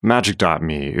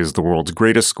Magic.me is the world's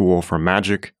greatest school for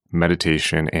magic,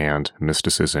 meditation, and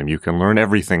mysticism. You can learn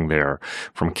everything there,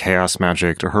 from chaos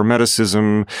magic to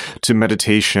hermeticism to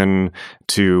meditation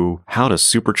to how to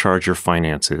supercharge your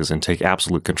finances and take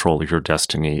absolute control of your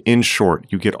destiny. In short,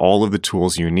 you get all of the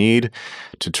tools you need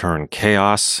to turn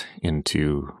chaos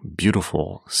into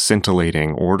beautiful,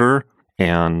 scintillating order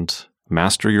and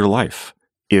master your life.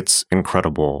 It's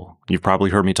incredible. You've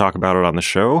probably heard me talk about it on the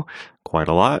show quite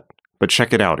a lot. But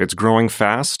check it out. It's growing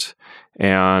fast.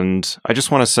 And I just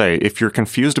want to say, if you're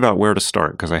confused about where to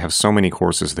start, because I have so many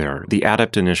courses there, the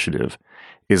Adept Initiative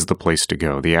is the place to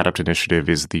go. The Adept Initiative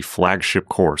is the flagship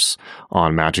course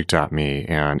on Magic.me,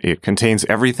 and it contains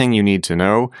everything you need to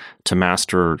know to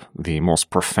master the most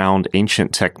profound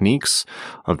ancient techniques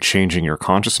of changing your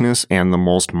consciousness and the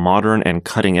most modern and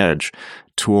cutting-edge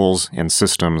tools and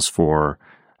systems for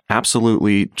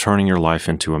absolutely turning your life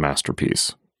into a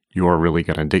masterpiece. You're really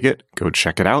going to dig it. Go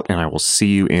check it out, and I will see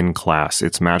you in class.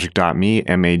 It's magic.me,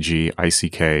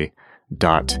 magick.me.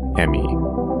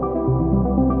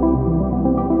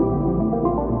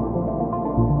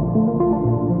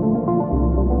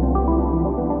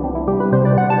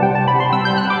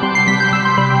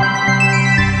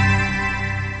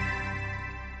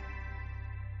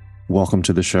 Welcome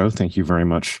to the show. Thank you very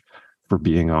much for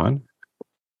being on.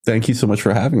 Thank you so much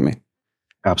for having me.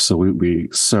 Absolutely.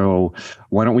 So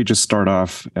why don't we just start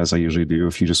off, as I usually do,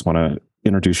 if you just want to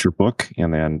introduce your book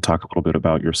and then talk a little bit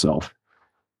about yourself.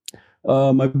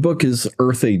 My book is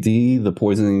Earth AD, The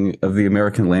Poisoning of the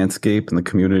American Landscape and the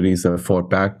Communities That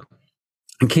Fought Back.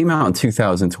 It came out in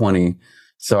 2020,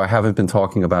 so I haven't been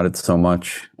talking about it so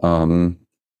much.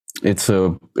 It's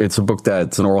a book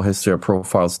that's an oral history that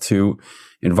profiles two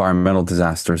environmental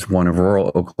disasters, one in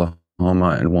rural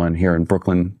Oklahoma and one here in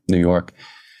Brooklyn, New York.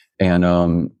 And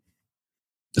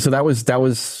so that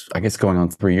was, I guess, going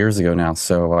on 3 years ago now.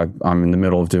 So I'm in the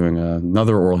middle of doing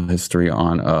another oral history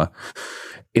on,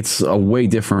 it's a way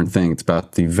different thing. It's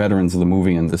about the veterans of the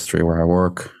movie industry where I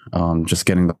work, just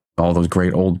getting all those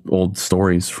great old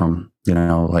stories from,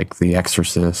 like The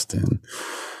Exorcist and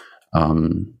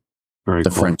Very the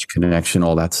cool. French Connection,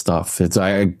 all that stuff.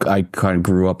 I kind of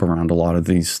grew up around a lot of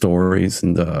these stories,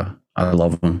 and I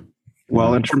love them.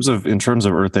 Well, in terms of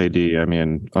Earth AD, I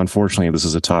mean, unfortunately, this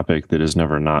is a topic that is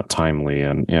never not timely,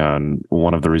 and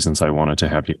one of the reasons I wanted to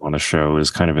have you on the show is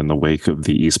kind of in the wake of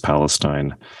the East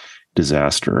Palestine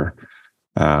disaster.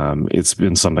 It's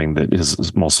been something that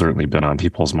has most certainly been on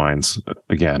people's minds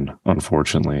again,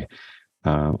 unfortunately.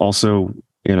 Also,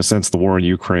 in a sense, the war in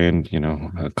Ukraine,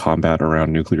 combat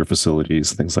around nuclear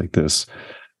facilities, things like this.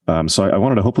 So I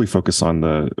wanted to hopefully focus on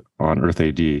Earth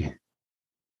AD.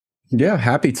 Yeah,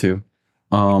 happy to.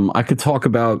 I could talk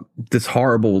about this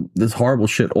horrible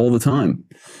shit all the time.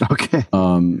 Okay.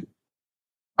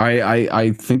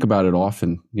 I think about it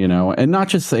often, and not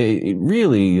just say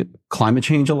really climate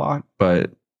change a lot,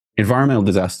 but environmental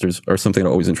disasters are something that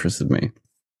always interested me.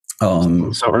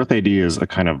 So Earth AD is a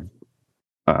kind of,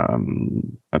 I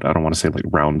don't want to say like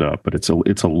roundup, but it's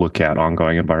a look at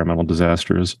ongoing environmental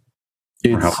disasters.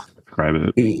 Or how to describe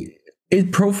it.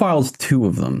 It profiles two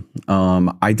of them.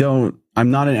 I'm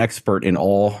not an expert in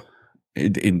all.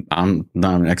 I'm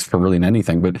not an expert really in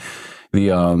anything, but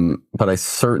but I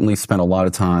certainly spent a lot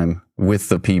of time with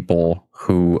the people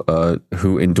who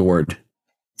endured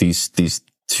these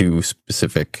two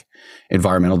specific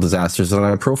environmental disasters, and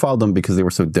I profiled them because they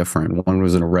were so different. One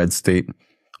was in a red state,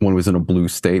 one was in a blue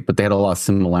state, but they had a lot of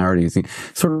similarities.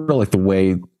 Sort of like the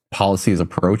way policy is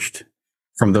approached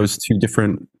from those two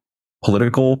different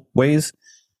political ways.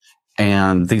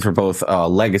 And these were both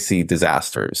legacy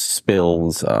disasters,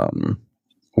 spills.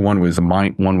 One was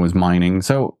mining.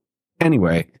 So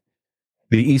anyway,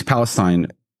 the East Palestine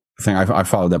thing, I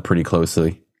followed that pretty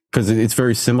closely because it's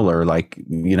very similar. Like,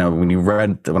 when I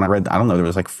read, I don't know, there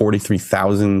was like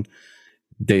 43,000.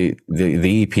 The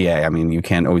EPA. I mean, you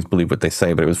can't always believe what they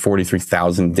say, but it was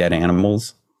 43,000 dead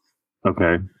animals.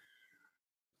 Okay,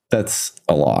 that's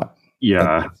a lot.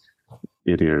 Yeah,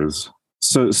 it is.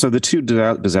 So the two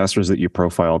disasters that you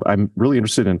profiled, I'm really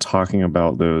interested in talking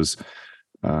about those,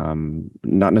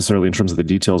 not necessarily in terms of the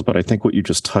details, but I think what you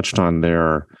just touched on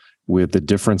there with the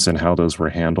difference in how those were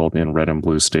handled in red and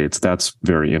blue states, that's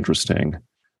very interesting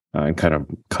and kind of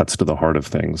cuts to the heart of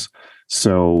things.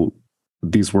 So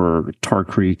these were Tar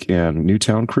Creek and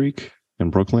Newtown Creek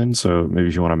in Brooklyn. So maybe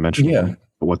if you want to mention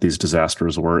what these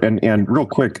disasters were, and real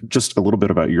quick, just a little bit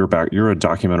about your back. You're a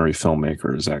documentary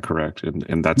filmmaker, is that correct?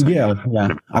 And that's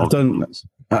I've done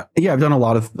a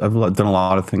lot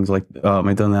of things like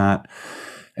I've done that,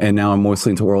 and now I'm mostly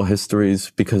into oral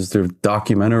histories because they're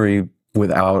documentary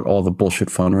without all the bullshit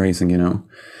fundraising.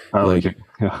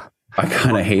 Yeah. I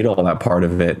kind of hate all that part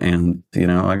of it. And,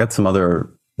 I got some other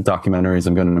documentaries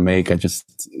I'm going to make. I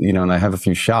just, and I have a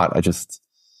few shot.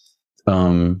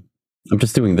 I'm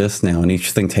just doing this now, and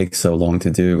each thing takes so long to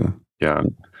do. Yeah.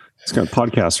 It's kind of,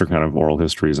 podcasts are kind of oral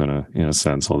histories in a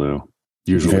sense, although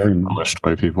usually published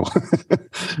by people.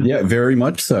 Yeah, very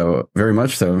much so. Very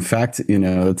much so. In fact,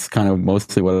 it's kind of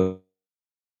mostly what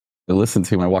I listen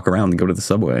to when I walk around and go to the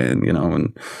subway and,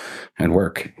 and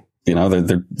work.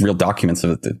 They're real documents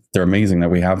of it. They're amazing that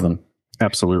we have them.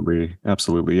 Absolutely.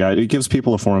 Absolutely. Yeah. It gives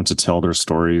people a forum to tell their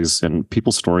stories, and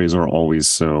people's stories are always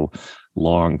so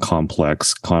long,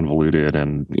 complex, convoluted,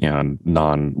 and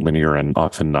non-linear and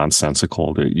often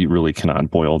nonsensical that you really cannot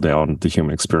boil down the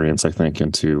human experience, I think,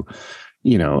 into,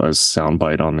 a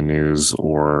soundbite on the news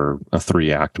or a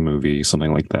 3-act movie,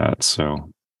 something like that. So.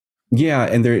 Yeah,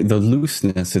 and the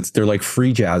looseness, they're like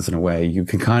free jazz in a way. You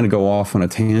can kind of go off on a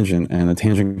tangent, and the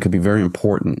tangent could be very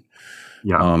important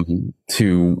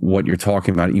to what you're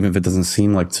talking about, even if it doesn't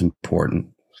seem like it's important.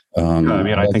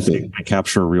 I think they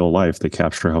capture real life. They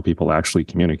capture how people actually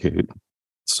communicate.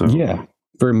 So yeah,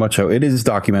 very much so. It is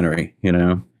documentary, it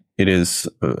is,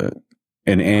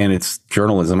 and it's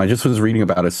journalism. I just was reading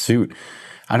about a suit.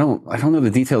 I don't know the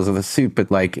details of the suit, but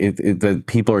like the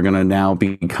people are going to now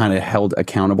be kind of held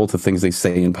accountable to things they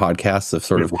say in podcasts of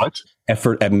sort of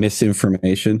effort at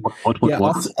misinformation.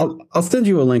 What? I'll send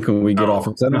you a link when we get off.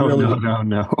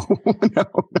 No.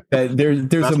 There's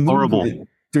That's a horrible. movement.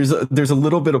 There's a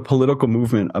little bit of political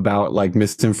movement about like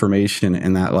misinformation,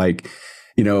 and that like,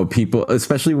 people,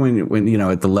 especially when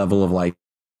at the level of like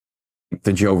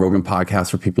the Joe Rogan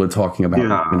podcast, where people are talking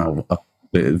about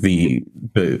the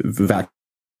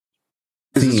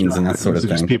vaccines and that sort of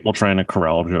thing. People trying to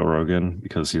corral Joe Rogan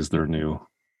because he's their new.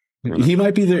 He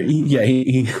might be their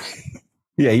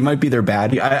he might be their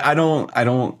baddie. I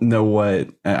don't know what,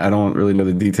 I don't really know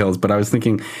the details, but I was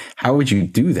thinking, how would you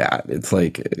do that? It's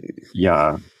like,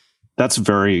 that's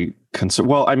very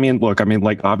well,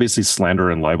 like obviously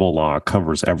slander and libel law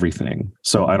covers everything.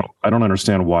 So I don't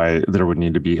understand why there would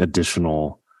need to be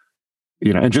additional,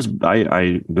 and just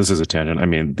this is a tangent. I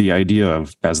mean, the idea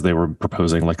of, as they were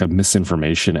proposing, like a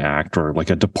misinformation act, or like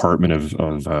a department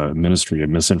of Ministry of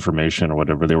Misinformation, or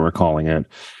whatever they were calling it,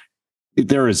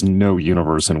 there is no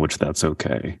universe in which that's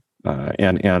okay.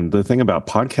 And the thing about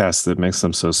podcasts that makes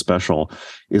them so special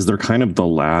is they're kind of the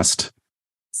last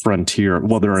frontier.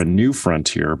 Well, they're a new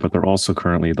frontier, but they're also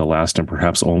currently the last and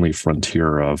perhaps only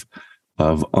frontier of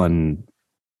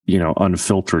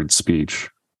unfiltered speech.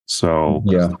 So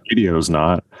radio's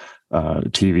not,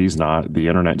 TV's not, the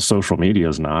internet, social media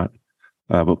is not,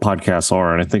 but podcasts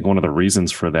are. And I think one of the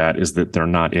reasons for that is that they're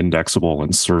not indexable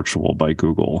and searchable by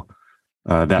Google.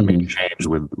 That may change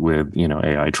with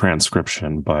AI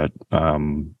transcription, but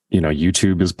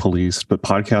YouTube is policed, but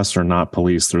podcasts are not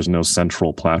policed. There's no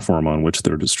central platform on which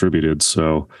they're distributed.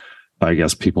 So I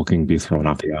guess people can be thrown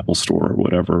off the Apple Store or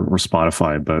whatever, or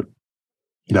Spotify, but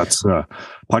that's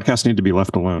podcasts need to be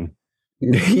left alone.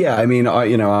 Yeah, I mean,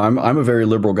 I'm a very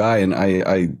liberal guy, and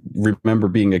I remember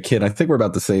being a kid. I think we're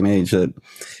about the same age. That,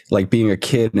 like, being a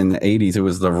kid in the '80s, it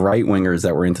was the right wingers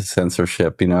that were into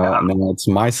censorship, and then it's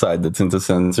my side that's into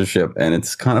censorship, and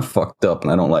it's kind of fucked up,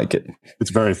 and I don't like it.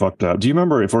 It's very fucked up. Do you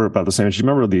remember, if we're about the same age, do you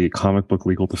remember the Comic Book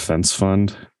Legal Defense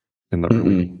Fund in the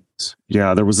early?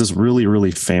 Yeah, there was this really,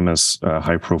 really famous,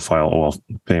 infamous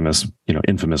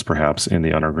perhaps, in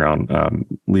the underground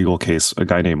legal case, a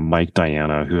guy named Mike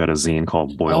Diana, who had a zine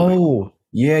called Boiled. Oh,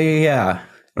 yeah.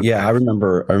 Okay. Yeah, I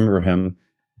remember him.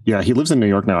 Yeah, he lives in New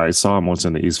York now. I saw him once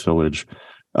in the East Village.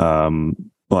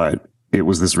 But it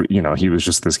was this, he was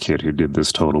just this kid who did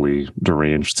this totally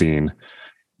deranged zine.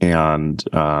 And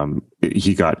I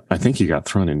think he got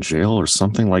thrown in jail or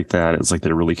something like that. It's like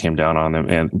they really came down on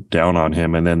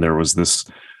him. And then there was this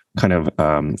kind of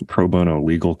pro bono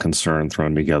legal concern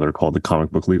thrown together called the Comic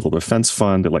Book Legal Defense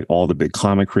Fund, that like all the big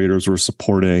comic creators were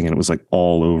supporting. And it was like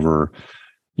all over,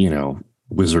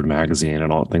 Wizard Magazine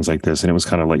and all things like this. And it was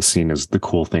kind of like seen as the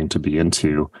cool thing to be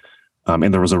into.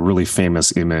 And there was a really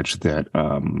famous image that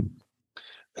I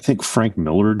think Frank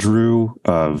Miller drew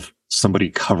of somebody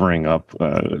covering up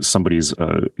somebody's,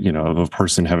 of a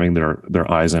person having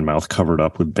their eyes and mouth covered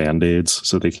up with Band-Aids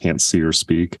so they can't see or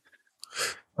speak.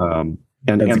 And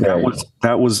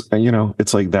that was,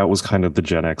 it's like, that was kind of the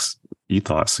Gen X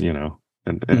ethos, what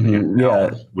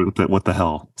the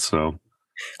hell? So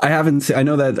I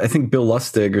think Bill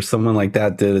Lustig or someone like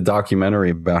that did a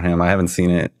documentary about him. I haven't seen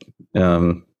it,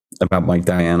 about Mike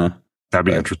Diana. That'd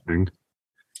be interesting.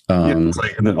 It's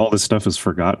like, and then all this stuff is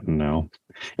forgotten now.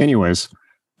 Anyways,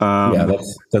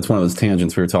 that's one of those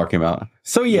tangents we were talking about.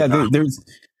 So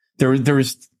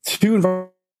there's two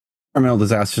environmental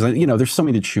disasters, there's so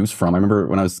many to choose from. I remember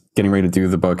when I was getting ready to do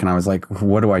the book and I was like,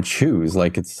 what do I choose?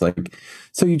 Like, it's like,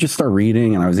 so you just start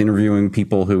reading, and I was interviewing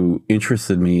people who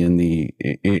interested me in the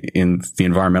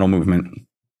environmental movement,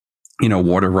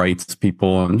 water rights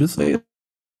people, and just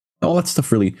all that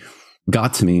stuff really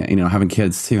got to me, having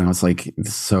kids too. And I was like, this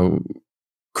is so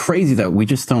crazy that we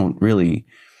just don't really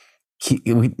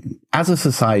as a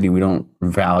society, we don't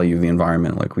value the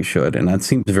environment like we should. And that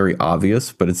seems very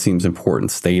obvious, but it seems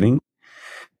important stating.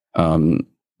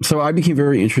 So I became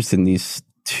very interested in these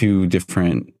two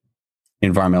different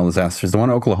environmental disasters. The one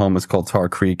in Oklahoma is called Tar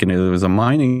Creek, and it was a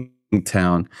mining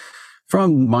town.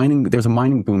 There's a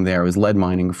mining boom there. It was lead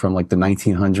mining from like the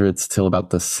 1900s till about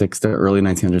the early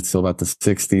 1900s till about the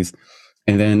 60s.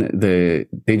 And then they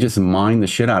just mined the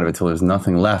shit out of it till there's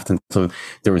nothing left. And so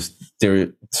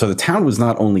so the town was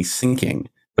not only sinking,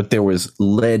 but there was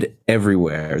lead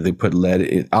everywhere. They put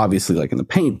lead, obviously, like in the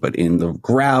paint, but in the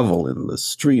gravel, in the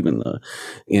street, in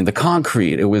the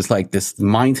concrete. It was like this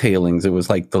mine tailings. It was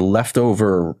like the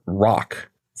leftover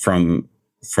rock from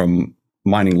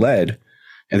mining lead.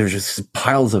 And there's just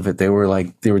piles of it. They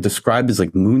were described as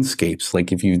like moonscapes,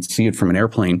 like if you'd see it from an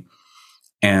airplane.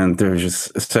 And there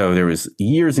was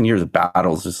years and years of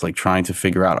battles, just like trying to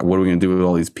figure out what are we going to do with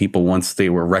all these people once they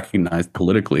were recognized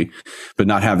politically, but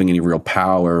not having any real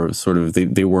power. Sort of,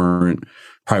 they weren't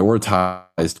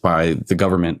prioritized by the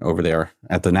government over there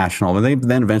at the national. And they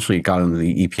then eventually got on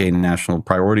the EPA national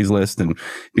priorities list and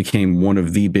became one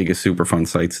of the biggest Superfund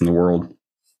sites in the world.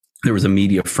 There was a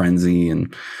media frenzy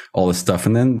and all this stuff.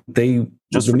 And then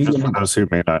just for those who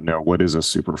may not know, what is a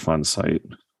Superfund site?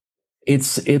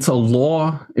 It's a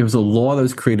law. It was a law that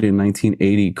was created in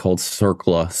 1980 called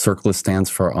CERCLA. CERCLA stands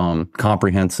for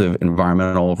Comprehensive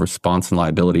Environmental Response and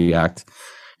Liability Act.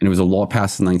 And it was a law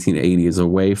passed in 1980 as a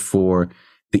way for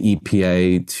the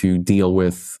EPA to deal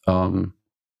with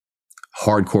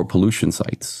hardcore pollution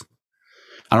sites.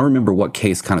 I don't remember what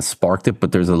case kind of sparked it,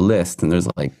 but there's a list, and there's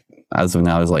like, as of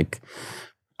now, there's like,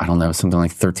 I don't know, something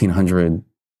like 1,300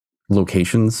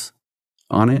 locations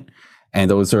on it. And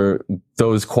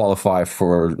those qualify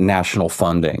for national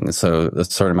funding. So a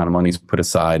certain amount of money is put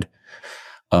aside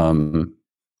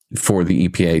for the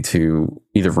EPA to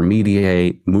either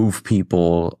remediate, move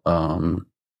people,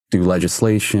 do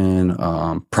legislation,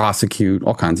 prosecute,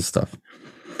 all kinds of stuff.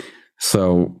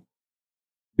 So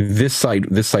this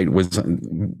site was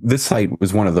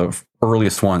one of the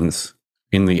earliest ones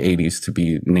in the 80s to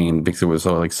be named because it was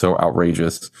so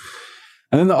outrageous.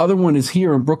 And then the other one is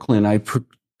here in Brooklyn. I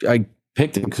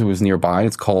picked it because it was nearby.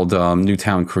 It's called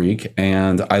Newtown Creek,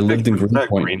 and I lived in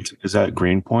Greenpoint. Is that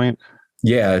Greenpoint?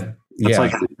 Yeah.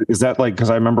 Is that like, because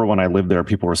I remember when I lived there,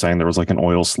 people were saying there was like an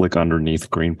oil slick underneath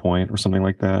Greenpoint or something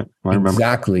like that.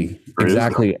 Exactly.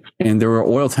 And there were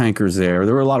oil tankers there.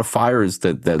 There were a lot of fires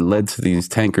that led to these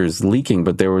tankers leaking,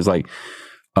 but there was like,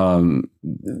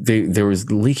 there was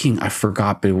leaking. I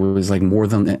forgot, but it was like more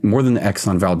than the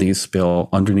Exxon Valdez spill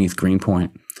underneath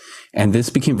Greenpoint. And this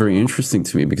became very interesting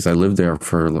to me because I lived there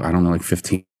for, I don't know, like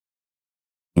 15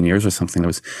 years or something. There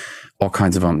was all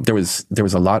kinds of, there was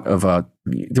a lot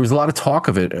of talk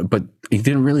of it, but you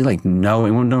didn't really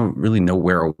anyone don't really know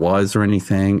where it was or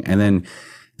anything. And then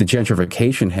the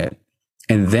gentrification hit,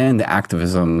 and then the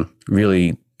activism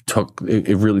really took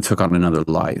on another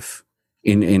life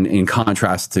in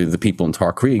contrast to the people in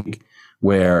Tar Creek,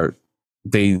 where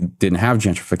they didn't have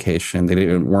gentrification.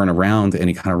 They weren't around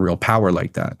any kind of real power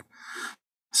like that.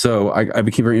 So I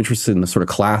became very interested in the sort of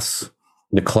class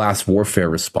warfare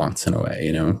response in a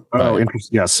way, Oh,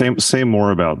 interesting. Yeah. Say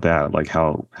more about that. Like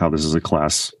how this is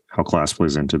how class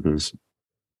plays into this.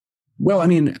 Well, I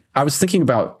mean, I was thinking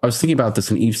about this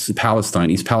in East Palestine.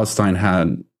 East Palestine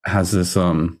has this,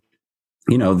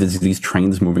 these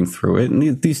trains moving through it,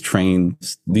 and these train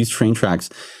tracks.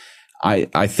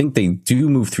 I think they do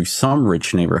move through some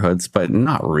rich neighborhoods, but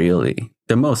not really.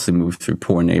 They mostly move through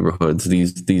poor neighborhoods.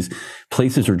 These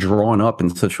places are drawn up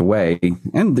in such a way,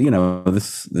 and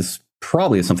this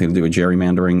probably has something to do with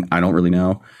gerrymandering. I don't really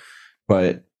know,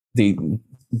 but the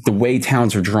way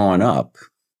towns are drawn up,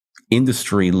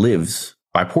 industry lives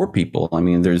by poor people. I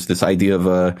mean, there's this idea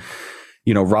of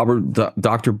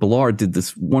Dr. Ballard did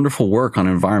this wonderful work on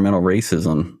environmental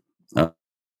racism.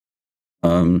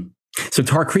 So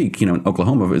Tar Creek, in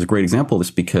Oklahoma is a great example of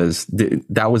this because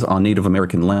that was on Native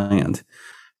American land,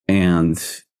 and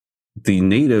the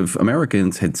Native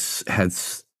Americans had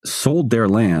sold their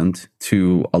land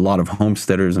to a lot of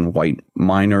homesteaders and white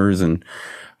miners, and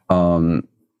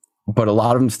but a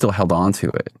lot of them still held on to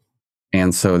it,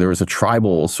 and so there was a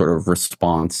tribal sort of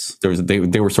response.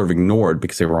 They were sort of ignored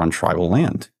because they were on tribal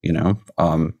land,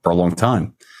 for a long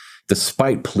time.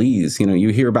 despite pleas, you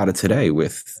hear about it today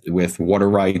with water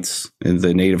rights in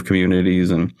the native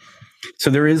communities. And so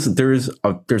there's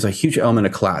a huge element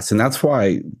of class, and that's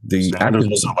why the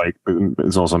activism,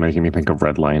 it's also making me think of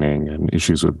redlining and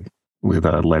issues with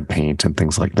lead paint and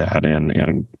things like that,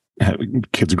 and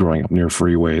kids growing up near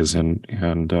freeways,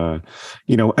 and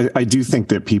I do think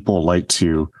that people like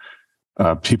to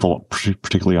people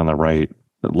particularly on the right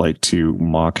like to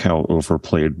mock how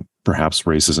overplayed perhaps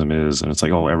racism is, and it's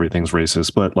like, oh, everything's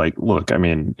racist. But like, look, I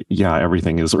mean, yeah,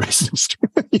 everything is racist.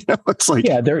 It's like,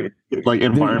 yeah, they're like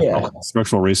environmental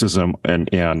structural racism and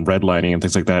redlining and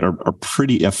things like that are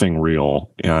pretty effing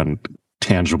real and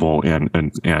tangible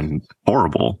and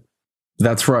horrible.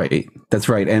 That's right.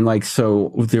 And like,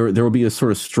 so there will be a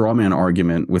sort of straw man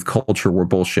argument with culture war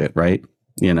bullshit, right?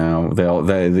 They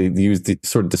use the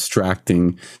sort of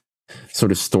distracting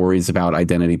sort of stories about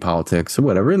identity politics or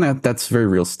whatever, and that's very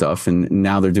real stuff. And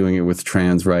now they're doing it with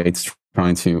trans rights,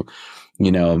 trying to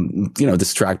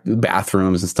distract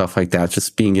bathrooms and stuff like that,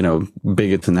 just being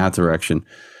bigots in that direction.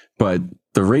 But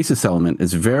the racist element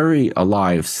is very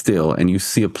alive still, and you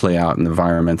see it play out in the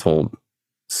environmental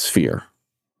sphere.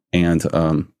 And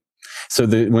so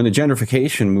when the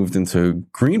gentrification moved into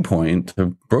Greenpoint,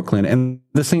 to Brooklyn, and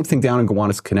the same thing down in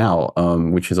Gowanus Canal,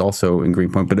 which is also in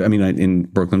Greenpoint, but I mean in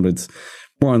Brooklyn, but it's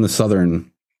more on the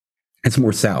southern, it's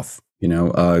more south.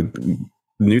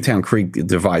 Newtown Creek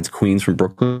divides Queens from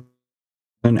Brooklyn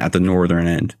at the northern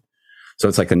end, so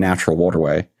it's like a natural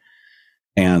waterway.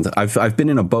 And I've been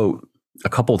in a boat a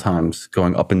couple times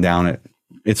going up and down it.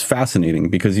 It's fascinating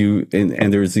because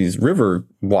and there's these river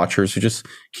watchers who just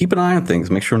keep an eye on things,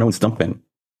 make sure no one's dumping.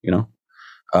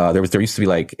 There used to be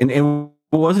like, and it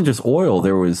wasn't just oil.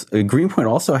 There was Greenpoint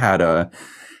also had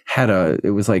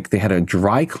it was like they had a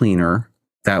dry cleaner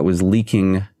that was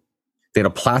leaking. They had a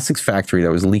plastics factory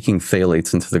that was leaking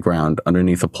phthalates into the ground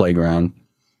underneath a playground,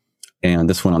 and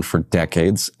this went on for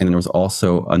decades. And there was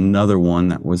also another one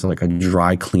that was like a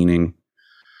dry cleaning.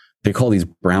 They call these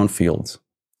brownfields.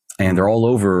 And they're all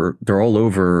over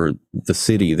the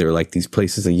city. They're like these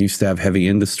places that used to have heavy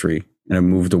industry and have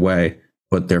moved away,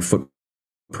 but their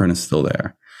footprint is still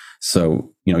there.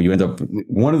 So, you end up,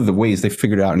 one of the ways they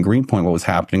figured out in Greenpoint what was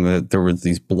happening, that there were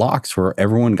these blocks where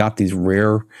everyone got these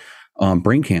rare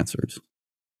brain cancers.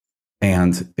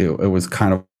 And it was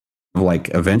kind of like,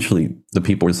 eventually the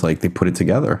people was like, they put it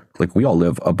together. Like, we all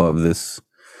live above this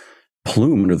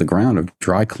plume under the ground of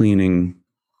dry cleaning.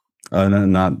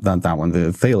 Not that one.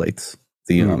 The phthalates,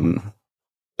 the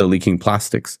leaking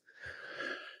plastics.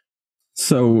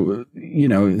 So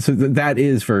that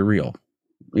is very real.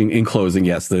 In closing,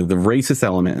 yes, the racist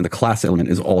element and the class element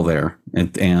is all there,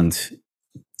 and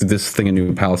this thing in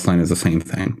New Palestine is the same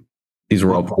thing. These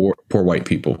were all poor white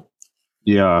people.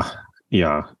 Yeah.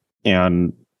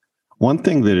 And one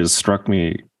thing that has struck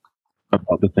me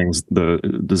about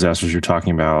the disasters you're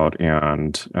talking about,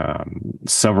 and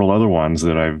several other ones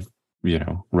that I've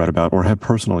read about or had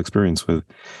personal experience with,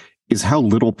 is how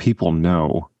little people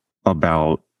know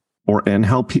about, and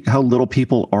how little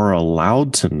people are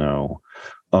allowed to know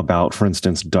about, for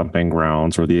instance, dumping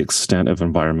grounds or the extent of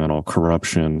environmental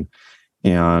corruption.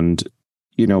 And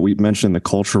we mentioned the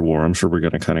culture war. I'm sure we're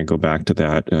going to kind of go back to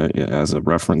that as a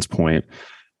reference point.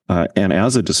 And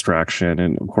as a distraction.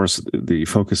 And of course, the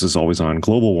focus is always on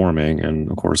global warming. And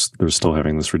of course, they're still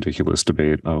having this ridiculous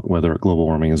debate of whether global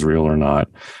warming is real or not.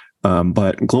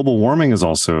 But global warming is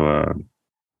also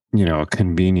a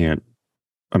convenient,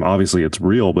 obviously it's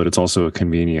real, but it's also a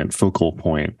convenient focal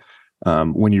point.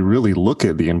 When you really look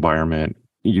at the environment,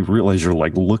 you realize you're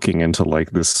like looking into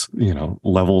like this,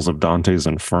 levels of Dante's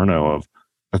Inferno of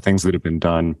the things that have been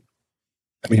done.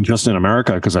 I mean, just in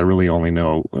America, because I really only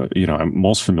know, I'm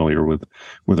most familiar with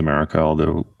America,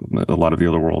 although a lot of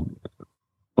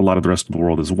the rest of the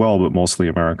world as well, but mostly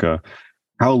America,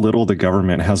 how little the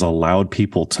government has allowed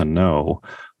people to know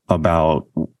about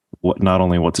not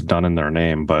only what's done in their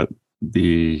name, but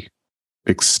the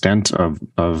extent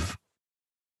of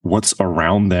what's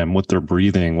around them, what they're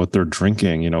breathing, what they're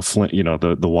drinking. Flint,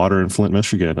 the water in Flint,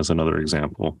 Michigan is another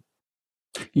example.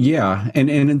 Yeah, and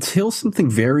until something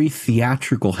very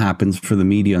theatrical happens for the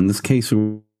media, in this case,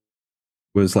 it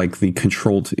was like the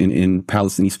controlled in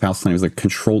Palestine, East Palestine, it was like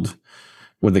controlled,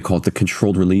 what do they call it, the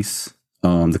controlled release,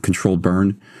 the controlled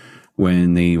burn,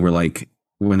 when they were like,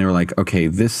 okay,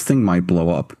 this thing might blow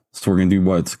up, so we're gonna do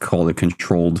what's called a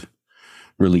controlled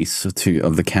release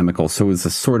of the chemical. So it was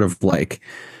a sort of like,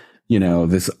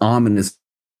 this ominous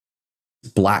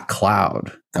black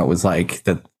cloud that was like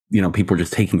that. People were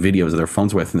just taking videos of their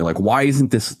phones with, and they're like, why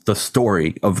isn't this the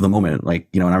story of the moment? Like,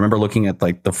 and I remember looking at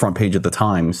like the front page of the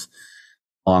Times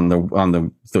on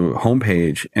the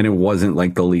homepage, and it wasn't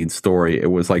like the lead story.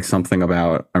 It was like something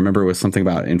about, I remember it was something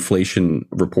about inflation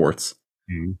reports.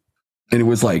 Mm-hmm. And it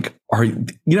was like,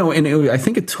 I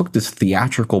think it took this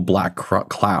theatrical black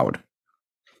cloud.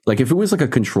 Like if it was like a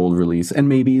controlled release and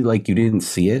maybe like you didn't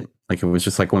see it, like it was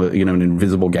just like one of an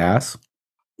invisible gas,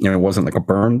 it wasn't like a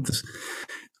burn.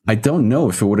 I don't know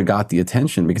if it would have got the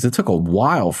attention, because it took a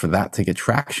while for that to get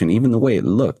traction, even the way it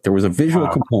looked. There was a visual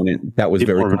component that was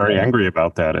People were very angry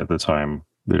about that at the time.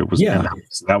 That it was,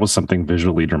 that was something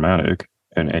visually dramatic,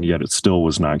 and yet it still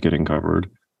was not getting covered.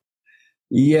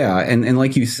 Yeah, and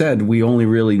like you said, we only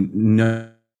really know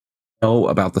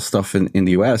about the stuff in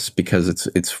the US because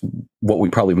it's what we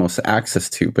probably most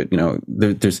access to. But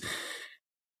there's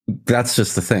that's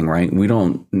just the thing, right? We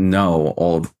don't know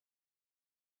all of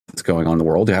what's going on in the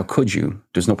world. How could you?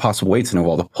 There's no possible way to know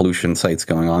all the pollution sites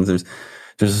going on. There's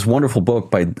this wonderful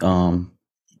book by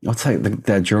what's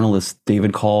that journalist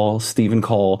Stephen Call.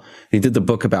 He did the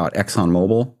book about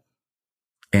ExxonMobil,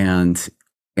 and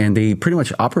they pretty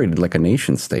much operated like a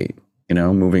nation state,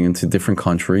 moving into different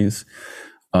countries,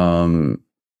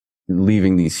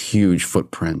 leaving these huge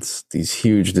footprints, these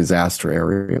huge disaster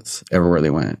areas everywhere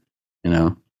they went.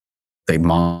 They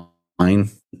mine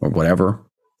or whatever,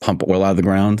 pump oil out of the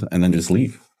ground, and then just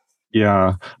leave.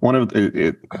 Yeah.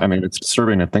 It's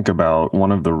disturbing to think about.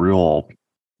 One of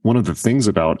the things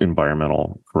about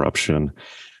environmental corruption,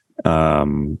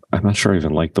 I'm not sure I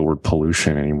even like the word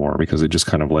pollution anymore, because it just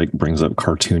kind of like brings up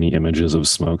cartoony images of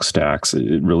smokestacks.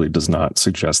 It really does not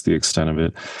suggest the extent of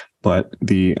it. But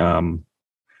the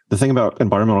thing about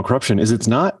environmental corruption is it's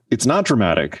not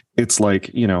dramatic. It's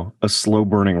like, a slow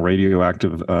burning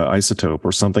radioactive isotope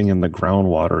or something in the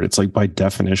groundwater. It's like, by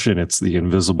definition, it's the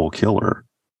invisible killer.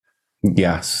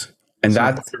 Yes. And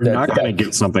so you're not going to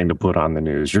get something to put on the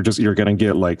news. You're going to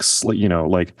get like slow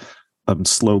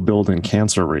building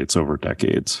cancer rates over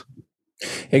decades.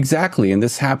 Exactly. And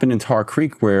this happened in Tar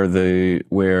Creek, where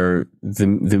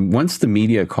once the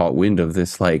media caught wind of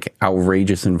this like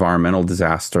outrageous environmental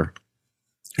disaster,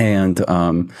 and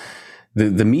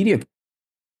the media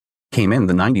came in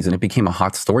the 90s, and it became a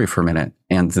hot story for a minute.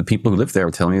 And the people who lived there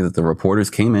were telling me that the reporters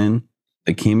came in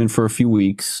for a few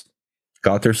weeks,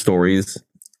 got their stories,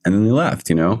 and then they left,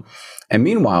 And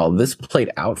meanwhile, this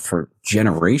played out for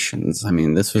generations. I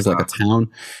mean, this was like a town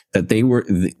that they were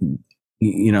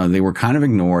kind of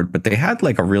ignored, but they had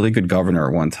like a really good governor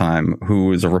at one time who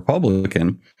was a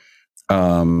Republican,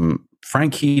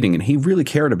 Frank Keating, and he really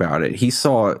cared about it. He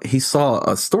saw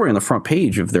a story on the front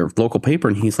page of their local paper,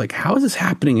 and he's like, how is this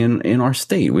happening in our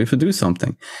state? We have to do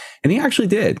something. And he actually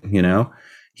did,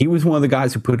 He was one of the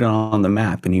guys who put it on the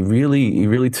map, and he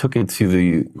really took it to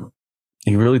the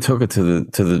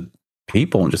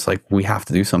people, and just like, we have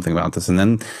to do something about this. And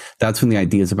then that's when the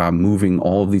ideas about moving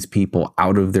all of these people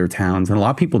out of their towns, and a lot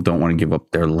of people don't want to give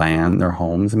up their land, their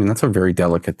homes. I mean, that's a very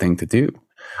delicate thing to do.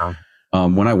 Yeah.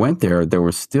 When I went there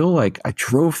was still like, I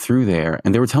drove through there,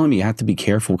 and they were telling me you had to be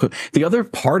careful. The other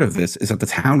part of this is that the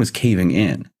town was caving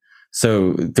in.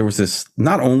 So there was this,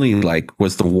 not only like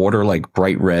was the water like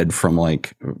bright red from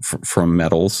from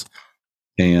metals,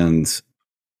 and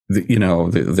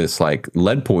this like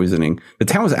lead poisoning, the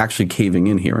town was actually caving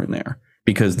in here and there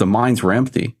because the mines were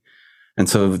empty. And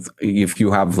so if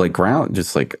you have like ground,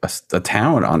 just like a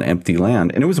town on empty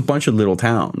land, and it was a bunch of little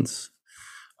towns,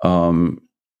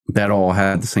 that all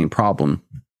had the same problem,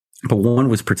 but one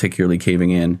was particularly caving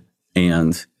in,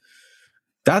 and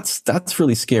that's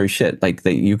really scary shit. Like,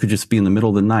 that you could just be in the middle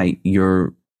of the night,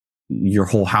 your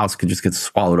whole house could just get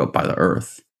swallowed up by the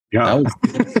earth. Yeah,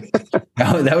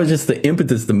 that was just the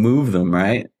impetus to move them,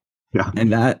 right? Yeah,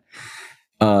 and that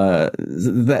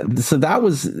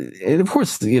was, and of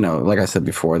course, like I said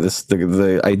before,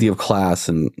 the idea of class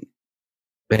and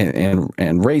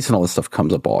race and all this stuff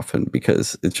comes up often,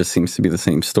 because it just seems to be the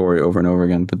same story over and over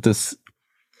again. But this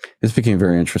became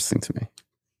very interesting to me.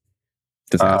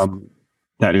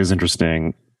 That is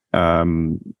interesting.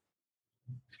 Do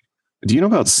you know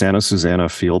about Santa Susana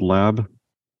Field Lab?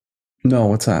 No,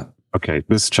 what's that? Okay,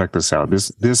 check this out.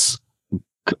 This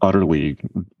utterly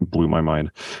blew my mind.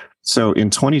 So in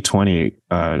 2020,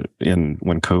 when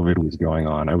COVID was going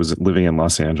on, I was living in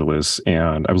Los Angeles,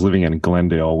 and I was living in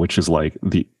Glendale, which is like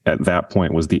at that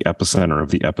point was the epicenter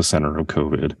of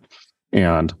COVID.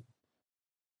 And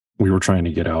we were trying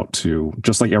to get out to,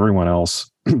 just like everyone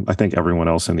else, I think everyone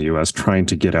else in the US, trying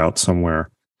to get out somewhere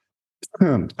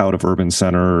out of urban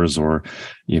centers, or,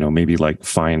 maybe like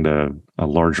find a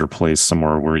larger place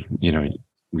somewhere where,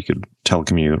 we could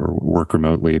telecommute or work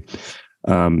remotely.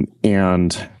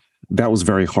 And that was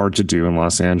very hard to do in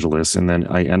Los Angeles. And then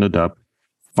I ended up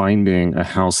finding a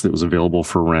house that was available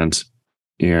for rent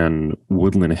in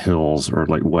Woodland Hills, or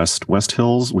like West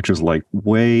Hills, which is like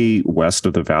way west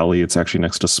of the valley. It's actually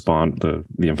next to Spawn, the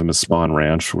infamous Spawn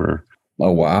Ranch, where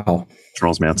Oh, wow.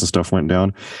 Charles Manson stuff went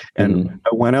down. And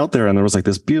I went out there, and there was like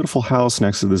this beautiful house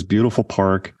next to this beautiful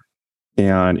park,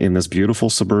 and in this beautiful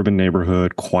suburban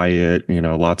neighborhood, quiet,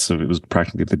 it was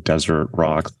practically the desert,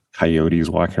 rock, coyotes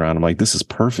walking around. I'm like, this is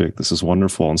perfect. This is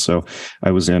wonderful. And so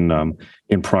I was in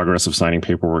progress of signing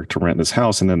paperwork to rent this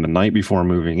house. And then the night before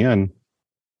moving in,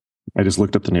 I just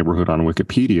looked up the neighborhood on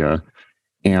Wikipedia,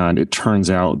 and it turns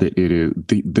out that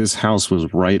this house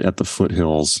was right at the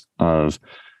foothills of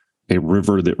a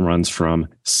river that runs from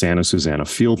Santa Susana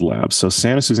Field Lab. So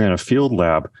Santa Susana Field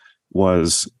Lab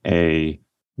was a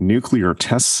nuclear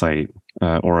test site,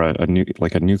 they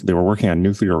were working on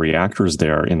nuclear reactors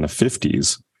there in the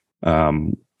 50s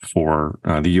for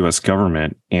the U.S.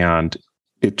 government. And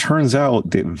it turns out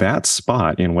that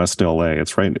spot in West LA,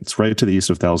 it's right to the east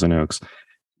of Thousand Oaks,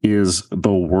 is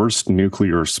the worst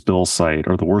nuclear spill site,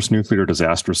 or the worst nuclear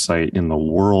disaster site in the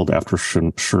world after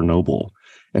Chernobyl.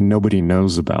 And nobody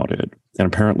knows about it. And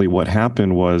apparently what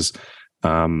happened was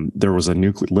there was a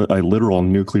literal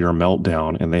nuclear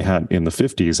meltdown, and they had in the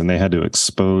 50s, and they had to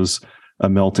expose a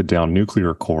melted down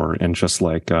nuclear core, and just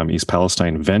like East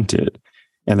Palestine, vent it,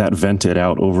 and that vented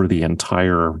out over the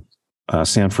entire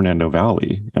San Fernando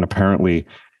Valley. And apparently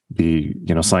the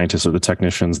scientists or the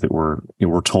technicians that were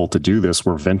told to do this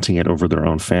were venting it over their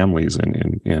own families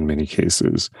in many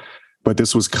cases. But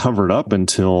this was covered up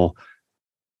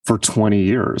for 20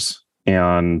 years.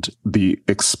 And the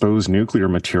exposed nuclear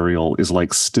material is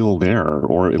like still there,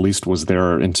 or at least was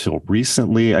there until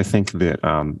recently. I think that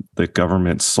the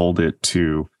government sold it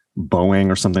to Boeing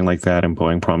or something like that, and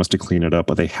Boeing promised to clean it up,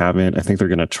 but they haven't. I think they're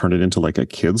going to turn it into like a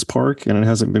kids park, and it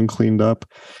hasn't been cleaned up.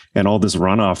 And all this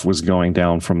runoff was going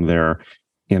down from there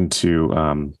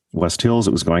into West Hills.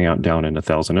 It was going out down into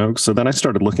Thousand Oaks. So then I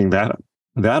started looking that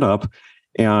up,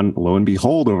 and lo and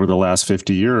behold, over the last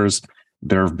 50 years,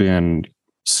 there have been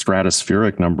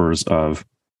stratospheric numbers of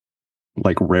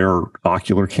like rare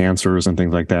ocular cancers and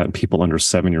things like that. And people under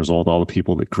 7 years old, all the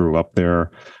people that grew up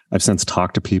there. I've since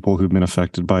talked to people who've been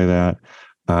affected by that.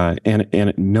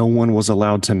 And no one was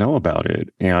allowed to know about it.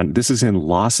 And this is in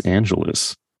Los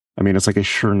Angeles. I mean, it's like a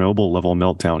Chernobyl level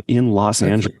meltdown in Los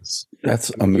Angeles.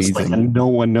 That's amazing. Like, no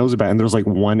one knows about it. And there's like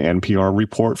one NPR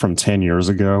report from 10 years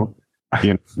ago.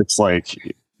 It's like,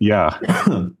 yeah.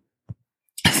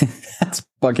 That's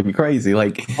fucking crazy.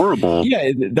 Like, horrible.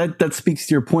 Yeah, that speaks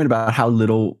to your point about how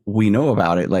little we know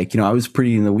about it. Like, I was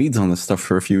pretty in the weeds on this stuff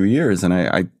for a few years, and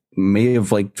I may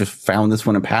have like just found this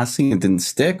one in passing and didn't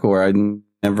stick, or I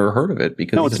never heard of it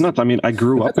because no, it's not. I mean, I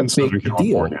grew up in Southern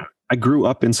California. I grew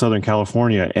up in Southern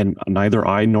California, and neither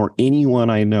I nor anyone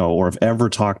I know or have ever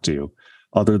talked to,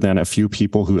 other than a few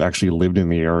people who actually lived in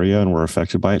the area and were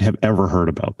affected by it, have ever heard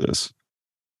about this.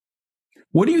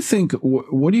 What do you think?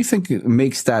 What do you think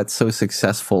makes that so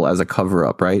successful as a cover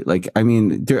up? Right? Like, I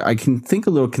mean, I can think a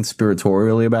little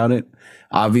conspiratorially about it.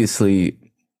 Obviously,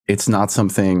 it's not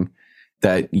something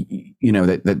that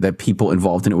that people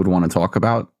involved in it would want to talk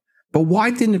about. But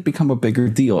why didn't it become a bigger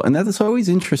deal? And that is always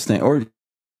interesting, or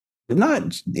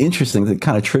not interesting. That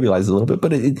kind of trivializes a little bit,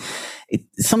 but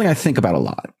it's something I think about a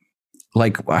lot.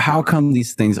 Like, how come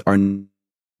these things are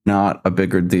not a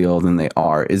bigger deal than they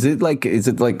are? Is it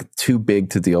like too big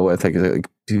to deal with? Like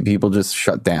do people just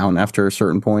shut down after a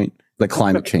certain point? Like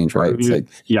climate change, right? It's like,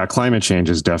 yeah, climate change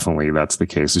is definitely, that's the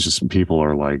case. It's just people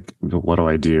are like, what do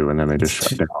I do? And then they just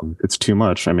shut down. It's too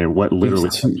much. I mean, what literally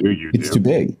do you do? It's too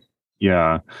big.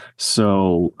 Yeah.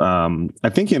 So I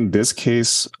think in this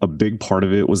case, a big part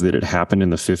of it was that it happened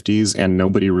in the 50s, and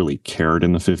nobody really cared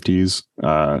in the 50s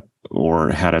or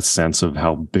had a sense of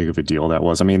how big of a deal that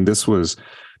was. I mean, this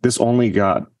only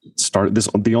got started.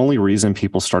 The only reason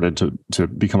people started to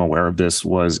become aware of this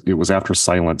was it was after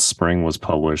Silent Spring was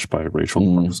published by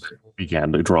Rachel Gross,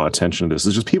 began to draw attention to this.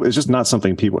 It's just not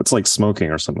something people. It's like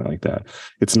smoking or something like that.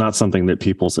 It's not something that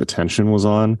people's attention was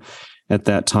on at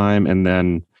that time. And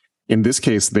then in this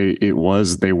case, they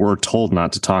were told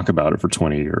not to talk about it for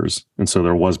 20 years, and so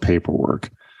there was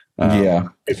paperwork.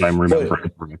 If I'm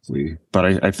remembering correctly.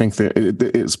 But I think that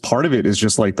it's part of it is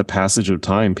just like the passage of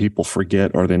time. People forget,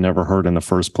 or they never heard in the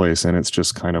first place. And it's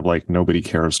just kind of like nobody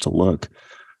cares to look.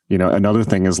 Another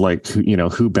thing is like,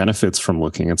 who benefits from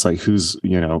looking? It's like,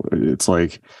 it's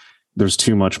like there's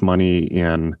too much money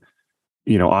in,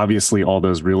 obviously all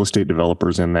those real estate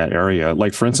developers in that area.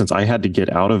 Like, for instance, I had to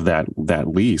get out of that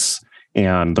lease,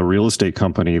 and the real estate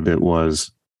company that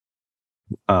was,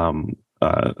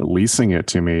 leasing it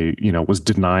to me, was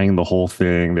denying the whole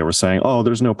thing. They were saying, "Oh,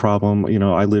 there's no problem.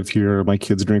 I live here. My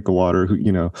kids drink the water.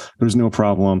 There's no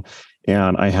problem."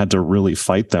 and I had to really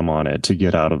fight them on it to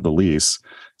get out of the lease.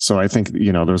 So I think,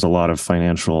 there's a lot of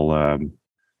financial, I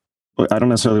don't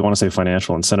necessarily want to say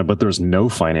financial incentive, but there's no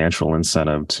financial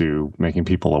incentive to making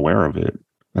people aware of it.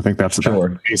 I think that's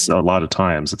the case a lot of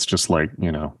times. It's just like,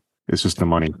 it's just a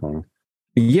money thing.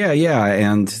 Yeah.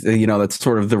 And, that's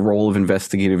sort of the role of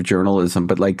investigative journalism.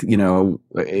 But like,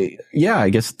 I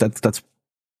guess that's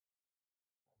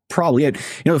probably it.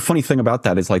 The funny thing about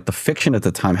that is like the fiction at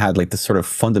the time had like this sort of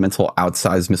fundamental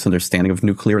outsized misunderstanding of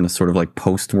nuclear and the sort of like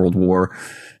post-World War,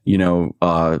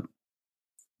 the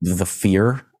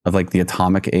fear of like the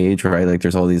atomic age, right? Like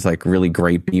there's all these like really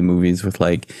great B movies with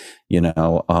like,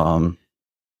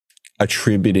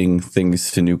 attributing things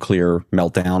to nuclear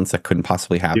meltdowns that couldn't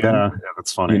possibly happen. Yeah,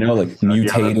 that's funny. Like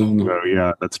mutating.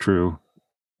 Yeah, that's true.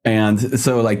 And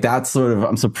so like that's sort of,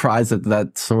 I'm surprised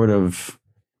that sort of,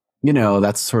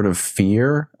 that sort of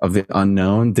fear of the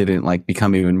unknown didn't like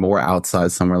become even more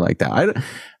outsized somewhere like that.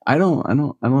 I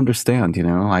don't understand,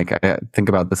 like I think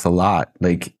about this a lot.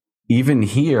 Like even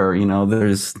here,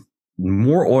 there's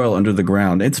more oil under the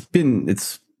ground. It's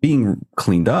being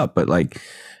cleaned up, but like,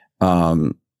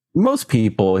 most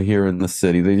people here in the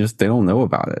city, they don't know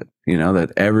about it.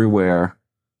 That everywhere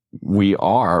we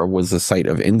are was a site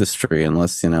of industry,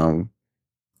 unless,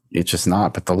 it's just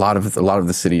not. But a lot of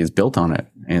the city is built on it.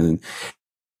 And,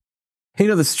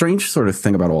 the strange sort of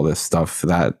thing about all this stuff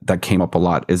that came up a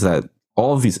lot is that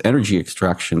all of these energy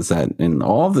extractions and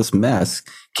all of this mess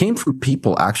came from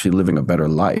people actually living a better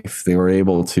life. They were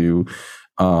able to,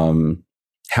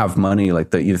 have money,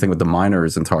 like you think with the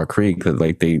miners in Tar Creek, that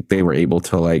like they were able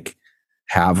to like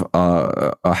have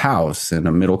a house and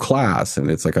a middle class, and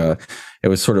it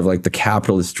was sort of like the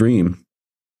capitalist dream.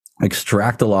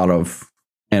 Extract a lot of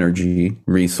energy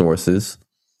resources,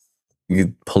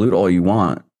 you pollute all you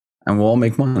want, and we'll all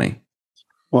make money.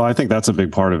 Well, I think that's a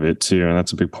big part of it too, and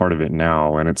that's a big part of it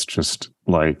now. And it's just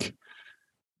like,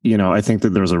 I think that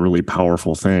there's a really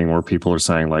powerful thing where people are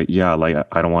saying like, yeah, like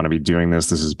I don't want to be doing this.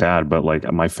 This is bad, but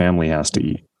like my family has to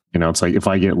eat. It's like if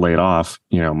I get laid off,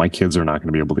 my kids are not going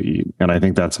to be able to eat. And I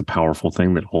think that's a powerful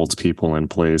thing that holds people in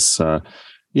place.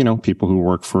 People who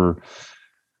work for,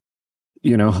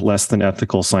 less than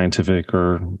ethical, scientific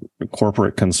or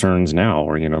corporate concerns now,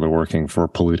 or, they're working for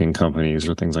polluting companies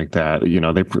or things like that.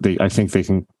 I think they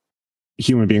can.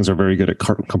 Human beings are very good at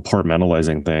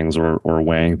compartmentalizing things or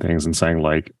weighing things and saying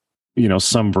like,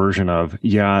 some version of,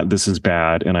 yeah, this is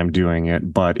bad and I'm doing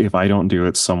it, but if I don't do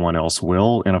it, someone else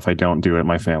will. And if I don't do it,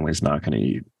 my family's not going to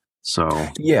eat. So,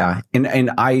 yeah. And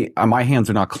my hands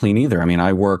are not clean either. I mean,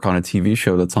 I work on a TV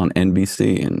show that's on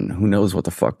NBC, and who knows what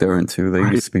the fuck they're into. They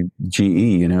used to be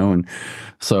GE, and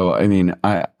so, I mean,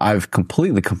 I've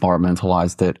completely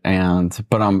compartmentalized it,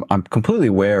 but I'm completely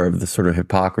aware of the sort of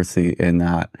hypocrisy in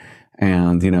that.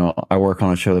 And, I work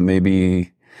on a show that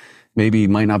maybe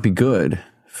might not be good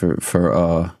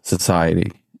for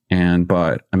society.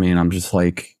 But I mean, I'm just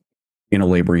like in a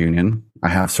labor union. I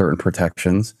have certain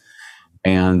protections,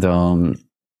 and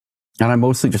I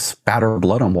mostly just spatter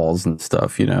blood on walls and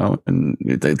stuff, and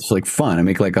it's like fun. I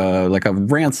make like a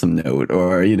ransom note,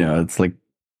 or, it's like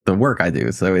the work I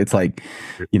do. So it's like,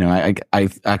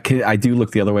 I do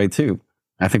look the other way too.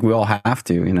 I think we all have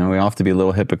to, we all have to be a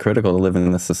little hypocritical to live in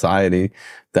the society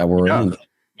that we're in.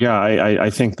 Yeah,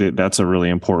 I think that's a really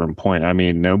important point. I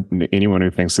mean, anyone who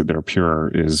thinks that they're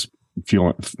pure is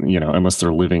feeling, unless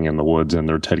they're living in the woods and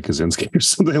they're Ted Kaczynski or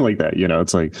something like that.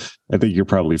 It's like, I think you're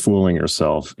probably fooling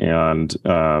yourself. And,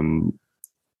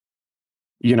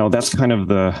 that's kind of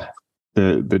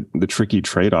the tricky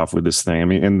trade-off with this thing. I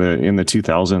mean, in the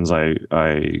 2000s,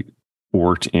 I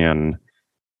worked in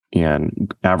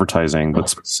advertising, but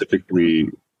specifically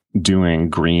doing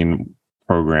green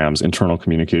programs, internal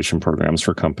communication programs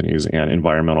for companies, and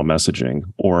environmental messaging,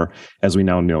 or as we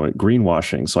now know it,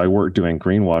 greenwashing. So I worked doing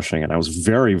greenwashing, and I was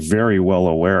very, very well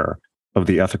aware of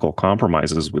the ethical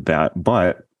compromises with that.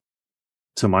 But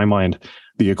to my mind,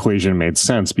 the equation made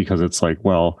sense, because it's like,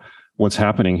 well, what's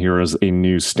happening here is a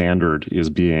new standard is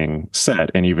being set.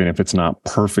 And even if it's not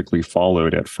perfectly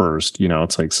followed at first,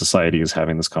 it's like society is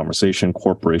having this conversation,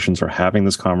 corporations are having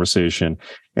this conversation,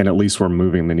 and at least we're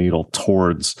moving the needle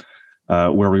towards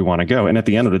where we want to go. And at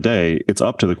the end of the day, it's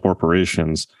up to the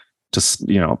corporations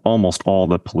to, almost all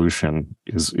the pollution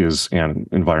is and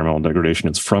environmental degradation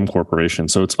is from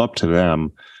corporations. So it's up to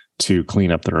them to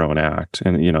clean up their own act.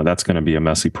 And, that's going to be a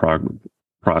messy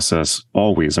process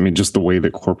always. I mean, just the way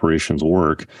that corporations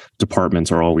work,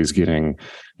 departments are always getting,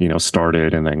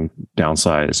 started and then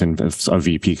downsized. And if a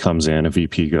VP comes in, a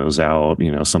VP goes out,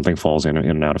 something falls in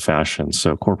and out of fashion.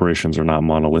 So corporations are not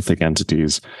monolithic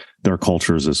entities. They're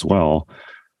cultures as well.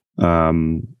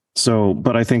 So,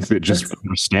 but I think that just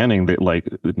understanding that, like,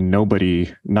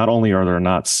 nobody, not only are there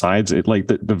not sides, it like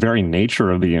the very nature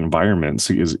of the environment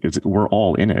is we're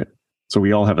all in it. So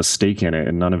we all have a stake in it,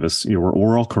 and none of us,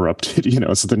 we're all corrupted.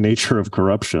 It's the nature of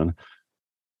corruption.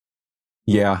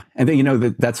 Yeah, and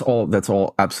then, that's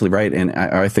all absolutely right, and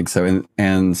I think so.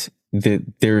 And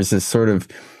there's a sort of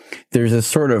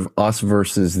us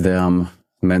versus them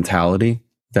mentality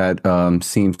that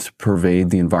seems to pervade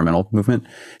the environmental movement,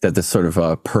 that this sort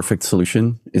of perfect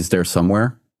solution is there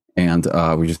somewhere, and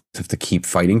we just have to keep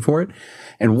fighting for it.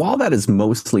 And while that is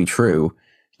mostly true,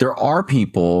 there are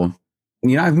people,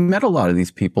 I've met a lot of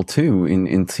these people too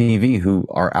in TV who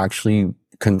are actually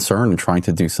concerned and trying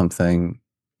to do something,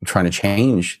 trying to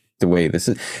change the way this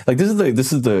is. Like,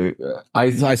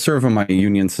 I serve on my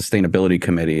union sustainability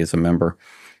committee as a member,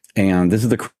 and this is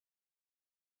the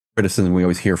criticism we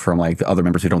always hear from, like, the other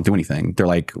members who don't do anything. They're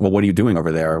like, well, what are you doing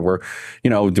over there? We're,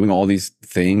 doing all these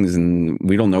things, and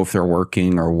we don't know if they're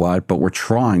working or what, but we're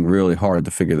trying really hard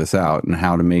to figure this out and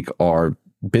how to make our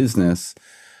business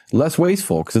less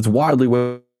wasteful, because it's wildly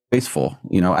wasteful.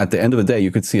 At the end of the day,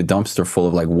 you could see a dumpster full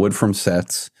of, like, wood from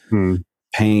sets,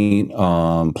 paint,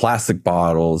 plastic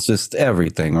bottles, just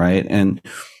everything, right? And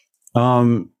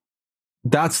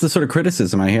that's the sort of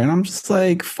criticism I hear, and I'm just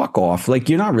like, fuck off. Like,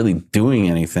 you're not really doing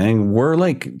anything. We're,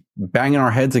 like, banging our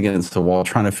heads against the wall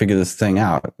trying to figure this thing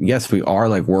out. Yes, we are,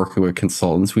 like, working with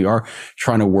consultants. We are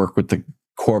trying to work with the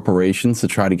corporations to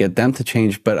try to get them to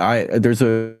change, but there's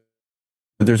a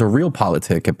real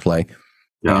politic at play.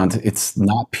 Yeah. And it's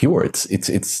not pure.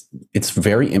 It's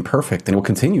very imperfect, and it will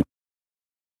continue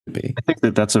to be. I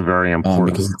think that's a very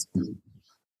important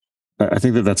I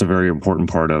think that's a very important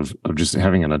part of just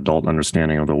having an adult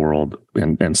understanding of the world,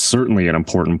 and certainly an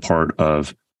important part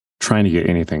of trying to get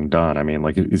anything done. I mean,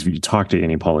 like, if you talk to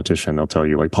any politician, they'll tell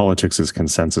you, like, politics is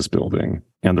consensus building,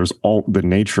 and the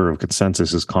nature of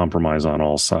consensus is compromise on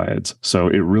all sides. So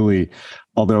it really,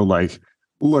 although, like,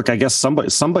 look, I guess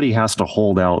somebody has to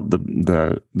hold out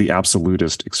the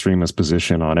absolutist extremist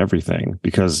position on everything,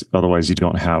 because otherwise you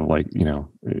don't have, like,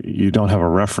 you don't have a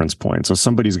reference point. So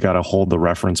somebody's got to hold the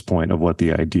reference point of what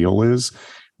the ideal is.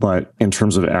 But in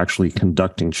terms of actually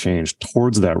conducting change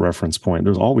towards that reference point,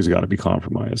 there's always got to be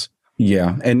compromise.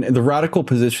 Yeah. And the radical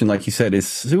position, like you said, is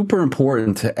super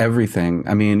important to everything.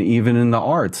 I mean, even in the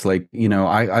arts, like,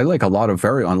 I like a lot of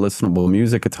very unlistenable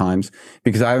music at times,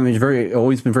 because I've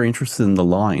always been very interested in the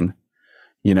line,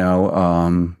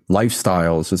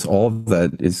 lifestyles. It's all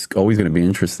that is always going to be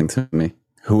interesting to me.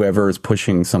 Whoever is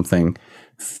pushing something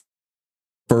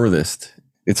furthest,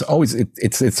 it's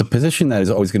a position that is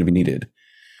always going to be needed.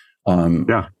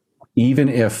 Yeah. Even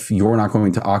if you're not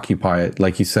going to occupy it,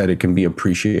 like you said, it can be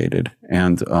appreciated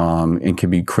and can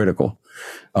be critical,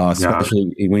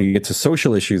 especially when you get to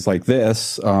social issues like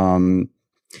this. Then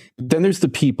there's the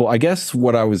people. I guess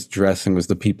what I was addressing was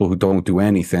the people who don't do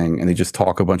anything and they just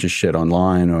talk a bunch of shit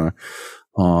online, or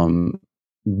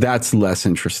that's less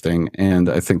interesting, and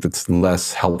I think that's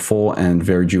less helpful and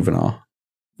very juvenile.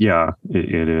 Yeah,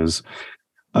 it is.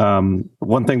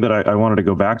 One thing that I wanted to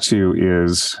go back to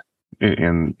is,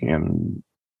 in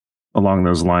along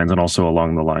those lines, and also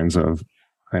along the lines of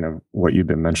kind of what you've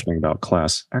been mentioning about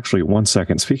class. Actually, 1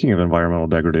 second. Speaking of environmental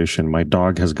degradation, my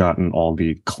dog has gotten all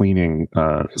the cleaning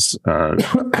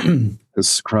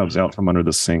scrubs out from under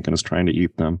the sink and is trying to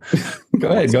eat them. Go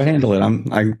ahead, go handle it.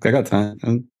 I got time.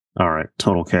 All right,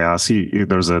 total chaos.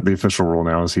 The official rule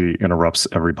now is he interrupts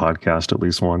every podcast at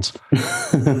least once.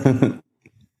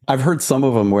 I've heard some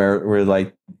of them where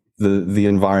like the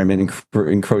environment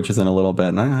encroaches in a little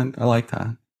bit, and I like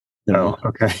that. Oh,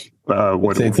 okay.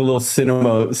 It's a little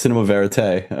cinema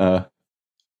verite.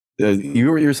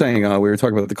 You were saying we were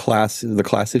talking about the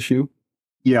class issue.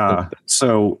 Yeah.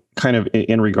 So kind of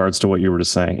in regards to what you were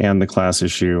just saying, and the class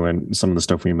issue and some of the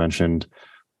stuff we mentioned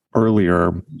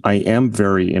earlier, I am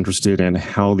very interested in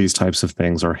how these types of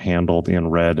things are handled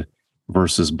in red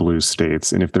versus blue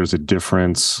states, and if there's a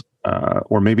difference,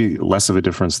 or maybe less of a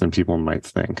difference than people might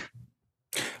think.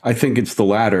 I think it's the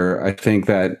latter. I think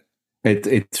that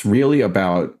it's really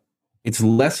it's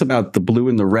less about the blue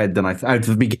and the red than at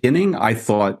the beginning. I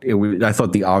thought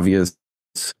the obvious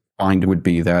find would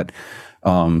be that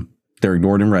they're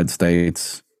ignored in red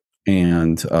states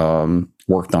and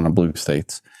worked on in blue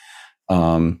states.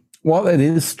 Well, it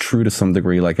is true to some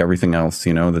degree, like everything else,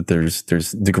 that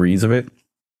there's degrees of it.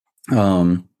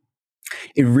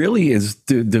 It really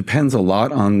depends a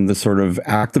lot on the sort of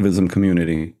activism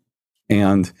community.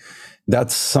 And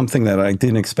that's something that I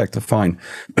didn't expect to find,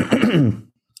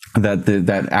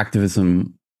 that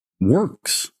activism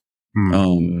works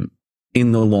in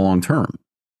the long term.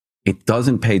 it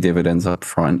doesn't pay dividends up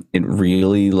front. It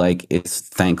really like it's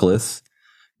thankless,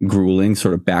 grueling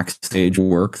sort of backstage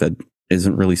work that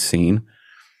isn't really seen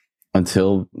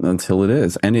until it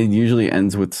is. And it usually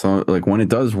ends with some, like when it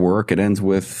does work, it ends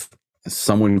with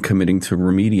someone committing to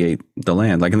remediate the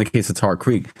land. Like in the case of Tar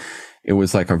Creek, it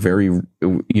was like a very,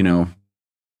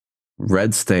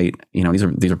 red state.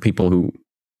 These are people who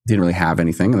didn't really have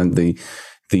anything. And then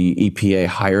the EPA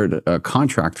hired a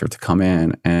contractor to come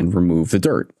in and remove the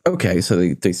dirt. Okay, so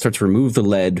they start to remove the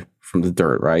lead from the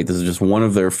dirt, right? This is just one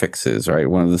of their fixes, right?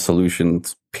 One of the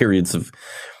solutions, periods of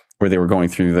where they were going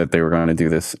through that they were going to do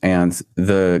this. And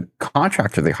the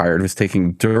contractor they hired was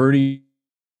taking dirty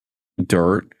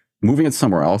dirt, moving it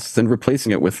somewhere else, then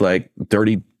replacing it with like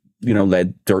dirty,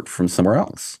 lead dirt from somewhere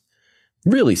else.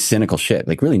 Really cynical shit,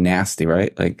 like really nasty,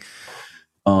 right? Like,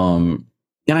 and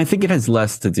I think it has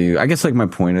less to do, I guess like my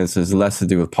point is less to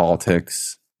do with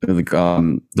politics, like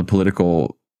the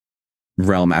political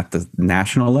realm at the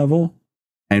national level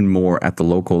and more at the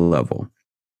local level.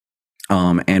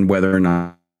 And whether or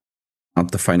not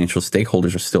the financial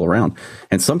stakeholders are still around.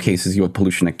 In some cases, you have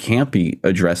pollution that can't be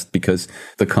addressed because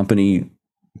the company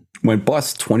went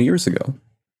bust 20 years ago.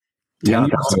 Yeah,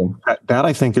 that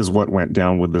I think is what went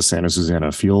down with the Santa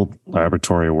Susana Field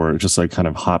Laboratory, where just like kind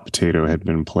of hot potato had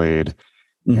been played.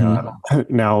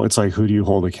 Mm-hmm. Now it's like, who do you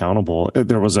hold accountable?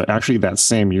 There was actually that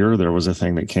same year, there was a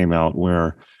thing that came out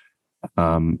where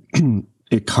a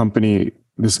company,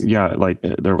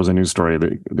 there was a news story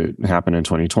that happened in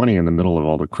 2020 in the middle of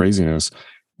all the craziness,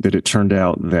 that it turned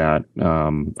out that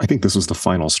I think this was the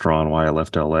final straw on why I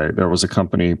left LA. There was a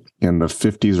company in the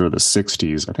 50s or the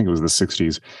 60s, I think it was the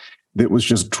 60s, that was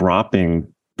just dropping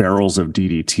barrels of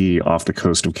DDT off the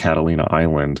coast of Catalina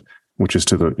Island, which is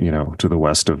to the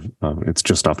west of, it's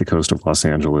just off the coast of Los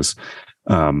Angeles.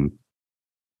 And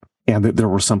that there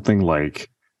were something like,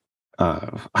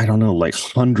 I don't know, like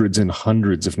hundreds and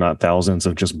hundreds, if not thousands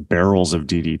of just barrels of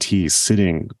DDT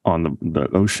sitting on the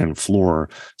ocean floor,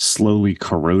 slowly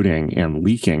corroding and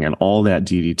leaking. And all that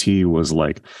DDT was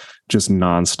like just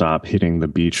nonstop hitting the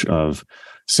beach of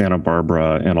Santa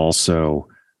Barbara and also,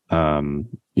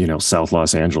 South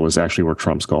Los Angeles, actually where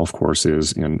Trump's golf course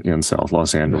is in South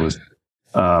Los Angeles.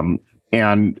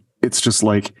 And it's just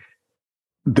like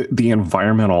the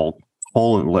environmental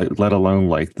toll, let alone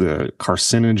like the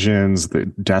carcinogens, the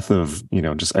death of,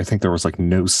 I think there was like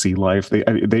no sea life.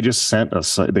 They just sent it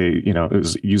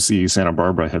was UC Santa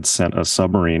Barbara had sent a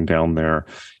submarine down there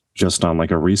just on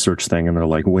like a research thing. And they're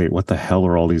like, wait, what the hell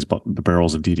are all these the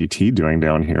barrels of DDT doing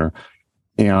down here?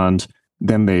 And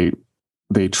then they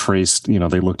traced,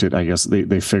 they looked at, I guess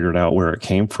they figured out where it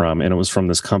came from. And it was from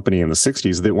this company in the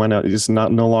 60s that went out, it's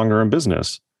no longer in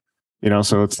business.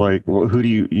 So it's like, well, who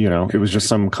do it was just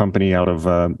some company out of,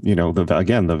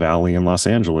 the Valley in Los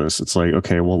Angeles. It's like,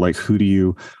 okay, well, like, who do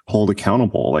you hold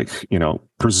accountable? Like,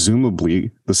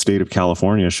 presumably the state of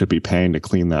California should be paying to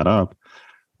clean that up.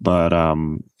 But,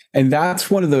 and that's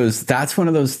one of those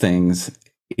things.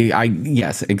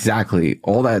 Yes, exactly.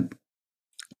 All that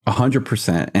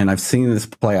 100%. And I've seen this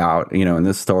play out, in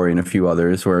this story and a few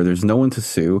others where there's no one to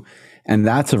sue. And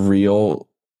that's a real,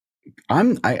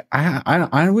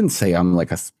 I wouldn't say I'm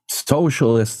like a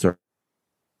socialist or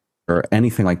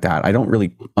anything like that. I don't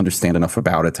really understand enough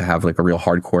about it to have like a real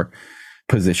hardcore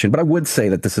position, but I would say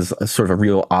that this is a sort of a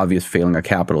real obvious failing of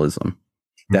capitalism.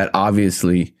 That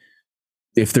obviously,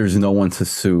 if there's no one to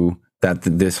sue, that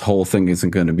this whole thing isn't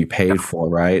going to be paid for,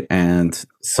 right? And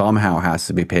somehow has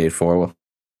to be paid for. Well,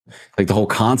 like the whole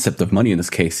concept of money in this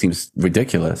case seems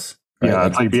ridiculous. Right? Yeah,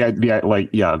 it's like the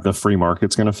idea, the free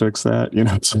market's going to fix that.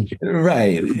 It's like,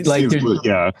 right? Like,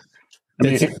 yeah. I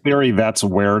mean, in theory, that's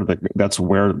where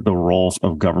the role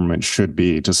of government should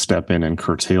be, to step in and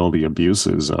curtail the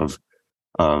abuses of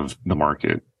the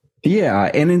market. Yeah,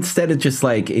 and instead of just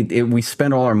like we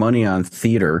spend all our money on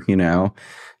theater,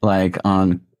 like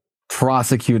on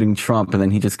prosecuting Trump, and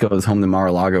then he just goes home to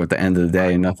Mar-a-Lago at the end of the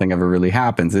day and nothing ever really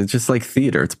happens. It's just like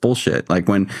theater. It's bullshit. Like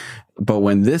when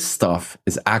this stuff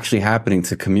is actually happening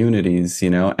to communities,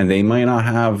 and they might not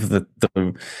have the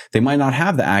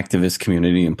activist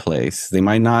community in place. They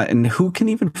might not, and who can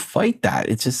even fight that?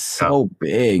 It's just so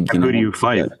big. Who do you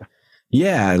fight?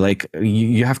 Yeah, like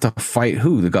you have to fight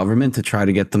who? The government to try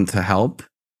to get them to help.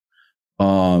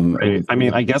 I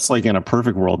mean, I guess like in a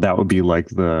perfect world, that would be like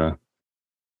that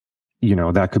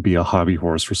could be a hobby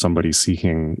horse for somebody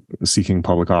seeking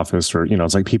public office, or,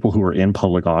 it's like people who are in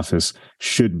public office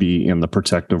should be in the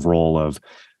protective role of,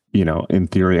 in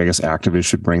theory, I guess activists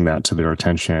should bring that to their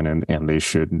attention and they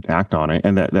should act on it.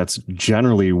 And that's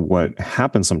generally what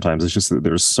happens sometimes. It's just that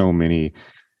there's so many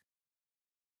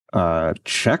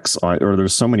checks on, or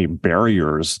there's so many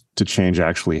barriers to change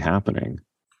actually happening.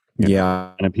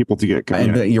 Yeah, and people to get.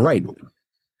 And you're right.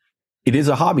 It is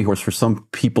a hobby horse for some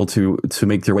people to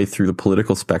make their way through the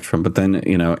political spectrum, but then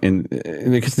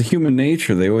because the human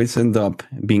nature, they always end up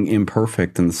being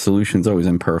imperfect, and the solution's always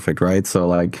imperfect, right? So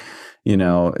like,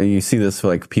 you see this for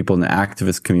like people in the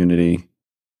activist community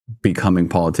becoming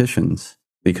politicians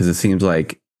because it seems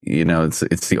like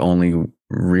it's the only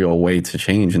real way to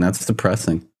change, and that's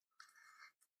depressing.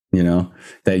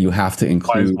 That you have to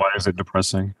include. Why is it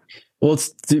depressing? Well,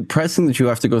 it's depressing that you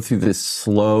have to go through this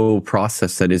slow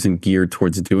process that isn't geared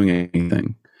towards doing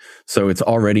anything. So it's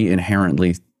already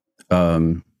inherently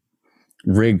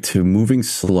rigged to moving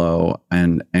slow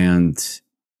and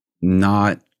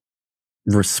not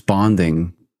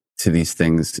responding to these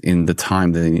things in the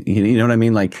time that you know what I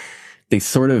mean. Like they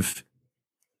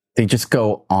just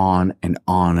go on and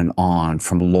on and on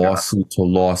from lawsuit to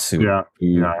lawsuit.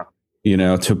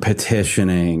 To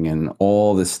petitioning and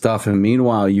all this stuff. And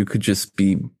meanwhile, you could just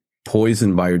be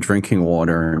poisoned by your drinking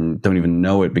water and don't even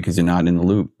know it because you're not in the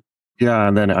loop. Yeah.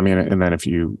 And then if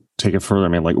you take it further,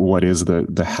 like what is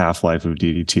the half-life of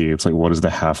DDT? It's like, what is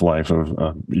the half-life of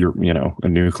a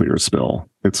nuclear spill?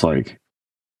 It's like,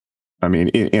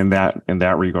 in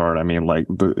that regard, like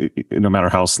no matter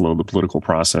how slow the political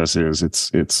process is, it's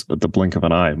the blink of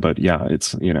an eye. But yeah,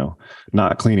 it's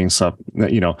not cleaning up,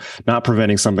 not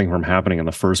preventing something from happening in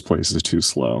the first place is too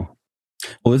slow.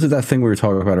 Well, this is that thing we were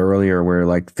talking about earlier, where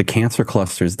like the cancer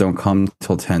clusters don't come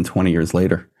till 10, 20 years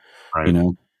later. Right.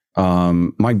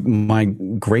 My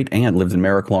great aunt lived in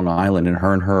Merrick, Long Island, and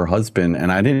her husband,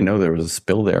 and I didn't know there was a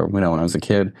spill there, when I was a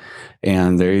kid.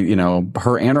 And they,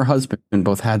 her and her husband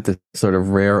both had this sort of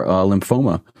rare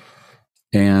lymphoma,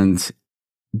 and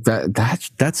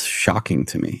that's shocking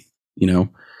to me.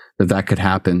 That could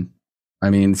happen.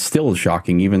 Still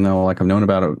shocking, even though like I've known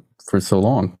about it for so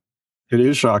long. It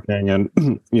is shocking, and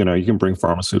you can bring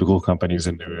pharmaceutical companies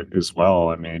into it as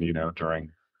well.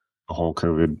 During the whole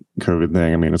COVID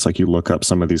thing. It's like you look up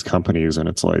some of these companies and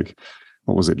it's like,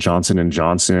 what was it? Johnson &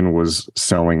 Johnson was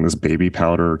selling this baby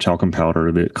powder, talcum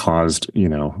powder that caused,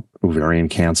 ovarian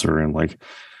cancer and like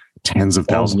tens of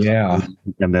thousands. Yeah.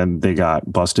 And then they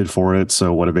got busted for it.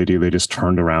 So what did? They just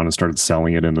turned around and started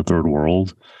selling it in the third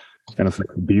world. And it's like,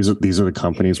 these are the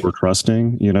companies we're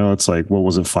trusting. It's like, what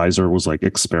was it? Pfizer was like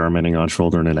experimenting on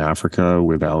children in Africa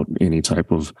without any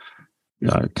type of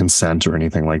consent or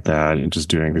anything like that, and just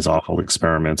doing these awful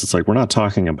experiments. It's like, we're not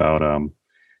talking about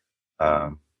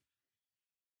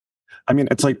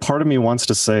it's like part of me wants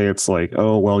to say it's like,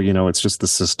 oh well, it's just the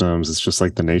systems, it's just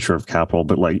like the nature of capital,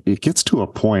 but like it gets to a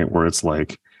point where it's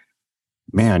like,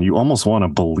 man, you almost want to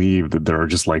believe that there are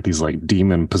just like these like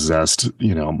demon possessed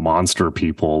monster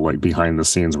people like behind the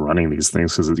scenes running these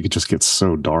things, because it just gets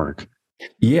so dark.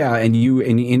 Yeah, and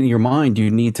in your mind, you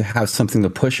need to have something to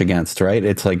push against, right?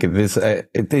 It's like this.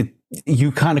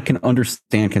 You kind of can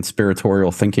understand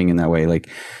conspiratorial thinking in that way, like,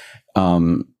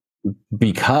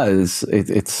 because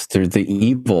the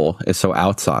evil is so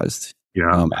outsized.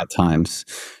 Yeah. At times,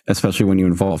 especially when you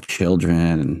involve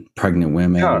children and pregnant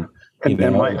women. Yeah.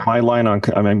 And my line on,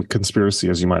 conspiracy,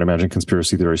 as you might imagine,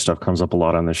 conspiracy theory stuff comes up a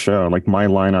lot on this show. Like my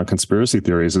line on conspiracy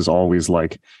theories is always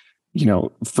like,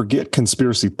 forget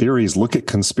conspiracy theories, look at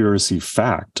conspiracy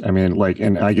fact.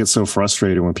 And I get so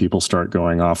frustrated when people start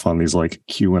going off on these like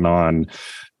QAnon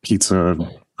pizza,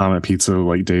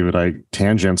 like David Icke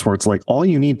tangents, where it's like, all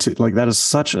you need to, like, that is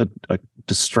such a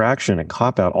distraction and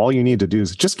cop out. All you need to do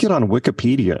is just get on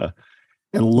Wikipedia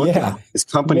and look at what these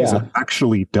companies have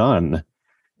actually done.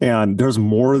 And there's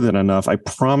more than enough. I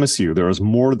promise you, there is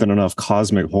more than enough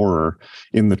cosmic horror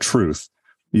in the truth.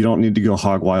 You don't need to go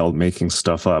hog wild making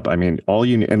stuff up. All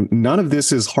you need, and none of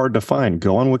this is hard to find.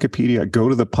 Go on Wikipedia, go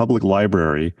to the public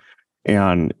library,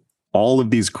 and all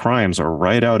of these crimes are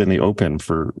right out in the open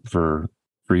for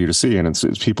you to see. And it's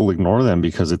people ignore them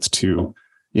because it's too,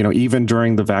 even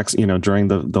during the during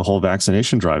the whole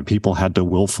vaccination drive, people had to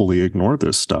willfully ignore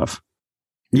this stuff.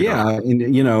 Yeah,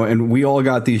 and we all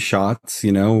got these shots.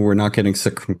 We're not getting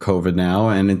sick from COVID now,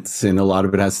 and a lot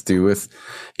of it has to do with,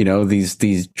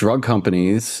 these drug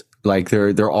companies. Like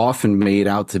they're often made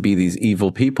out to be these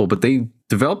evil people, but they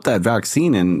developed that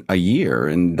vaccine in a year,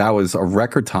 and that was a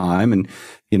record time. And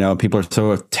people are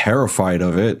so terrified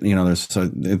of it.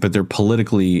 But they're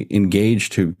politically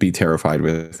engaged to be terrified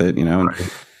with it. And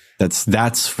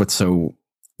that's what's so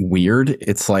weird.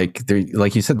 It's like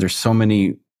like you said, there's so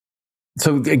many.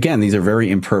 So again, these are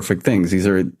very imperfect things. These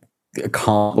are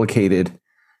complicated,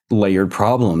 layered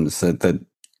problems that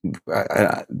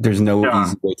there's no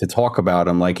easy way to talk about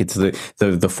them. Like it's the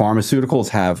pharmaceuticals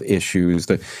have issues,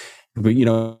 but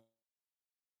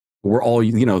we're all,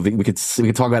 we could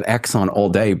talk about Exxon all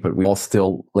day, but we all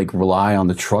still like rely on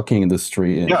the trucking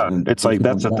industry. And it's like,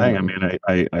 that's the thing. I mean,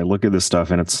 I look at this stuff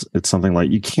and it's something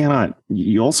like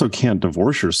you also can't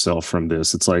divorce yourself from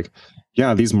this. It's like,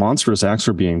 yeah, these monstrous acts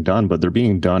are being done, but they're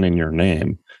being done in your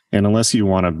name. And unless you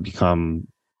want to become,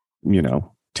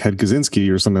 Ted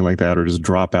Kaczynski or something like that, or just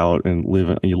drop out and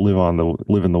live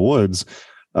in the woods,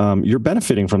 you're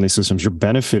benefiting from these systems. You're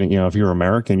benefiting, if you're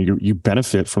American, you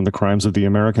benefit from the crimes of the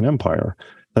American empire.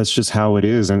 That's just how it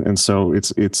is. And so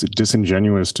it's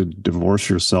disingenuous to divorce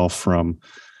yourself from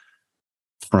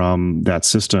that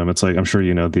system. It's like, I'm sure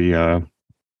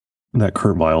that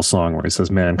Kurt Weill song where he says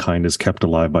mankind is kept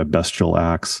alive by bestial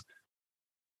acts.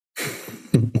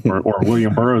 or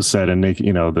William Burroughs said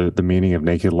the meaning of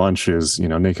naked lunch is,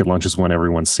 naked lunch is when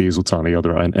everyone sees what's on the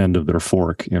other end of their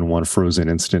fork in one frozen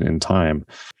instant in time.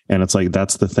 And it's like,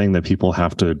 that's the thing that people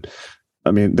have to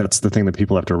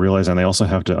realize. And they also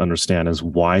have to understand is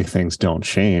why things don't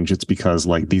change. It's because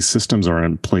like these systems are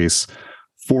in place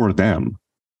for them.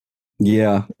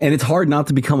 Yeah. And it's hard not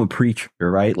to become a preacher,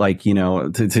 right? Like,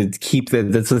 to keep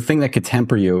that's the thing that could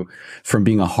temper you from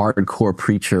being a hardcore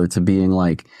preacher to being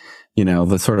like,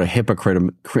 the sort of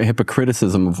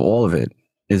hypocriticism of all of it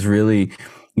is really,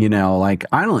 like,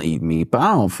 I don't eat meat, but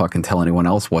I don't fucking tell anyone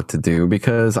else what to do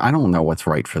because I don't know what's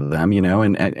right for them,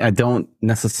 and I don't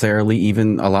necessarily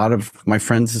even, a lot of my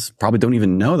friends probably don't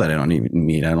even know that I don't eat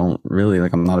meat. I don't really,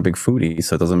 like, I'm not a big foodie,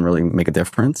 so it doesn't really make a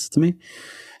difference to me.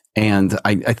 And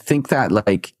I think that,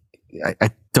 like,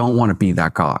 I don't want to be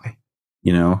that guy,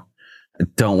 I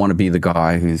don't want to be the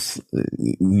guy who's,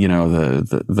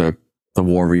 the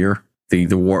warrior, there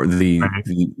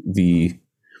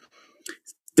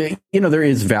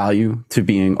is value to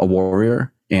being a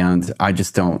warrior, and I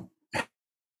just don't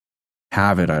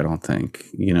have it. I don't think,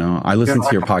 I listened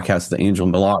to your podcast, The Angel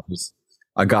Millar, who's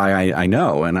a guy I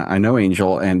know, and I know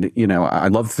Angel, and, I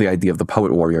love the idea of the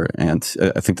poet warrior, and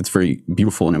I think that's very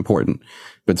beautiful and important,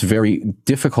 but it's very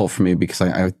difficult for me because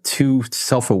I'm too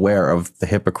self-aware of the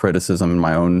hypocriticism in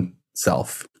my own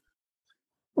self.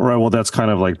 Right. Well, that's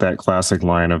kind of like that classic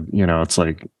line of, it's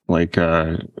like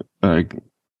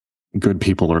good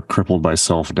people are crippled by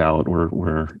self-doubt,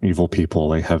 where evil people,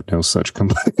 they have no such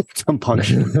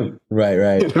compunction.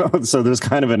 Right. So there's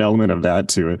kind of an element of that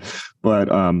to it.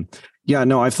 But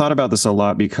I've thought about this a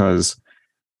lot because,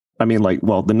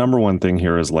 the number one thing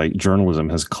here is like journalism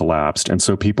has collapsed. And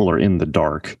so people are in the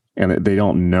dark and they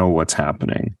don't know what's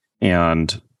happening.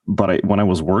 But when I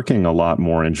was working a lot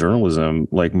more in journalism,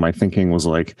 like my thinking was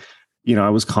like, I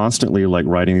was constantly like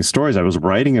writing these stories. I was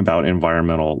writing about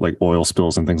environmental, like oil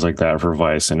spills and things like that for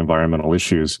Vice and environmental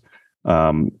issues.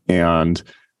 And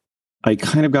I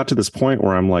kind of got to this point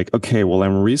where I'm like, okay, well,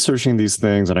 I'm researching these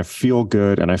things and I feel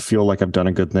good and I feel like I've done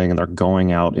a good thing, and they're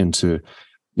going out into,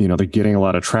 they're getting a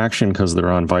lot of traction because they're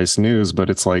on Vice News,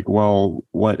 but it's like, well,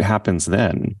 what happens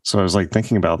then? So I was like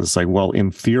thinking about this, like, well,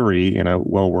 in theory, in a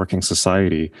well-working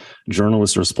society,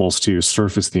 journalists are supposed to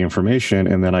surface the information,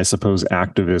 and then I suppose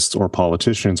activists or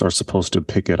politicians are supposed to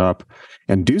pick it up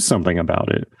and do something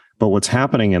about it. But what's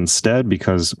happening instead,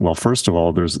 because, well, first of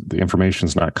all, the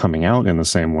information's not coming out in the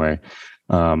same way.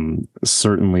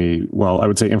 Certainly, well, I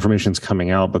would say information's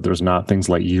coming out, but there's not things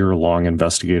like year-long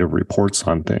investigative reports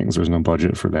on things. There's no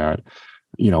budget for that.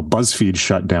 BuzzFeed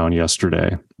shut down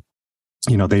yesterday.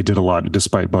 They did a lot,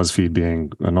 despite BuzzFeed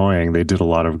being annoying, they did a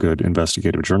lot of good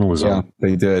investigative journalism. Yeah,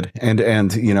 they did. And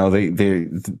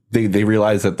they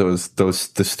realized that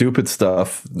the stupid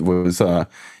stuff was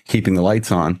keeping the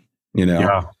lights on,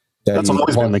 Yeah. That's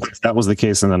always been that was the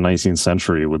case in the 19th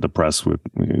century with the press. But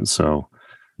I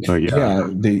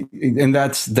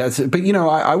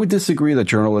would disagree that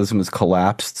journalism has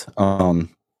collapsed. I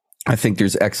think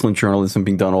there's excellent journalism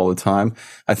being done all the time.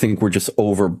 I think we're just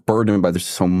overburdened by there's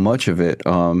so much of it.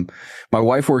 My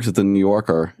wife works at the New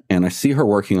Yorker, and I see her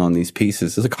working on these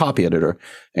pieces as a copy editor,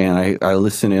 and I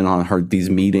listen in on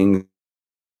these meetings,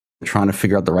 trying to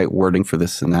figure out the right wording for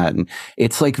this and that. And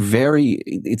it's like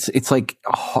it's like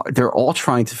they're all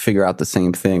trying to figure out the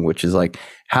same thing, which is like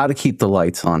how to keep the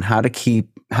lights on, how to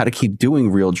keep doing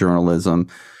real journalism,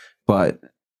 but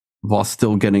while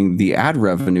still getting the ad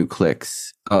revenue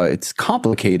clicks. It's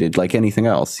complicated like anything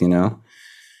else,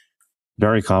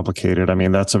 Very complicated.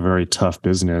 That's a very tough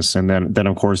business. And then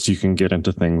of course you can get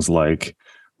into things like,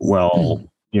 well,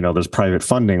 there's private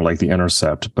funding like The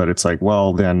Intercept, but it's like,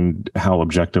 well, then how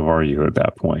objective are you at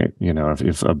that point?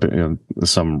 If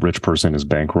some rich person is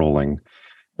bankrolling,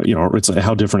 it's like,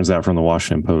 how different is that from the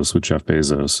Washington Post with Jeff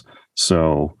Bezos?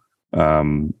 So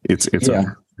it's a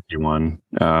tricky one.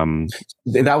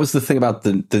 That was the thing about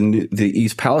the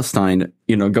East Palestine,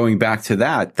 going back to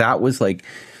that was like,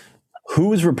 who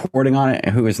was reporting on it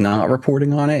and who is not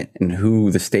reporting on it, and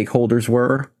who the stakeholders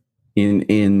were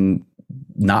in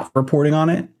not reporting on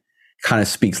it, kind of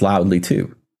speaks loudly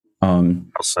too.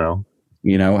 So,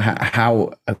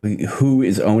 who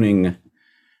is owning?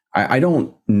 I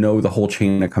don't know the whole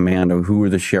chain of command of who are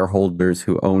the shareholders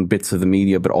who own bits of the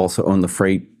media, but also own the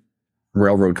freight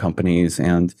railroad companies,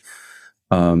 and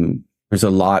there's a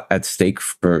lot at stake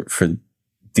for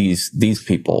these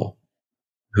people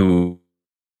who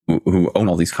own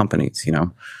all these companies.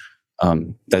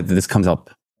 That this comes up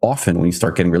often when you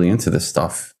start getting really into this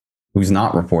stuff. Who's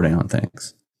not reporting on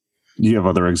things? Do you have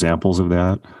other examples of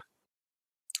that?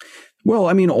 Well,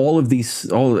 I mean, all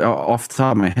off the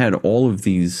top of my head, all of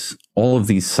these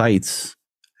sites,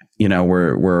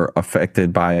 were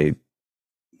affected by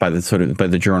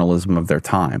the journalism of their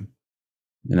time.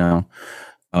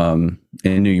 In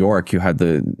New York, you had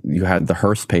the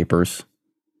Hearst papers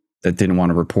that didn't want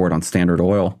to report on Standard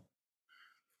Oil.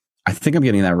 I think I'm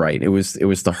getting that right. It was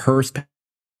the Hearst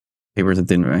papers that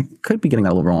didn't. I could be getting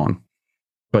that a little wrong,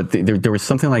 but there was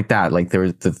something like that. Like there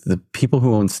was the people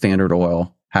who owned Standard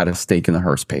Oil had a stake in the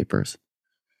Hearst papers.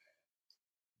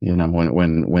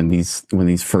 When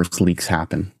these first leaks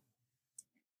happen.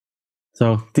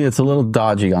 So it's a little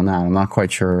dodgy on that. I'm not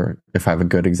quite sure if I have a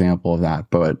good example of that,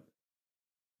 but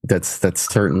that's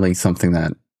certainly something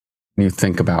that you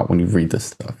think about when you read this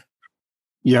stuff.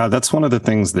 Yeah, that's one of the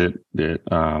things that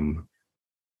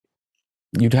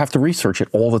you'd have to research it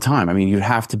all the time. I mean, you'd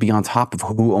have to be on top of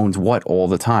who owns what all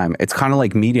the time. It's kind of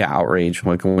like media outrage.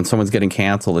 Like when someone's getting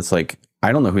canceled, it's like,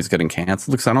 I don't know who's getting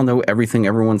canceled because I don't know everything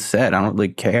everyone said. I don't really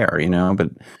care, but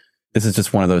this is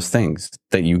just one of those things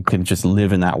that you can just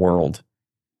live in that world.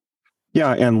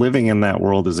 Yeah, and living in that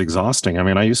world is exhausting. I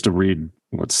mean, I used to read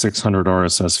 600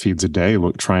 RSS feeds a day,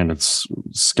 trying to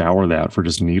scour that for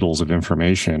just needles of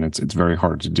information. It's very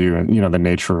hard to do, and the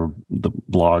nature of the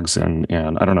blogs and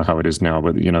I don't know how it is now,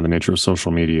 but the nature of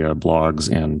social media,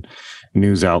 blogs, and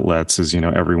news outlets is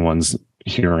everyone's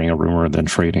hearing a rumor and then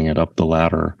trading it up the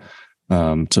ladder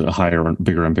to higher and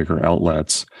bigger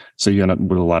outlets. So you end up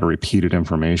with a lot of repeated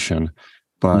information.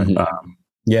 But and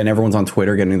everyone's on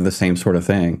Twitter getting the same sort of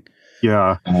thing.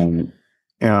 Yeah. And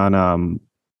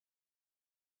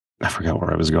I forgot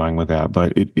where I was going with that,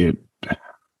 but I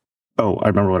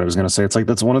remember what I was going to say. It's like,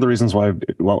 that's one of the reasons why,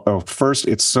 first,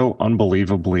 it's so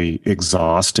unbelievably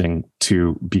exhausting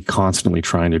to be constantly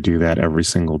trying to do that every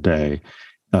single day.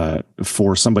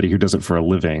 For somebody who does it for a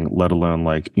living, let alone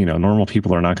normal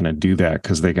people are not going to do that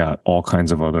because they got all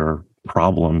kinds of other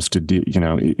problems to do,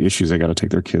 issues. They got to take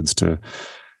their kids to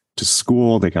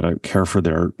school. They got to care for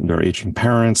their aging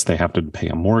parents. They have to pay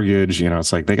a mortgage.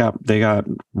 It's like they got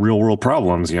real world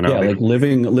problems. Like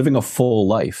living a full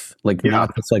life,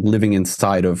 not just like living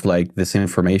inside of like this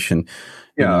information.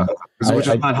 Yeah, which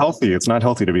is not healthy. It's not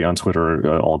healthy to be on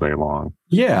Twitter all day long.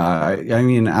 Yeah, I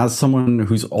mean, as someone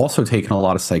who's also taken a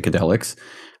lot of psychedelics,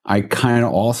 I kind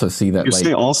of also see that. You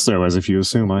say also as if you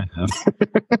assume I have.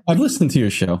 I've listened to your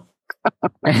show,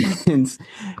 and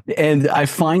I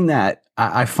find that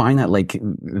like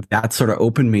that sort of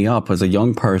opened me up as a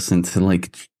young person to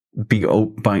like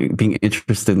being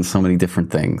interested in so many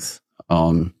different things.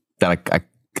 That I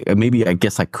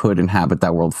guess I could inhabit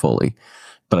that world fully,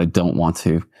 but I don't want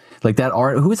to. Like that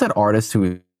who is that artist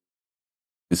who's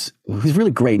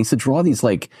really great? He used to draw these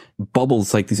like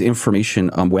bubbles, like these information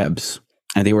webs.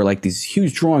 And they were like these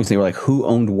huge drawings. They were like, who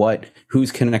owned what?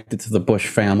 Who's connected to the Bush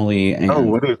family? And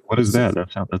what is that?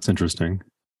 That's interesting.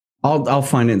 I'll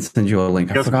find it and send you a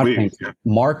link. I forgot his name.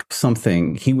 Mark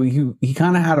something. He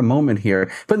kind of had a moment here,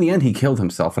 but in the end, he killed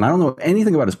himself. And I don't know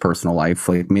anything about his personal life,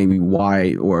 like maybe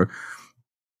why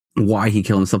he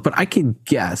killed himself. But I can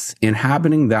guess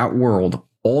inhabiting that world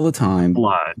all the time. A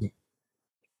lot.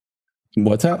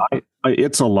 What's that?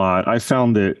 It's a lot. I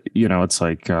found that it's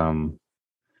like.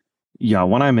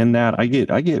 When I'm in that, I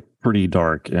get pretty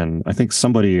dark, and I think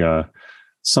somebody on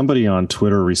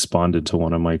Twitter responded to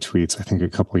one of my tweets, I think a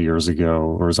couple of years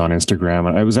ago, or was on Instagram,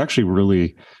 and I was actually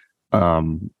really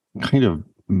kind of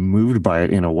moved by it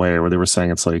in a way where they were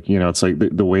saying it's like it's like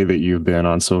the way that you've been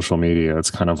on social media. It's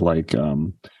kind of like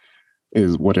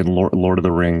is what in Lord of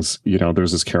the Rings,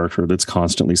 there's this character that's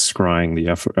constantly scrying the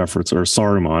efforts, or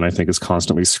Saruman, I think, is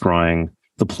constantly scrying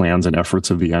the plans and efforts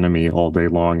of the enemy all day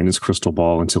long in his crystal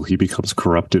ball until he becomes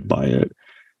corrupted by it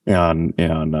and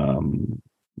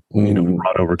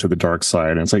brought over to the dark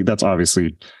side. And it's like, that's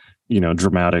obviously,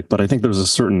 dramatic, but I think there's a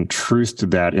certain truth to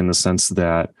that in the sense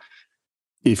that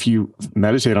if you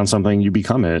meditate on something, you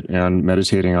become it, and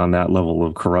meditating on that level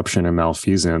of corruption and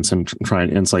malfeasance and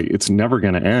it's like, it's never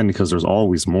going to end because there's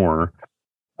always more.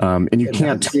 And you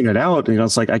can't tune it out.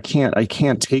 It's like I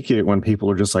can't take it when people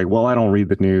are just like, well, I don't read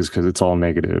the news because it's all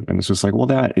negative. And it's just like, well,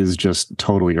 that is just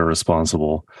totally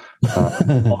irresponsible.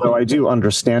 Although I do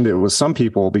understand it with some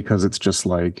people, because it's just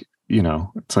like,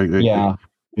 it's like,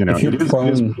 it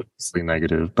is mostly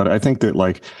negative. But I think that,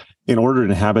 like, in order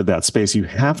to inhabit that space, you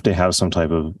have to have some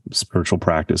type of spiritual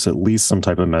practice, at least some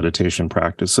type of meditation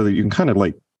practice, so that you can kind of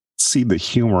like see the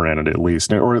humor in it, at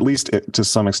least, or at least to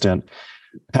some extent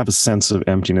have a sense of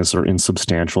emptiness or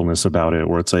insubstantialness about it,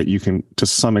 where it's like you can to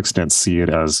some extent see it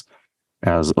as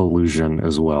illusion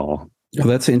as well. Oh,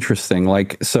 that's interesting.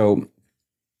 Like, so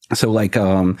like,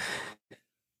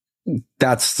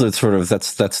 that's the the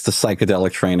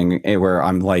psychedelic training where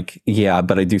I'm like, yeah,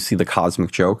 but I do see the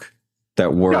cosmic joke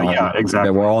that we're exactly.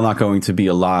 that we're all not going to be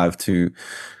alive to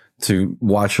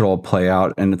watch it all play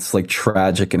out. And it's like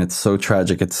tragic, and it's so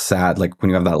tragic. It's sad. Like when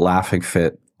you have that laughing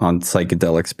fit on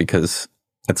psychedelics, because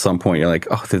at some point you're like,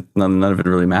 oh, none of it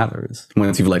really matters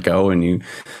once you've let go and you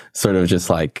sort of just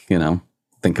like,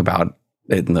 think about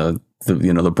it in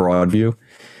the broad view.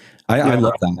 I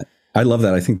love that. I love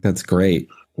that. I think that's great.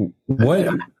 What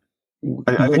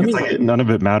I think it's like none of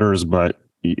it matters, but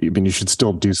you should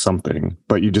still do something,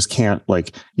 but you just can't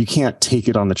you can't take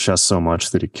it on the chest so much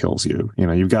that it kills you.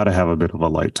 You've got to have a bit of a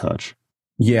light touch.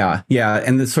 Yeah.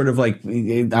 And it's sort of like,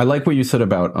 I like what you said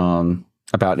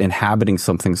about inhabiting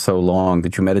something so long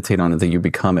that you meditate on it, that you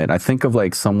become it. I think of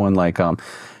like someone like,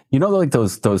 like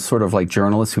those sort of like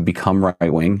journalists who become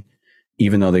right wing,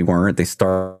 even though they weren't. They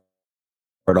start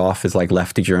off as like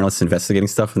lefty journalists investigating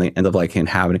stuff, and they end up like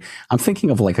inhabiting. I'm thinking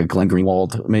of like a Glenn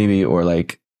Greenwald, maybe, or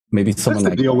like maybe someone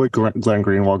like deal with Glenn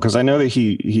Greenwald, because I know that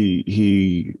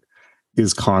he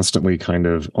is constantly kind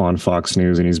of on Fox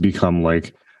News, and he's become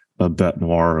like a bête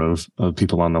noire of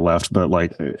people on the left. But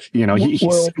like,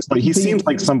 he seems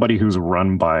like somebody who's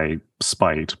run by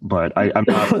spite, but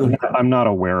I'm not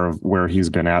aware of where he's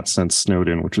been at since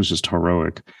Snowden, which was just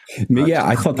heroic. Yeah,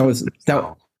 I thought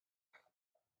that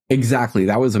exactly.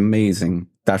 That was amazing.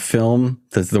 That film,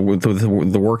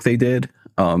 the work they did,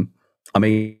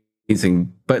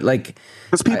 amazing. But like,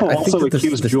 because people also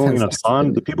accuse Julian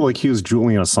Assange. The people accuse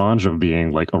Julian Assange of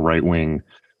being like a right wing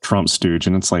Trump stooge,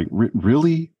 and it's like,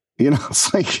 really?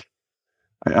 It's like,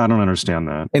 I don't understand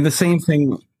that. And the same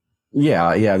thing,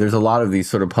 yeah. There's a lot of these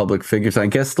sort of public figures. I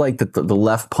guess like the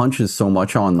left punches so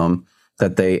much on them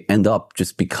that they end up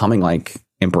just becoming like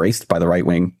embraced by the right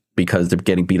wing, because they're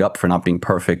getting beat up for not being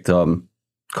perfect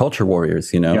culture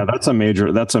warriors. Yeah, that's a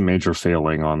major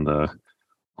failing on the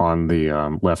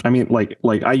left. I mean, like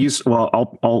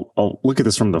I'll look at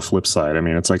this from the flip side. I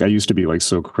mean, it's like I used to be like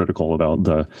so critical about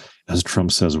the, as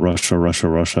Trump says,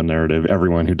 Russia narrative.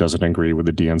 Everyone who doesn't agree with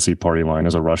the DNC party line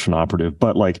is a Russian operative.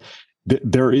 But like,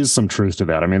 there is some truth to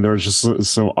that. I mean, there's just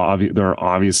so obvious. There are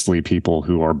obviously people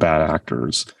who are bad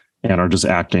actors and are just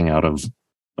acting out of,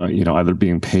 either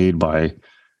being paid by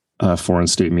foreign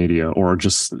state media or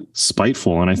just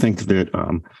spiteful. And I think that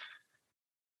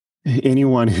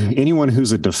anyone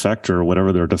who's a defector,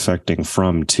 whatever they're defecting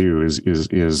from, too,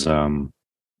 is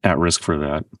at risk for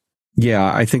that.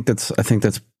 Yeah, I think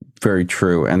that's very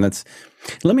true. And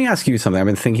let me ask you something. I've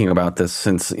been thinking about this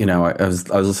since, I was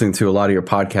listening to a lot of your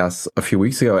podcasts a few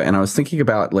weeks ago, and I was thinking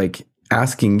about like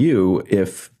asking you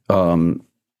if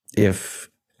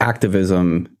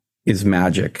activism is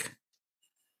magic,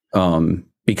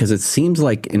 because it seems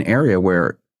like an area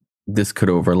where this could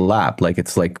overlap. Like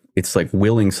it's like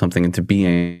willing something into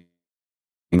being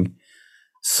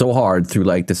so hard through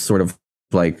like this sort of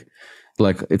like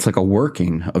it's like a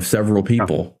working of several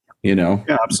people, Yeah,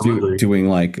 absolutely. Doing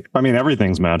like, I mean,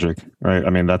 everything's magic, right? I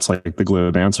mean, that's like the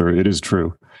glib answer. It is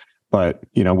true. But,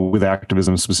 with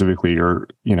activism specifically, or,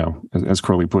 as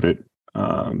Crowley put it,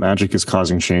 magic is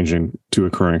causing change to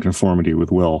occur in conformity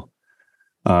with will.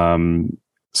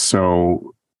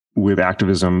 So with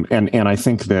activism, and I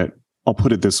think that, I'll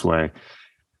put it this way,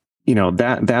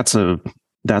 that's a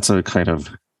kind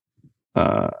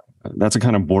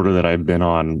of border that I've been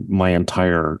on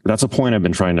that's a point I've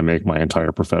been trying to make my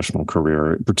entire professional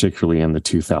career, particularly in the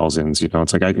 2000s.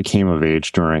 It's like I came of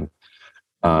age during,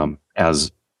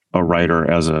 as a writer,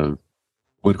 as a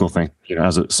political thing,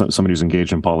 as somebody who's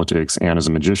engaged in politics, and as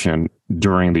a magician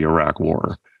during the Iraq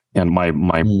War. And my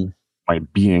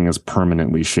being is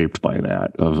permanently shaped by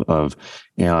that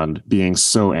and being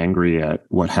so angry at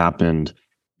what happened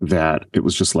that it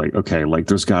was just like, okay, like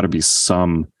there's got to be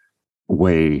some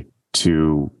way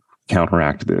to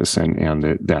counteract this. And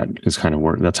that is kind of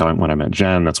where, that's how when I met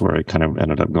Jen, that's where I kind of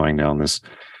ended up going down this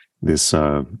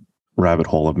rabbit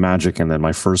hole of magic. And then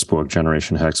my first book,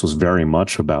 Generation Hex, was very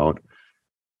much about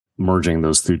merging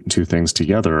those two things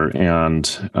together. And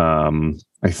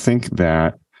I think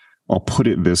that I'll put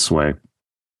it this way.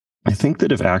 I think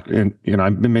that if and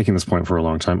I've been making this point for a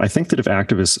long time, I think that if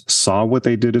activists saw what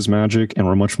they did as magic and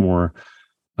were much more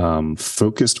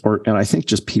focused, and I think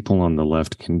just people on the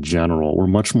left in general were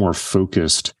much more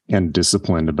focused and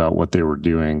disciplined about what they were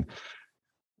doing.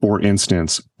 For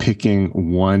instance,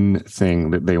 picking one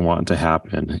thing that they want to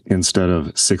happen instead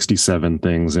of 67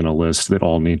 things in a list that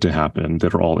all need to happen,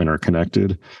 that are all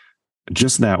interconnected.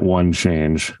 Just that one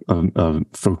change of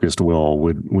focused will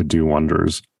would do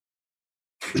wonders.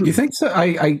 You think so?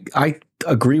 I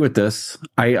agree with this.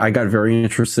 I got very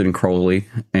interested in Crowley,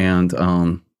 and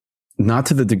not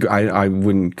to the degree I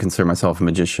wouldn't consider myself a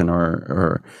magician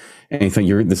or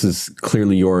anything. This is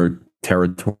clearly your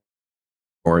territory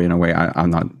in a way I'm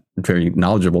not very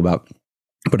knowledgeable about,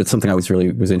 but it's something I was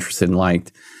interested in,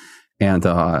 liked. And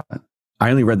I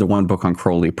only read the one book on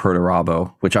Crowley,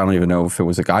 Perturabo, which I don't even know if it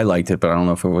was I liked it, but I don't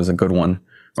know if it was a good one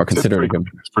or considered a good.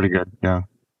 It's pretty good, yeah.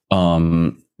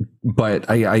 But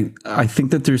I think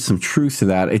that there's some truth to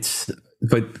that.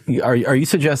 But are you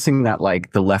suggesting that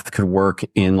like the left could work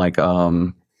in like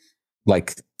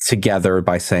together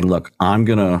by saying, look, I'm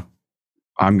gonna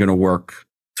work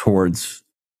towards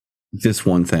this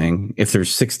one thing. If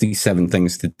there's 67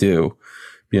 things to do,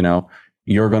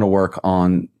 you're gonna work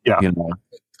on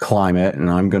climate, and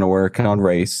I'm gonna work on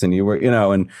race, and you work,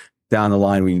 and down the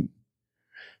line we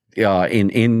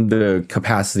in the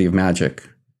capacity of magic.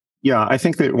 Yeah, I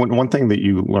think that one thing that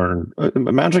you learn,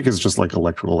 magic is just like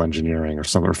electrical engineering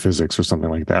or physics or something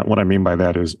like that. What I mean by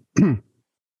that is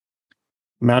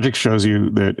magic shows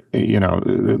you that,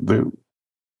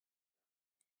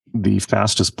 the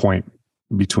fastest point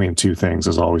between two things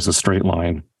is always a straight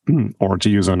line, or to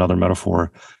use another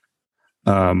metaphor,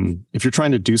 if you're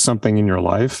trying to do something in your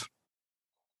life,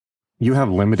 you have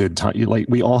limited time.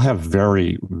 We all have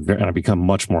very, and I become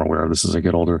much more aware of this as I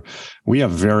get older. We have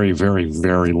very, very,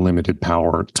 very limited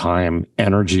power, time,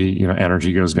 energy.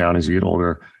 Energy goes down as you get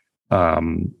older.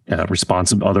 Other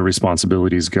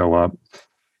responsibilities go up,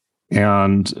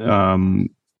 and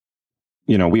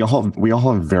we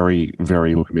all have very,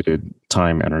 very limited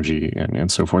time, energy,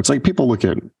 and so forth. It's like people look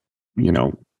at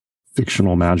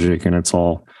fictional magic, and it's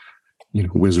all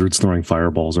wizards throwing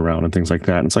fireballs around and things like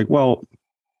that. And it's like, well,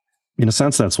 in a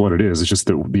sense, that's what it is. It's just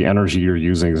that the energy you're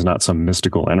using is not some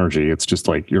mystical energy. It's just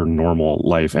like your normal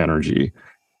life energy.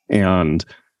 And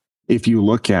if you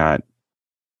look at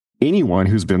anyone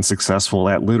who's been successful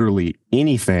at literally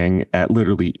anything, at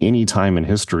literally any time in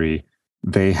history,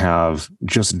 they have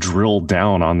just drilled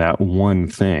down on that one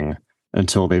thing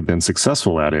until they've been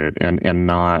successful at it, and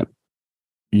not,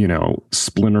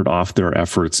 splintered off their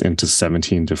efforts into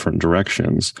 17 different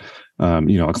directions. A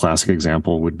classic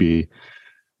example would be,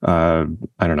 I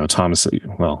don't know, Thomas.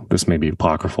 Well, this may be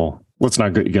apocryphal. Let's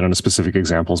not get into specific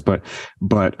examples, but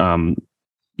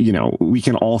we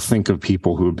can all think of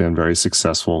people who have been very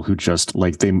successful who just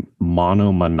they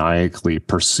monomaniacally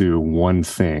pursue one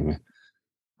thing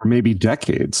for maybe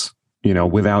decades,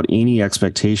 without any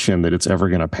expectation that it's ever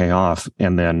going to pay off.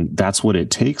 And then that's what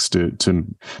it takes to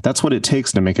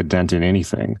make a dent in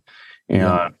anything.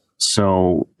 And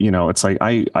so, it's like,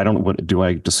 I don't, what do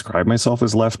I describe myself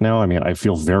as left now? I mean, I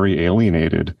feel very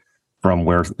alienated from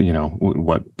where,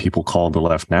 what people call the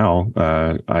left now.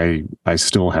 I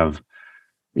still have,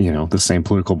 the same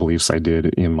political beliefs I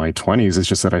did in my 20s. It's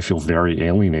just that I feel very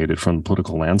alienated from the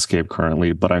political landscape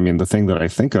currently. But I mean, the thing that I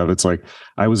think of, it's like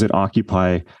I was at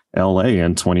Occupy LA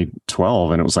in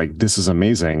 2012, and it was like, this is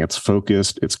amazing. It's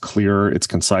focused, it's clear, it's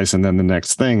concise. And then the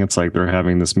next thing, it's like they're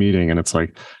having this meeting, and it's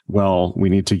like, well, we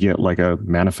need to get like a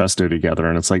manifesto together.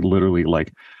 And it's like literally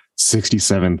like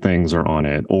 67 things are on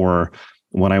it. Or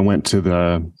when I went to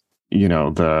the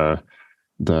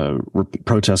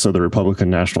protests of the Republican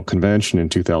National Convention in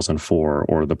 2004,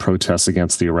 or the protests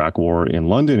against the Iraq War in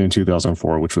London in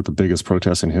 2004, which were the biggest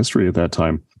protests in history at that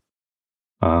time.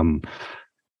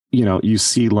 You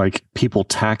see like people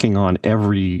tacking on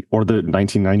or the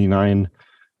 1999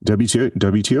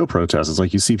 WTO protests. It's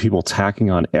like you see people tacking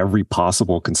on every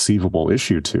possible conceivable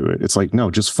issue to it. It's like,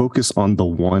 no, just focus on the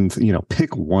one,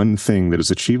 pick one thing that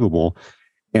is achievable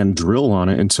and drill on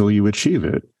it until you achieve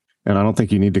it. And I don't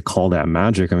think you need to call that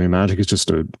magic. I mean, magic is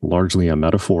just largely a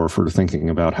metaphor for thinking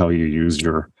about how you use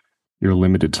your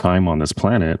limited time on this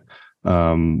planet.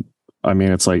 I mean,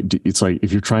 it's like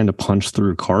if you're trying to punch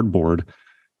through cardboard,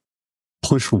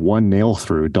 push one nail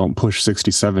through. Don't push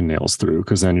 67 nails through,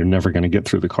 because then you're never going to get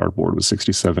through the cardboard with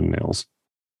 67 nails.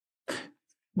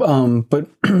 But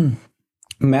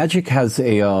magic has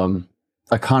a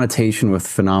connotation with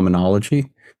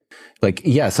phenomenology. Like,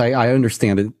 yes, I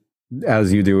understand it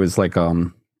as you do, is like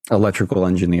electrical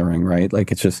engineering, right?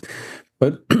 Like, it's just,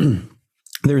 But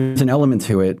there's an element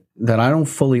to it that I don't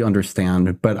fully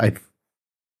understand, but I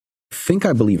think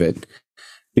I believe it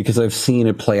because I've seen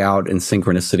it play out in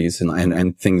synchronicities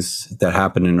and things that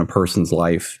happen in a person's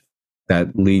life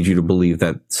that lead you to believe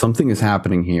that something is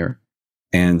happening here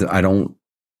and I don't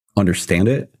understand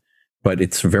it, but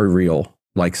it's very real.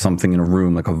 Like something in a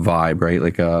room, like a vibe, right?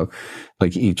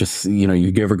 Like you just,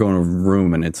 you ever go in a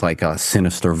room and it's like a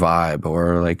sinister vibe,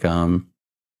 or like,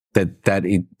 that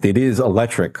it is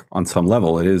electric on some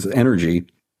level. It is energy,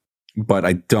 but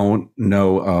I don't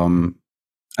know,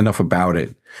 enough about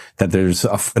it that there's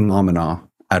a phenomena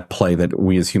at play that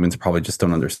we as humans probably just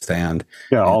don't understand.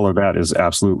 Yeah. All of that is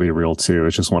absolutely real too.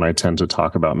 It's just when I tend to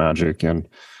talk about magic and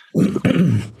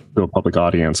to a public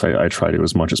audience, I try to,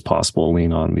 as much as possible,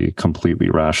 lean on the completely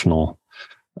rational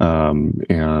and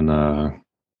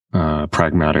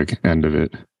pragmatic end of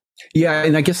it. Yeah,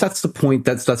 and I guess that's the point.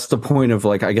 That's the point of,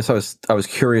 like, I guess I was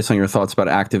curious on your thoughts about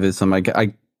activism.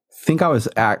 I think I was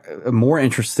more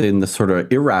interested in the sort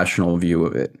of irrational view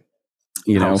of it.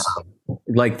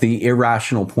 Like the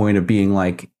irrational point of being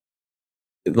like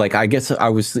I guess I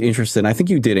was interested. And I think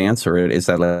you did answer it. Is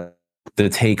that the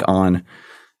take on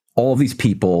all of these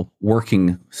people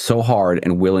working so hard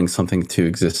and willing something to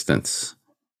existence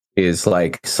is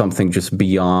like something just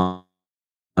beyond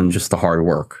just the hard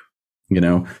work,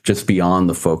 just beyond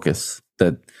the focus,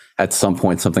 that at some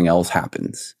point something else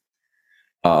happens.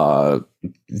 Like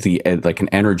an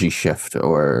energy shift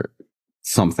or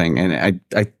something. And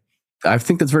I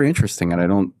think that's very interesting, and I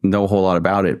don't know a whole lot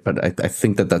about it, but I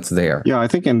think that's there. Yeah, I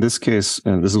think in this case,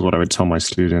 and this is what I would tell my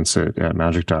students at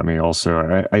Magic.me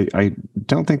also, I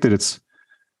don't think that it's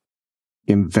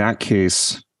in that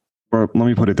case, or let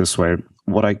me put it this way.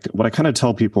 What I kind of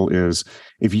tell people is,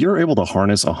 if you're able to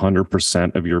harness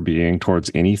 100% of your being towards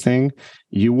anything,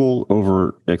 you will,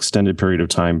 over extended period of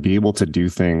time, be able to do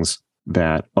things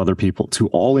that other people, to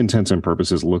all intents and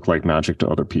purposes, look like magic to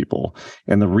other people.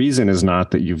 And the reason is not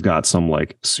that you've got some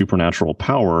like supernatural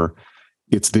power.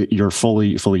 It's that you're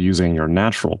fully using your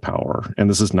natural power. And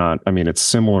this is not, I mean, it's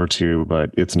similar to, but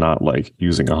it's not like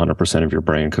using 100% of your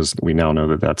brain, because we now know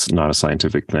that that's not a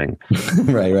scientific thing.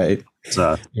 Right. It's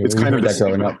kind of that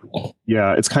growing up.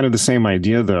 Yeah, it's kind of the same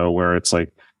idea though, where it's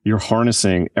like you're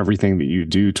harnessing everything that you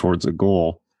do towards a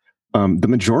goal. The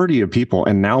majority of people,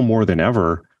 and now more than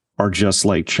ever, are just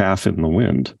like chaff in the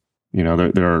wind.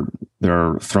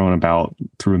 They're thrown about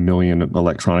through a million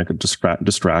electronic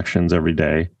distractions every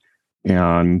day,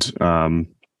 and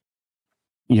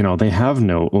they have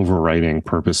no overriding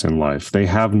purpose in life. They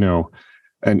have no,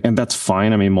 and that's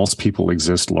fine. I mean, most people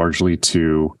exist largely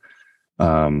to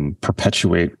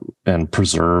perpetuate and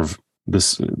preserve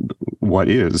this what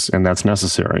is, and that's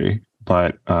necessary.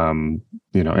 But and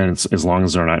it's, as long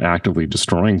as they're not actively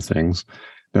destroying things,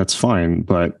 that's fine.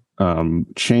 But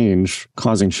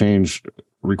causing change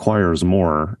requires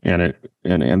more.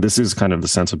 And this is kind of the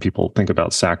sense of people think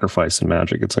about sacrifice in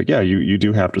magic. It's like, yeah, you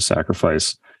do have to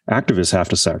sacrifice. Activists have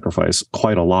to sacrifice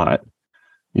quite a lot,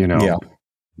 Yeah.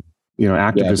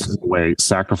 Activists in a way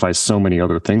sacrifice so many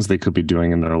other things they could be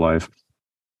doing in their life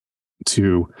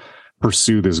to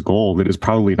pursue this goal that is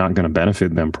probably not going to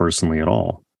benefit them personally at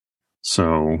all.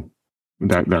 So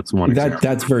that's one example.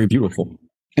 That's very beautiful.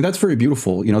 And that's very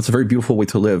beautiful. It's a very beautiful way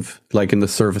to live, like in the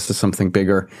service of something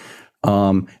bigger.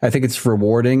 I think it's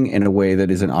rewarding in a way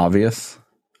that isn't obvious.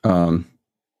 That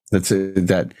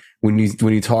when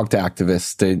you talk to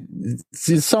activists,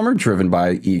 some are driven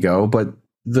by ego, but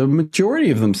the majority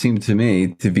of them seem to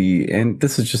me to be, and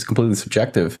this is just completely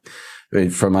subjective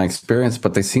from my experience,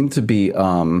 but they seem to be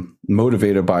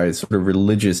motivated by sort of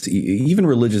religious, even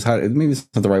religious, maybe it's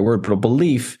not the right word, but a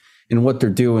belief in what they're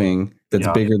doing that's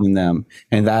bigger than them.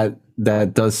 And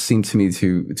that does seem to me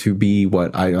to be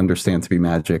what I understand to be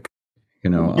magic,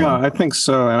 I think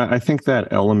so. And I think that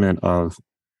element of,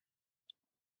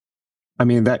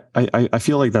 I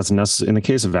feel like that's necessary in the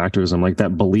case of activism, like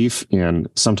that belief in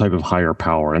some type of higher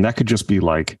power. And that could just be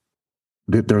like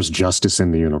that there's justice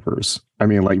in the universe. I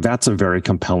mean, like that's a very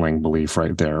compelling belief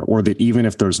right there. Or that even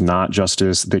if there's not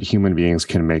justice, that human beings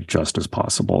can make justice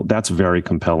possible. That's very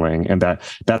compelling. And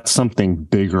that's something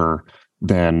bigger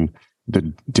than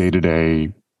the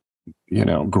day-to-day,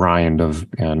 grind of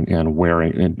and wear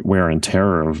and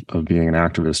tear of being an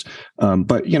activist.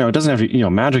 But it doesn't have to,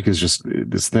 magic is just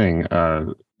this thing,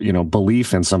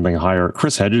 belief in something higher.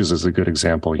 Chris Hedges is a good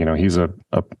example. He's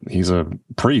a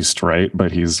priest, right?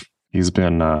 But he's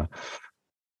been an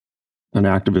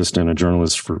activist and a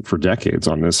journalist for decades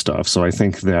on this stuff. So I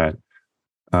think that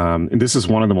this is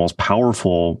one of the most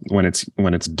powerful, when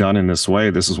it's done in this way,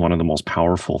 this is one of the most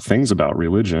powerful things about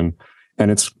religion, And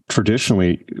it's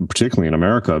traditionally, particularly in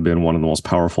America, been one of the most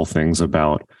powerful things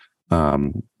about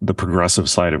the progressive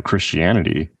side of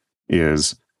Christianity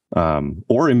is,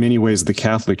 or in many ways, the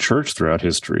Catholic Church throughout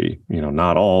history,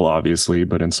 not all, obviously,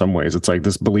 but in some ways, it's like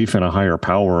this belief in a higher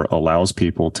power allows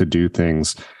people to do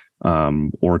things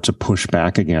or to push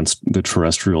back against the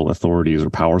terrestrial authorities or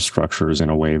power structures in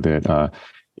a way that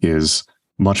is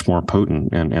much more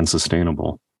potent and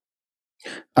sustainable.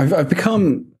 I've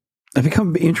become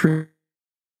interested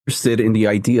in the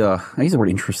idea. I use the word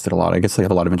interested a lot. I guess I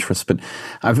have a lot of interest, but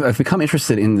I've become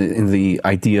interested in the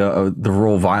idea of the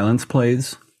role violence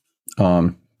plays.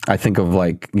 I think of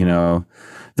the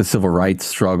civil rights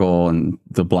struggle and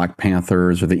the Black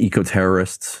Panthers or the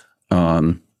eco-terrorists.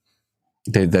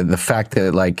 The fact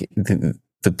that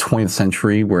the 20th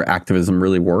century where activism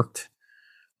really worked,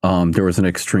 there was an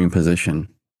extreme position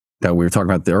that we were talking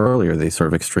about earlier, the sort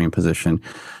of extreme position.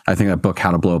 I think that book,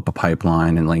 How to Blow Up a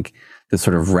Pipeline, and the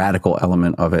sort of radical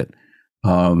element of it,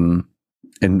 and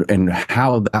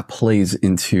how that plays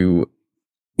into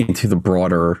the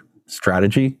broader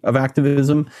strategy of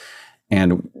activism.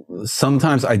 And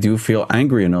sometimes I do feel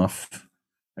angry enough,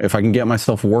 if I can get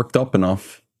myself worked up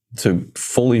enough, to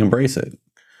fully embrace it.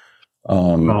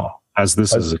 Well, as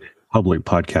this is a public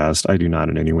podcast, I do not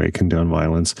in any way condone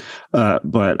violence.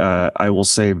 But I will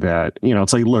say that,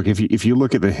 it's like, look, if you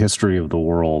look at the history of the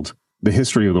world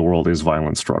is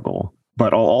violent struggle.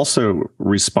 But I'll also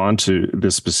respond to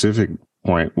this specific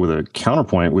point with a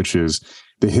counterpoint, which is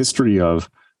the history of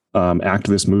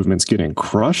activist movements getting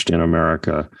crushed in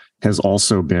America has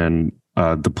also been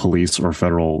the police or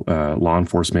federal law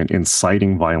enforcement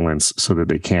inciting violence so that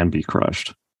they can be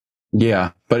crushed.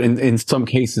 Yeah, but in some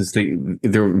cases,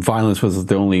 their violence was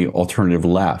the only alternative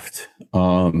left.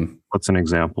 What's an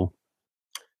example?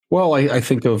 Well, I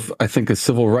think of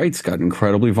civil rights got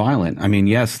incredibly violent. I mean,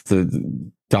 yes,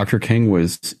 Dr. King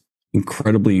was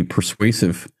incredibly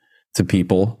persuasive to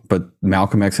people, but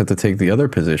Malcolm X had to take the other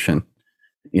position,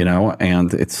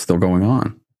 and it's still going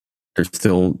on. There's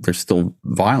still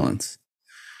violence.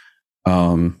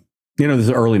 There's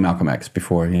early Malcolm X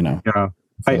before, Yeah.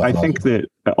 I think that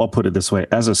I'll put it this way: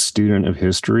 as a student of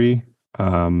history,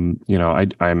 I'm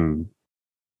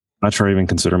not sure I even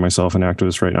consider myself an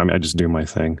activist right now. I mean, I just do my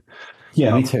thing.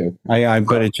 Yeah, me too.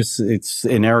 But it's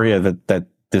an area that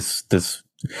this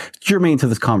germane to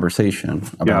this conversation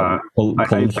about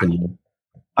pollution.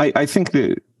 I think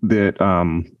that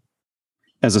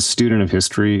as a student of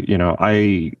history,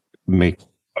 I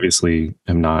obviously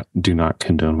do not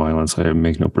condone violence. I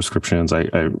make no prescriptions. I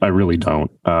really don't.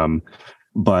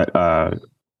 But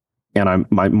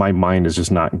my mind is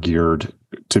just not geared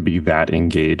to be that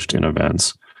engaged in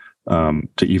events,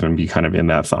 to even be kind of in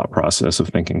that thought process of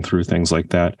thinking through things like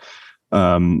that.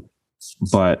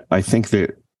 But I think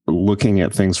that looking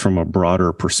at things from a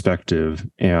broader perspective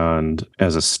and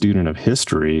as a student of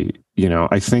history,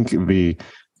 I think the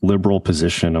liberal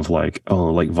position of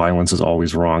violence is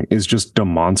always wrong is just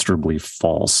demonstrably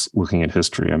false looking at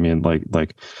history. I mean,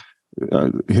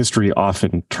 history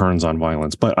often turns on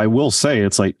violence, but I will say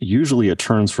it's usually it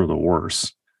turns for the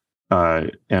worse.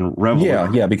 And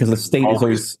revolution. Because the state is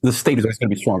always going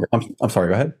to be stronger. I'm sorry.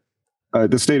 Go ahead.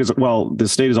 The state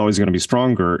is always going to be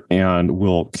stronger and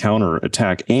will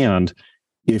counterattack. And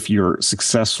if you're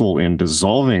successful in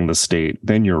dissolving the state,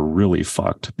 then you're really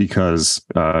fucked because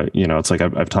it's like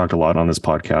I've talked a lot on this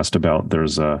podcast about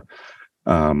there's a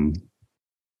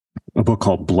book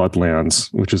called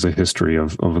Bloodlands, which is a history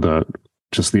of the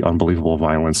unbelievable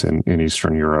violence in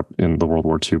Eastern Europe in the World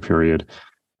War II period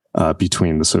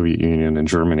between the Soviet Union and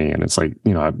Germany. And it's like,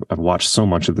 I've watched so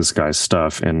much of this guy's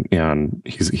stuff and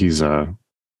he's kind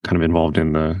of involved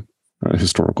in the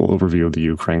historical overview of the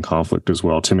Ukraine conflict as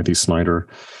well, Timothy Snyder.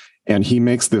 And he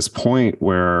makes this point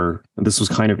where this was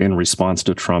kind of in response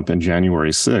to Trump in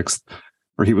January 6th,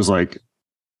 where he was like,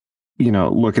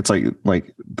 look, it's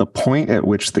like the point at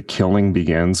which the killing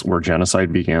begins, where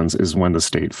genocide begins, is when the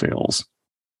state fails,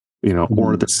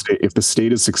 or the state, if the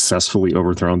state is successfully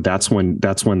overthrown, that's when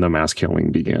the mass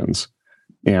killing begins.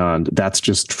 And that's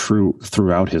just true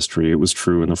throughout history. It was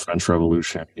true in the French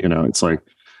Revolution. It's like,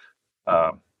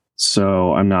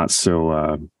 so I'm not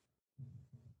so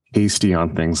hasty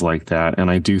on things like that. And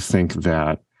I do think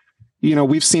that,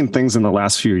 we've seen things in the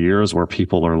last few years where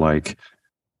people are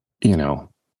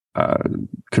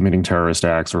committing terrorist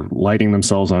acts or lighting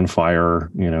themselves on fire,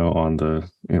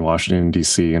 in Washington,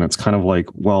 D.C. And it's kind of like,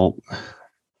 well,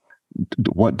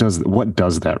 what does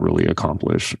that really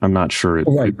accomplish? I'm not sure.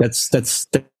 Right. That's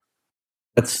the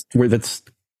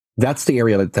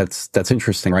area that's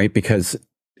interesting, right? Because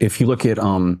if you look at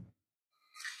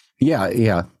Yeah,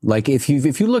 yeah. Like if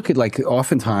you look at, like,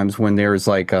 oftentimes when there's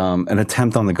like an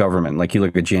attempt on the government, like you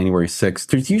look at January 6th,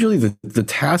 there's usually the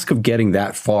task of getting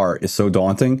that far is so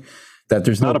daunting that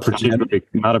there's Not no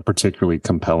not a particularly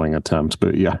compelling attempt,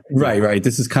 but yeah. Right, right.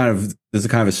 This is kind of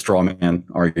a straw man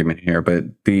argument here, but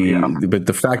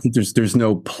the fact that there's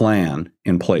no plan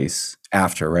in place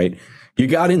after, right? You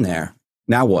got in there.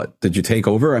 Now what? Did you take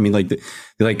over? I mean, like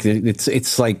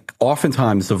it's like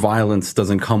oftentimes the violence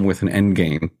doesn't come with an end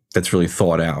game that's really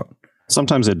thought out.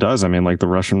 Sometimes it does. I mean, like the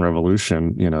Russian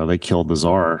Revolution, they killed the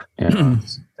Tsar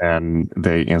and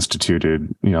they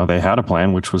instituted, they had a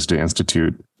plan, which was to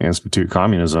institute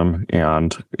communism.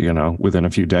 And, within a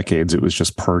few decades, it was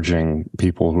just purging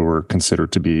people who were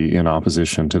considered to be in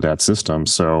opposition to that system.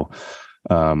 So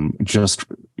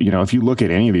if you look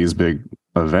at any of these big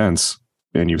events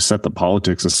and you set the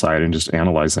politics aside and just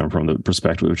analyze them from the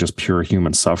perspective of just pure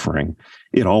human suffering,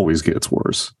 it always gets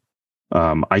worse.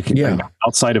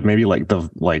 Outside of maybe like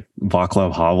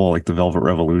Václav Havel, like the Velvet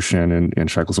Revolution in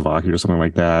Czechoslovakia or something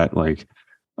like that. Like,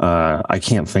 I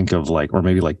can't think of or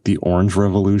maybe like the Orange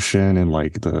Revolution in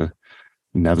like the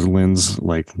Netherlands,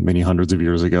 like many hundreds of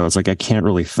years ago. It's like, I can't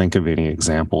really think of any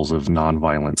examples of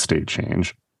nonviolent state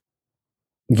change.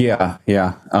 Yeah.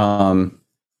 Yeah.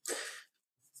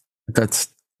 That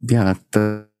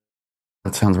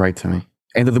sounds right to me.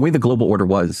 And the way the global order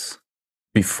was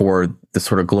before the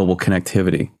sort of global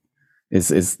connectivity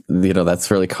is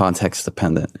that's really context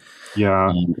dependent.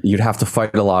 Yeah. You'd have to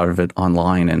fight a lot of it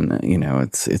online, and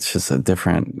it's just a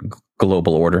different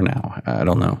global order now. I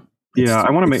don't know. Yeah. I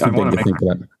want to make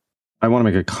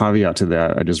a caveat to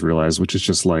that. I just realized, which is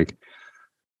just like,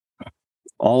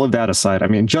 all of that aside, I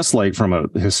mean, just like from a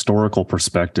historical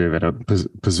perspective and a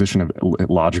position of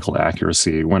logical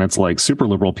accuracy, when it's like super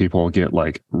liberal people get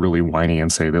like really whiny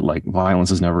and say that like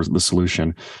violence is never the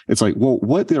solution, it's like, well,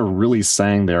 what they're really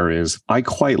saying there is, I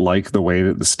quite like the way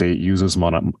that the state uses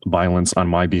violence on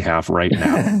my behalf right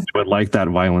now. I would like that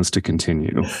violence to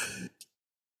continue.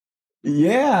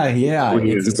 Yeah.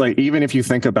 It's like, even if you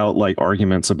think about like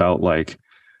arguments about like,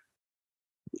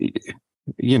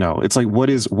 it's like, what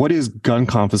is gun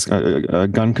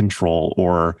control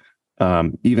or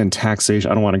even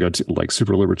taxation? I don't want to go to like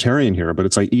super libertarian here, but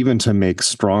it's like, even to make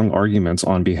strong arguments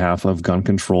on behalf of gun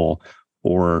control,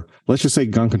 or let's just say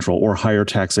gun control or higher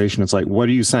taxation. It's like, what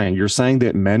are you saying? You're saying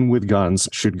that men with guns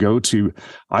should go to,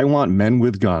 I want men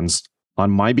with guns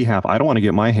on my behalf. I don't want to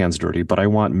get my hands dirty, but I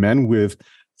want men with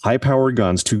high-powered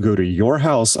guns to go to your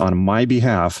house on my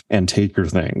behalf and take your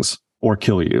things or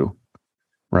kill you,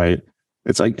 right?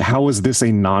 It's like, how is this a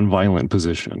nonviolent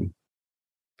position?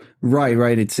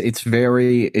 Right. It's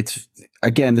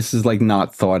again, this is like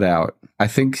not thought out. I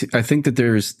think that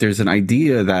there's an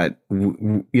idea that,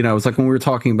 it's like when we were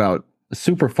talking about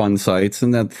Superfund sites,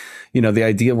 and that, the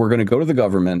idea we're going to go to the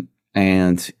government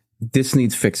and this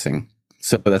needs fixing.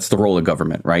 So that's the role of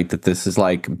government, right? That this is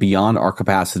like beyond our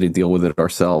capacity to deal with it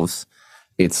ourselves.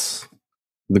 It's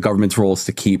the government's role is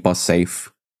to keep us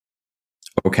safe.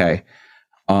 Okay.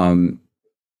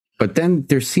 But then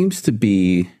there seems to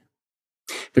be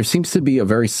a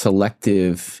very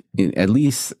selective, at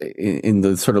least in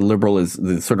the sort of liberal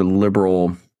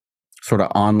sort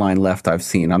of online left I've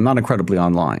seen. I'm not incredibly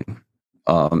online,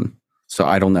 so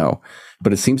I don't know.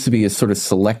 But it seems to be a sort of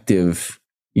selective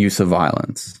use of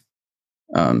violence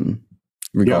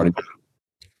regarding.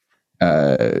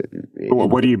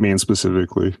 What do you mean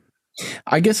specifically?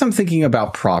 I guess I'm thinking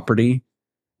about property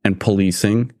and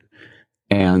policing,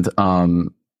 and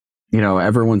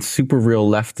everyone's super real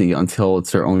lefty until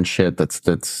it's their own shit. That's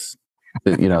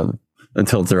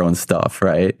until it's their own stuff,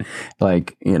 right?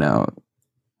 Like,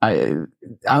 I'm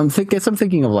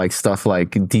thinking of like stuff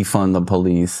like defund the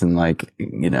police, and like,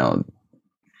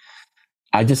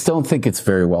 I just don't think it's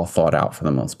very well thought out for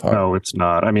the most part. No, it's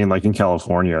not. I mean, like in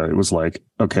California, it was like,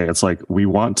 okay, it's like, we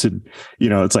want to,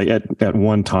 it's like at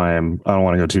one time, I don't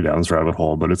want to go too down this rabbit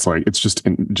hole, but it's like, it's just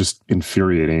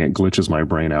infuriating. It glitches my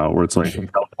brain out, where it's like in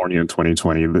California in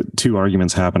 2020, the two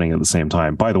arguments happening at the same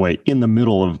time. By the way, in the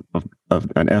middle of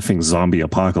an effing zombie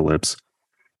apocalypse.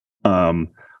 On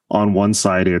one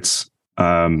side, it's,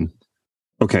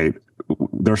 okay,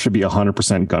 there should be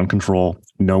 100% gun control.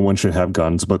 No one should have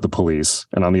guns but the police.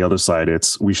 And on the other side,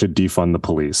 it's, we should defund the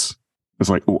police. It's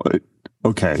like,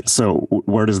 okay, so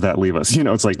where does that leave us?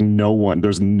 It's like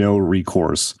there's no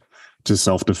recourse to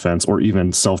self-defense or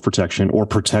even self-protection or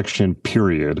protection,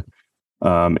 period.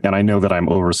 And I know that I'm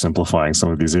oversimplifying some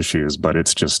of these issues, but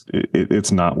it's just,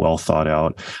 it's not well thought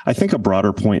out. I think a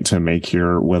broader point to make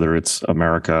here, whether it's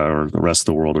America or the rest of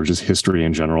the world or just history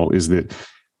in general, is that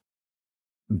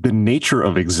the nature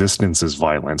of existence is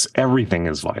violence. Everything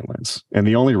is violence. And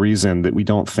the only reason that we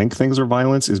don't think things are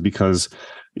violence is because,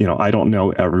 I don't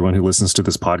know everyone who listens to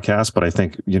this podcast, but I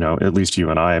think, at least you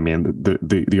and I mean,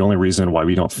 the only reason why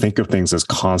we don't think of things as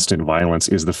constant violence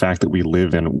is the fact that we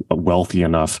live in a wealthy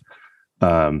enough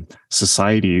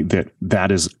society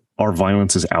that is, our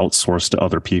violence is outsourced to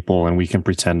other people and we can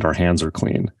pretend our hands are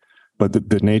clean. But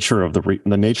the nature of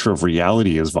the nature of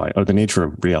reality is the nature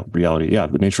of reality. Yeah,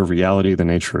 the nature of reality, the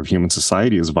nature of human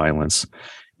society is violence,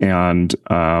 and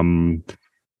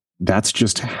that's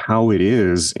just how it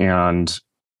is. And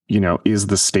is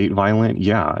the state violent?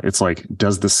 Yeah, it's like,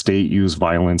 does the state use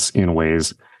violence in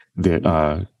ways that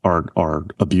are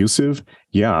abusive?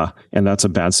 Yeah, and that's a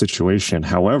bad situation.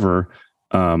 However,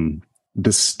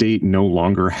 the state no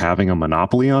longer having a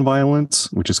monopoly on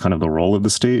violence, which is kind of the role of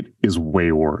the state, is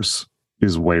way worse.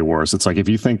 It's like, if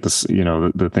you think this,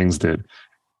 the things that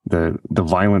the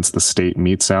violence the state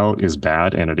metes out is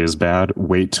bad, and it is bad,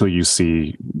 wait till you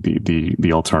see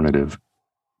the alternative.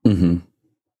 Mm-hmm.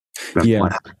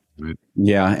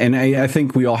 Yeah. And I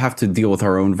think we all have to deal with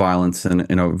our own violence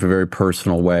in a very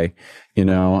personal way. I don't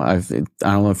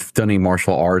know if you've done any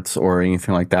martial arts or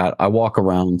anything like that. I walk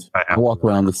around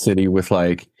the city with,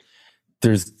 like,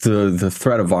 there's the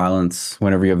threat of violence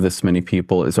whenever you have this many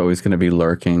people is always going to be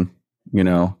lurking.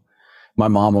 My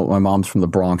mom's from the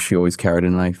Bronx. She always carried a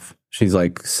knife. She's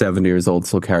like 70 years old,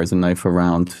 still carries a knife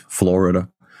around Florida.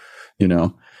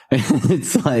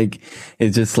 It's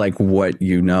just like what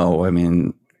I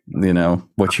mean,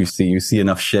 what you see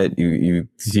enough shit, you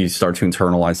start to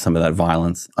internalize some of that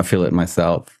violence. I feel it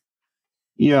myself.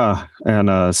 Yeah.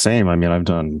 And same. I mean, I've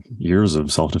done years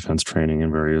of self-defense training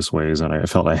in various ways, and I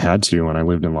felt I had to when I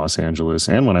lived in Los Angeles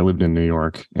and when I lived in New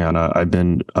York. And I've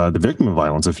been the victim of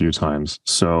violence a few times.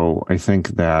 So I think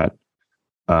that,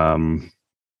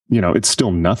 it's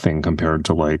still nothing compared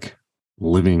to, like,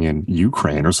 living in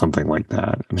Ukraine or something like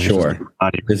that. I mean, sure.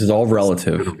 This is all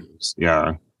relative.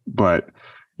 Yeah. But,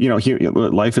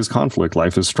 life is conflict,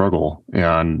 life is struggle.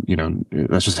 And,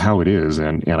 that's just how it is.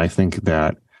 And I think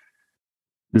that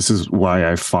this is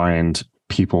why I find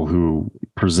people who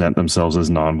present themselves as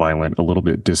nonviolent a little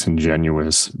bit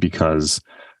disingenuous, because,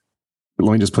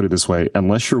 let me just put it this way,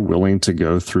 unless you're willing to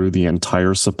go through the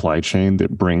entire supply chain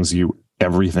that brings you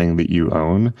everything that you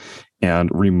own and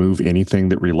remove anything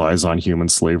that relies on human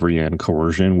slavery and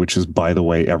coercion, which is, by the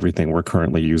way, everything we're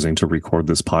currently using to record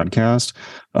this podcast,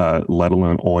 let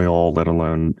alone oil, let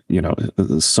alone,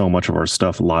 so much of our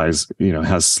stuff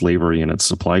has slavery in its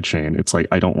supply chain. It's like,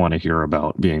 I don't want to hear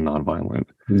about being nonviolent.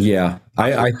 Yeah.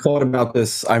 I thought about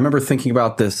this. I remember thinking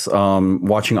about this,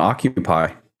 watching Occupy.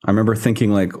 I remember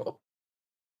thinking, like,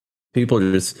 people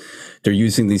they're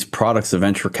using these products of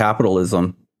venture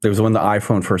capitalism. There was when the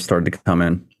iPhone first started to come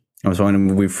in. It was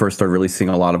when we first started really seeing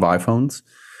a lot of iPhones,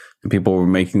 and people were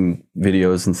making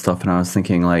videos and stuff. And I was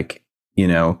thinking, like,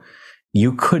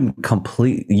 you could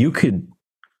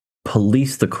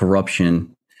police the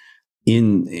corruption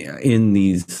in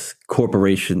these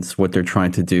corporations, what they're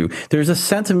trying to do. There's a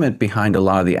sentiment behind a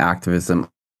lot of the activism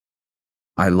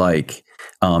I like,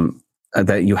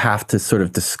 that you have to sort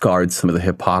of discard some of the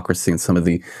hypocrisy and some of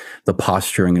the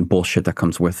posturing and bullshit that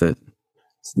comes with it.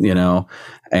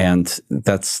 And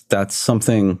that's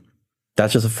something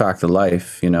that's just a fact of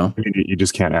life. You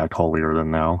just can't act holier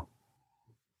than thou.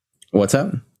 What's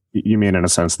that? You mean in a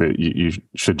sense that you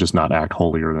should just not act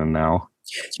holier than thou?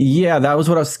 Yeah, that was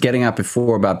what I was getting at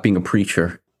before about being a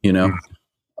preacher,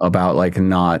 about, like,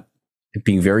 not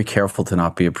being very careful to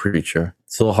not be a preacher.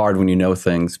 It's a little hard when you know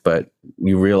things, but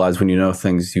you realize when you know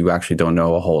things, you actually don't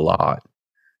know a whole lot.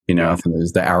 I think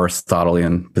there's the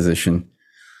Aristotelian position.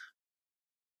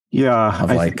 Yeah.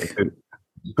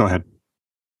 Go ahead.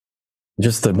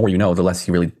 Just the more you know, the less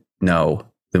you really know.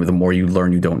 The more you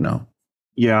learn, you don't know.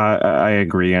 Yeah, I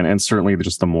agree. And certainly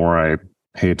just the more I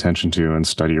pay attention to and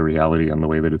study reality and the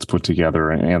way that it's put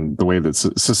together, and the way that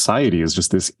society is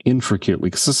just this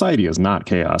intricately, society is not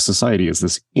chaos. Society is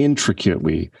this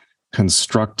intricately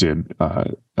constructed,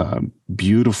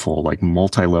 beautiful, like,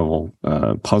 multi-level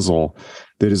puzzle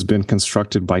that has been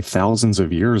constructed by thousands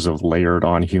of years of layered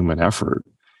on human effort.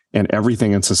 And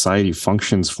everything in society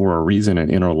functions for a reason and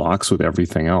interlocks with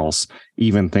everything else,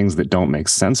 even things that don't make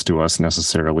sense to us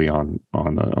necessarily on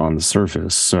the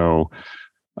surface. So,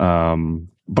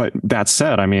 but that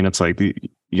said, I mean, it's like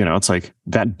it's like,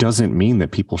 that doesn't mean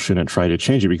that people shouldn't try to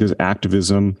change it, because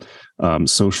activism,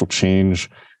 social change,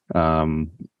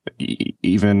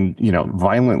 even,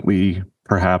 violently,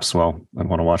 perhaps, well, I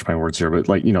want to watch my words here, but,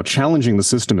 like, challenging the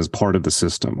system is part of the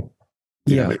system.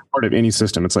 Yeah. Part of any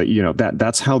system. It's like,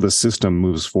 that's how the system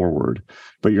moves forward,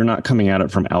 but you're not coming at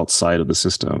it from outside of the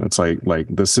system. It's like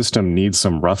the system needs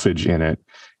some roughage in it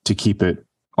to keep it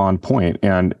on point.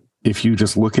 And if you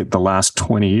just look at the last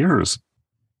 20 years,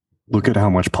 look at how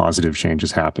much positive change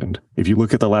has happened. If you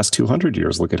look at the last 200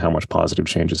 years, look at how much positive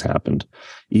change has happened.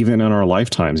 Even in our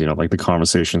lifetimes, like the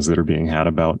conversations that are being had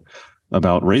about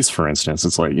race, for instance,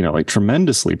 it's like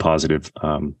tremendously positive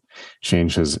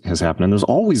change has happened. And there's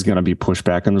always going to be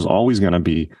pushback, and there's always going to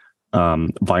be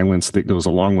violence that goes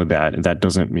along with that. And that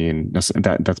doesn't mean that's,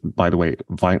 by the way,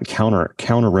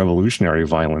 counter revolutionary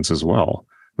violence as well.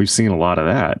 We've seen a lot of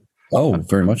that. Oh,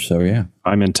 very much so. Yeah.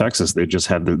 I'm in Texas. They just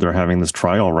they're having this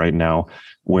trial right now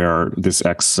where this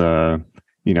ex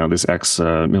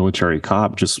military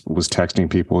cop just was texting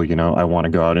people, I want to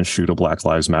go out and shoot a Black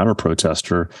Lives Matter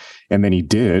protester. And then he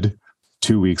did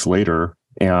 2 weeks later,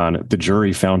 and the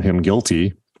jury found him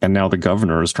guilty. And now the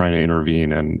governor is trying to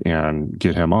intervene and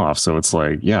get him off. So it's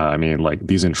like, yeah, I mean, like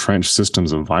these entrenched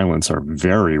systems of violence are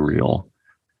very real.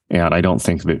 And I don't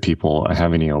think that people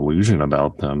have any illusion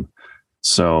about them.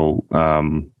 So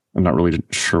I'm not really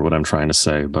sure what I'm trying to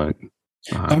say, but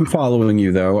I'm following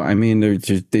you though. I mean, it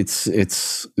just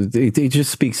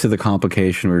speaks to the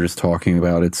complication we were just talking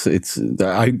about.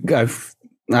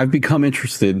 I've become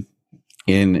interested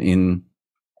in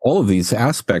all of these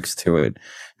aspects to it,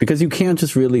 because you can't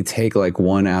just really take like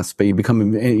one aspect.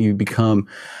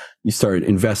 You start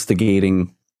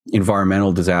investigating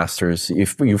environmental disasters.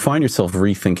 You find yourself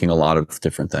rethinking a lot of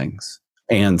different things,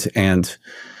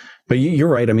 but you're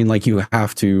right. I mean, like you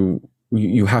have to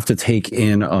take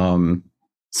in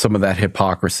some of that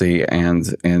hypocrisy and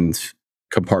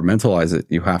compartmentalize it.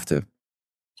 You have to.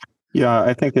 Yeah,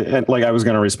 I think that, like I was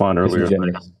going to respond earlier.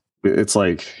 It's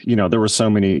like, there were so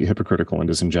many hypocritical and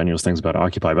disingenuous things about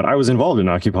Occupy, but I was involved in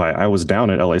Occupy. I was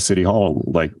down at LA City Hall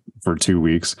like for 2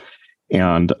 weeks,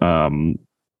 and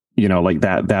like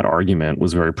that argument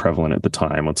was very prevalent at the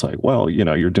time. It's like, well,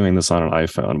 you're doing this on an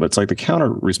iPhone, but it's like the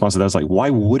counter response to that is like, why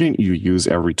wouldn't you use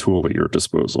every tool at your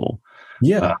disposal?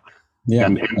 Yeah.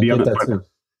 And the other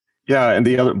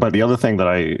thing that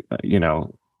I,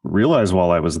 realized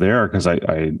while I was there, because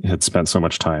I had spent so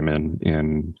much time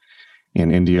in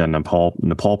India and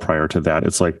Nepal prior to that,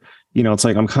 it's like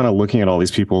I'm kind of looking at all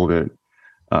these people that,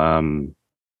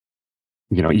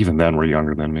 even then were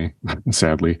younger than me,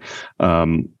 sadly,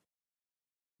 who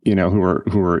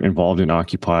are involved in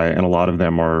Occupy, and a lot of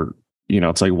them are,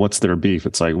 it's like, what's their beef?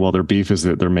 It's like, well, their beef is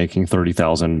that they're making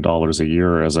 $30,000 a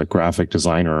year as a graphic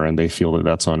designer, and they feel that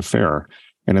that's unfair.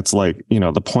 And it's like,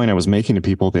 the point I was making to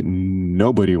people that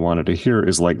nobody wanted to hear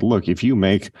is like, look, if you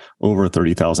make over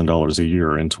 $30,000 a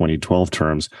year in 2012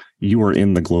 terms, you are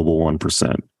in the global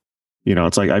 1%.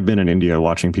 It's like, I've been in India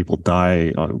watching people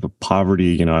die of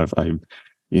poverty. I've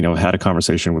had a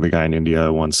conversation with a guy in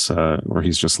India once where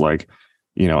he's just like,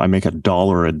 I make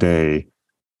 $1 a day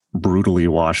brutally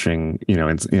washing,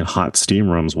 in hot steam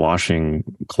rooms, washing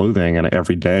clothing. And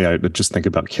every day I just think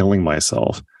about killing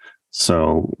myself.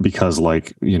 So because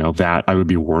that I would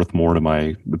be worth more to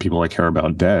the people I care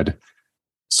about dead.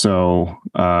 So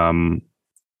I don't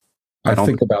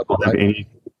think about have any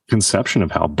conception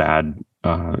of how bad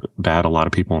a lot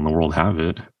of people in the world have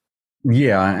it.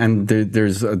 Yeah, and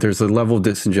there's a level of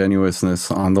disingenuousness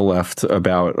on the left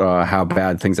about how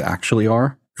bad things actually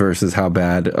are versus how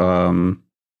bad.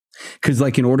 Because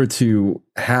like in order to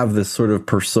have this sort of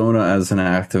persona as an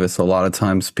activist, a lot of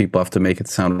times people have to make it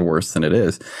sound worse than it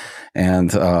is. And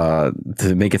to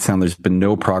make it sound there's been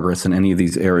no progress in any of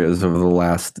these areas over the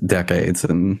last decades,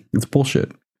 and it's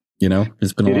bullshit.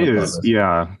 There's been a lot of progress.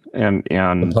 Yeah, and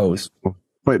opposed.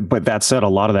 But that said, a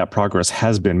lot of that progress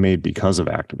has been made because of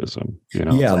activism.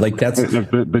 Yeah, like that's.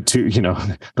 But to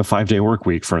the 5-day work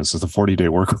week, for instance, the 40-day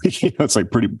work week. It's like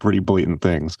pretty blatant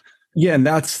things. Yeah, and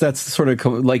that's sort of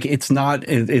like, it's not,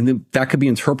 and that could be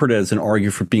interpreted as an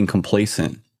argument for being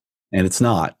complacent, and it's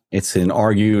not. It's an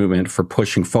argument for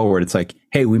pushing forward. It's like,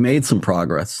 hey, we made some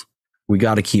progress. We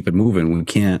got to keep it moving. We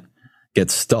can't get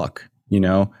stuck. We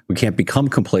can't become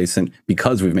complacent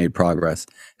because we've made progress.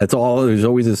 That's all. There's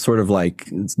always this sort of like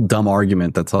dumb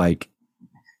argument that's like,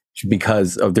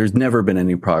 because there's never been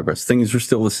any progress. Things are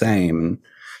still the same.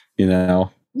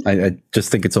 I just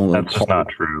think it's only that's not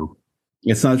true.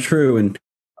 It's not true, and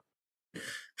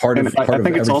I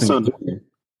think it's also. Go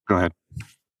ahead.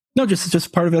 No,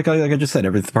 just part of it. Like I just said,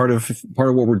 part of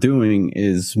what we're doing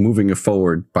is moving it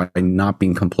forward by not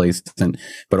being complacent,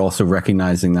 but also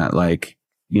recognizing that, like,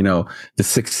 the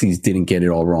 60s didn't get it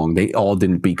all wrong. They all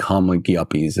didn't become like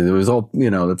yuppies. It was all,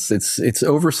 it's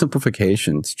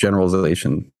oversimplification. It's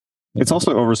generalization. It's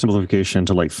also oversimplification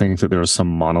to like think that there's some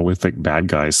monolithic bad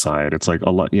guy side. It's like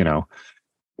a lot, a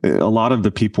lot of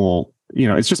the people,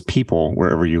 it's just people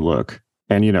wherever you look.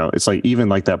 And, it's like, even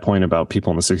like that point about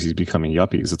people in the 60s becoming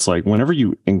yuppies. It's like, whenever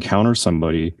you encounter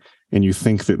somebody and you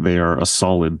think that they are a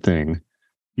solid thing,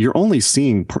 you're only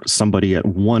seeing somebody at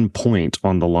one point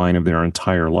on the line of their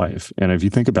entire life. And if you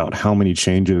think about how many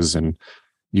changes and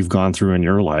you've gone through in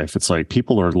your life, it's like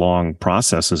people are long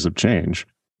processes of change.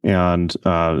 And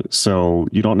so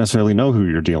you don't necessarily know who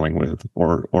you're dealing with,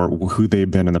 or who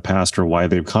they've been in the past, or why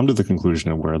they've come to the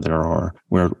conclusion of why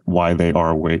they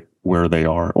are where they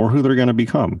are, or who they're going to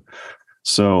become.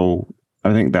 So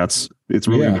I think it's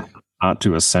really not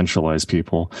to essentialize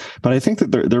people, but I think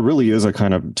that there really is a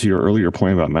kind of, to your earlier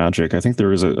point about magic, I think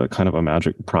there is a kind of a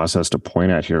magic process to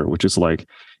point at here, which is like,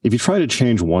 if you try to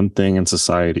change one thing in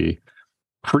society,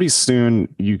 pretty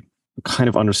soon you kind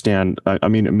of understand. I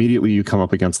mean, immediately you come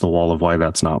up against the wall of why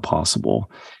that's not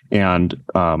possible. And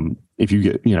if you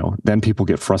get, then people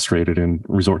get frustrated and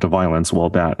resort to violence. Well,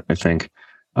 that I think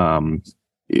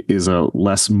is a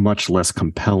much less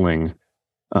compelling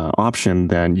option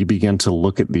than you begin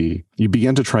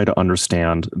to try to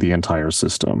understand the entire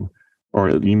system,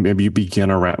 or maybe you begin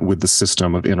around with the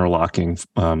system of interlocking,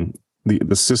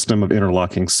 the system of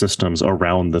interlocking systems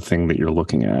around the thing that you're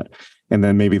looking at. And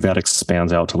then maybe that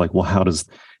expands out to like, well, how does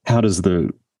the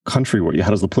country work?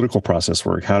 How does the political process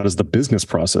work? How does the business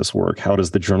process work? How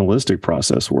does the journalistic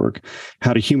process work?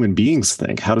 How do human beings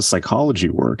think? How does psychology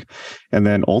work? And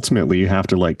then ultimately you have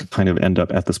to like kind of end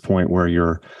up at this point where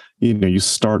you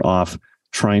start off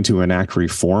trying to enact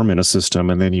reform in a system,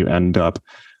 and then you end up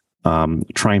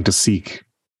trying to seek,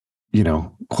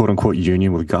 quote unquote,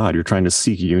 union with God. You're trying to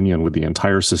seek union with the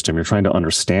entire system. You're trying to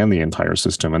understand the entire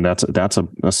system. And that's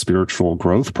a spiritual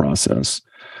growth process.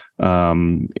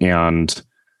 And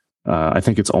I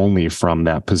think it's only from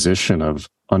that position of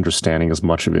understanding as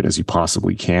much of it as you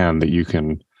possibly can that you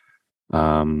can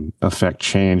affect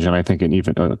change. And I think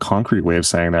even a concrete way of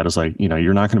saying that is like,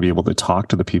 you're not going to be able to talk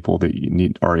to the people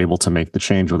that are able to make the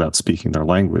change without speaking their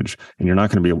language. And you're not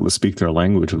going to be able to speak their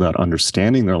language without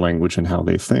understanding their language and how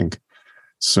they think.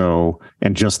 So,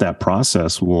 and just that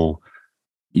process will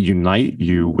unite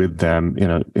you with them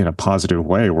in a positive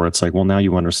way, where it's like, well, now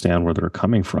you understand where they're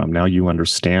coming from. Now you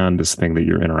understand this thing that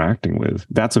you're interacting with.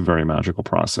 That's a very magical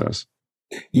process.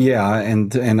 Yeah,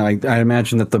 and I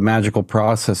imagine that the magical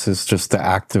process is just the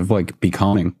act of like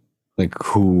becoming like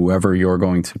whoever you're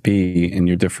going to be in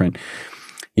your different,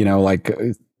 like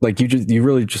you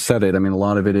really just said it. I mean, a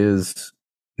lot of it is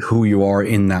who you are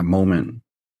in that moment.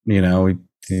 You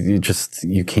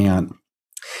can't.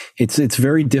 It's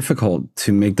very difficult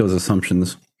to make those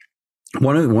assumptions.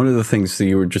 One of the things that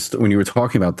you were just, when you were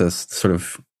talking about this sort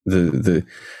of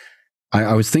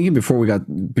I was thinking before we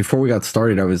got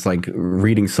started, I was like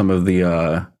reading some of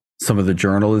the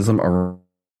journalism around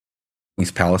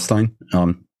East Palestine,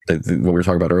 what we were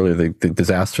talking about earlier, the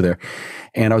disaster there,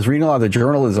 and I was reading a lot of the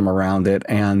journalism around it,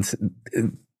 and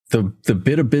the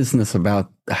bit of business about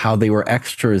how they were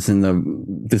extras in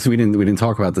we didn't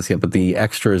talk about this yet, but the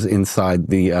extras inside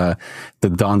the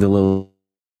Don DeLillo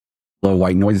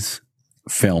White Noise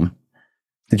film.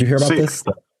 Did you hear about this?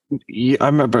 Yeah, I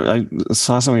remember I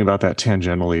saw something about that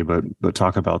tangentially, but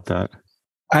talk about that.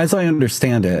 As I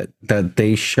understand it, that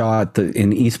they shot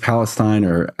in East Palestine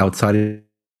or outside of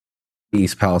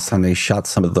East Palestine, they shot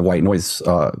some of the White Noise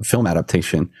film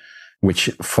adaptation, which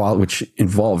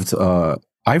involved.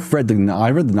 I've read the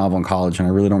novel in college, and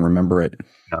I really don't remember it.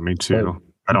 Yeah, me too.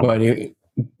 I don't.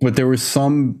 But there was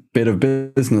some bit of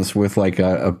business with like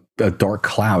a dark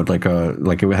cloud, like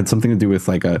it had something to do with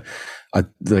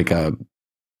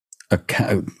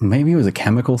maybe it was a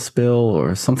chemical spill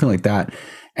or something like that,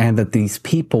 and that these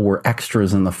people were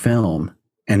extras in the film,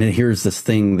 and then here's this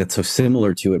thing that's so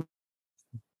similar to it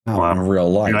in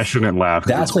real life. I shouldn't laugh.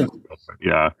 That's like,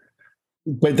 yeah.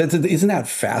 But isn't that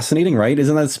fascinating, right?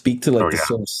 Isn't that speak to like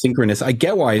sort of synchronous? I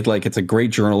get why like it's a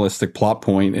great journalistic plot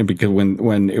point, and because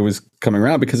when it was coming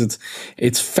around, because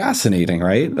it's fascinating,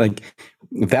 right? Like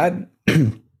that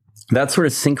that sort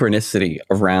of synchronicity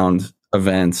around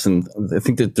events, and I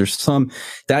think that there's some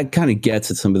that kind of gets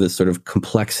at some of this sort of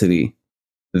complexity,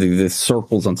 the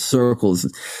circles on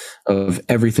circles of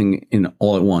everything in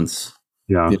all at once.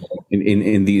 Yeah,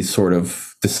 in these sort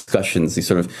of discussions, these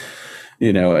sort of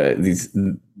these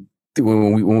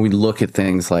when we look at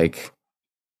things like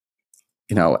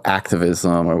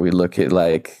activism, or we look at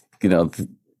like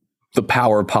the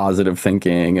power of positive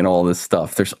thinking and all this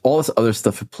stuff. There's all this other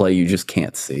stuff at play you just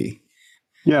can't see.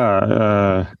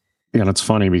 Yeah. And it's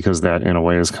funny because that, in a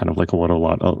way, is kind of like what a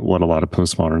lot of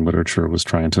postmodern literature was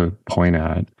trying to point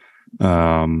at.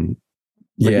 But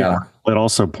Yeah. it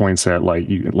also points at like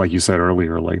you said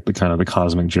earlier, like the kind of the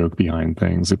cosmic joke behind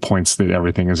things. It points that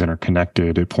everything is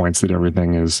interconnected. It points that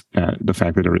everything is the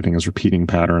fact that everything is repeating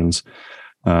patterns.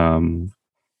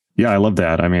 Yeah, I love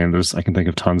that. I mean, I can think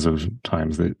of tons of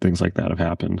times that things like that have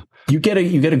happened. You get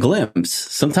a glimpse.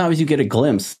 Sometimes you get a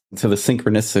glimpse to the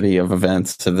synchronicity of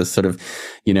events, to the sort of,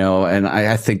 and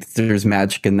I think there's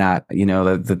magic in that,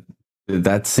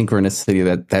 that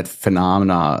synchronicity, that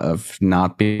phenomena of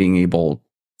not being able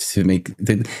to make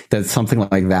that something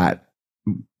like that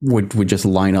would just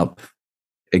line up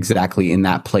exactly in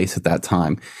that place at that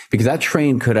time, because that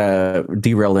train could have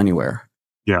derailed anywhere.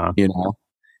 Yeah.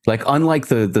 Like, unlike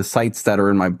the sites that are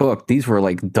in my book, these were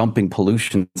like dumping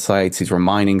pollution sites. These were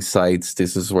mining sites.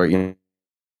 This is where,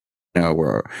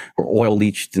 where oil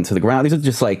leached into the ground. These are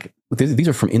just like, these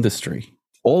are from industry.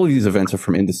 All of these events are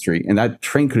from industry, and that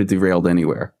train could have derailed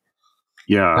anywhere.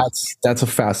 Yeah. That's a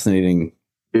fascinating.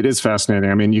 It is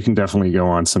fascinating. I mean, you can definitely go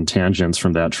on some tangents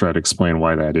from that, try to explain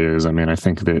why that is. I mean, I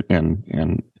think that,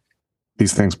 and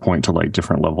these things point to like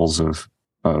different levels of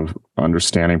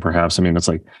understanding, perhaps. I mean, it's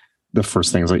like, the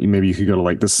first thing is like, maybe you could go to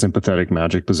like the sympathetic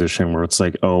magic position where it's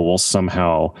like, oh, well,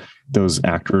 somehow those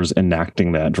actors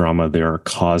enacting that drama there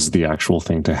caused the actual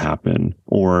thing to happen.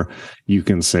 Or you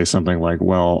can say something like,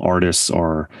 well, artists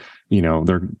are,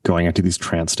 they're going into these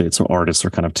trance states. So artists are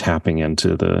kind of tapping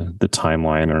into the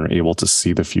timeline and are able to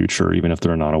see the future, even if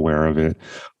they're not aware of it.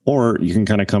 Or you can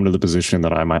kind of come to the position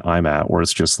that I'm at, where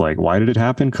it's just like, why did it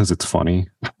happen? Because it's funny.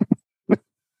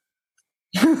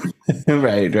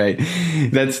 Right.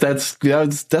 That's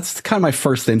kind of my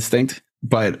first instinct.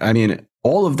 But I mean,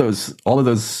 all of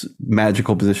those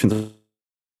magical positions,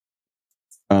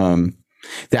 the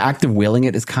act of willing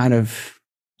it is kind of,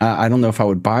 I don't know if I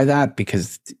would buy that,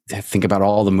 because I think about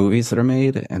all the movies that are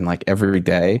made, and like every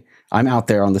day I'm out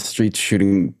there on the streets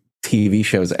shooting TV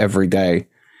shows every day.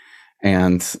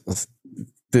 And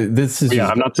this is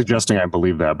I'm not suggesting I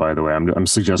believe that, by the way. I'm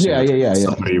suggesting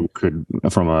somebody could,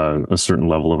 from a certain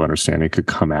level of understanding, could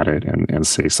come at it and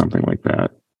say something like that.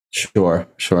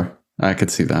 Sure. I could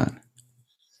see that.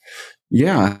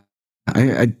 Yeah.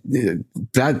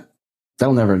 That'll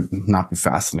never not be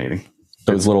fascinating.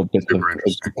 Those little bits of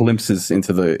glimpses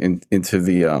into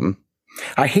the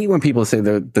I hate when people say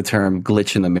the term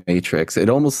glitch in the matrix. It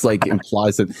almost like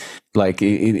implies that, like,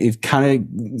 it kind of,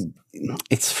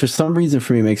 it's, for some reason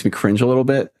for me, makes me cringe a little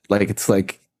bit. Like, it's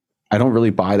like, I don't really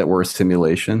buy that we're a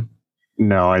simulation.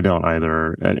 No, I don't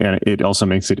either. And it also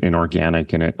makes it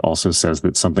inorganic, and it also says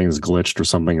that something is glitched or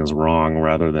something is wrong,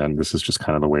 rather than this is just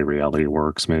kind of the way reality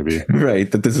works, maybe.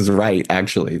 Right. That this is right,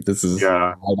 actually. This is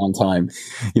right on time.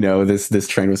 This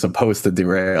train was supposed to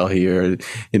derail here.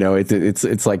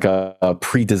 It's like a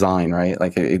pre-design, right?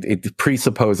 Like it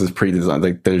presupposes pre-design.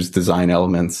 Like there's design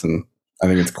elements, and I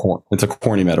think it's a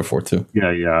corny metaphor too.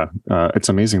 Yeah. It's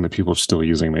amazing that people are still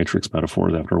using Matrix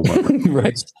metaphors after what,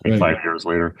 right. 5 years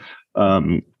later.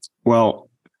 Well,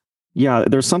 yeah,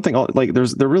 there's something like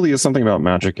there really is something about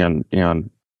magic and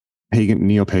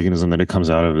neo-paganism that it comes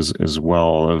out of as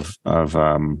well of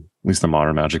at least the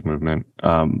modern magic movement,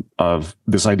 of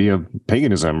this idea of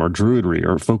paganism or druidry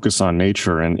or focus on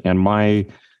nature. And my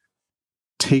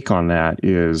take on that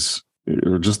is,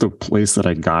 or just the place that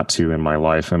I got to in my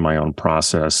life and my own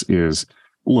process is,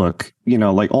 look,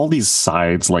 like all these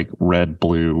sides, like red,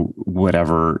 blue,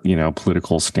 whatever,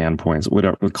 political standpoints,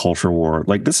 whatever, culture war,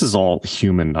 like this is all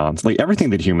human nonsense. Like everything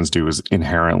that humans do is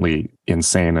inherently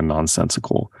insane and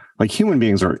nonsensical. Like human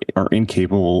beings are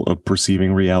incapable of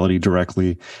perceiving reality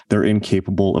directly. They're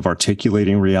incapable of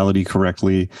articulating reality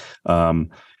correctly.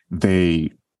 They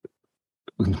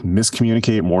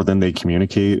miscommunicate more than they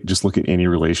communicate. Just look at any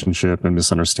relationship and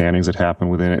misunderstandings that happen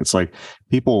within it. It's like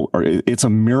it's a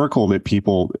miracle that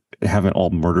people haven't all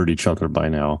murdered each other by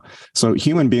now. So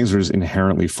human beings are just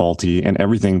inherently faulty, and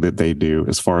everything that they do,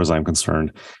 as far as I'm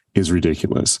concerned, is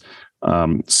ridiculous.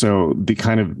 So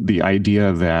the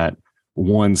idea that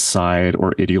one side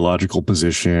or ideological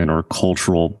position or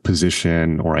cultural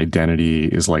position or identity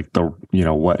is like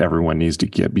what everyone needs to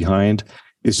get behind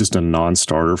is just a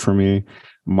non-starter for me.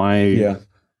 My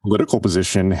political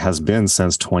position has been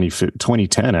since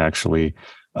 2010, actually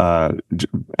a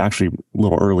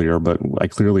little earlier, but I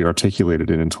clearly articulated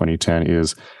it in 2010,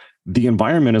 is the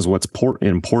environment is what's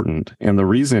important. And the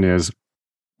reason is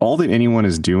all that anyone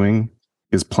is doing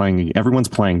is everyone's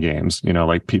playing games,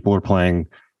 like people are playing,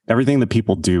 everything that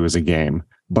people do is a game.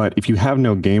 But if you have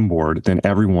no game board, then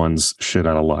everyone's shit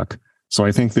out of luck. So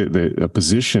I think that the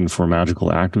position for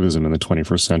magical activism in the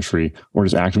 21st century, or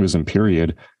just activism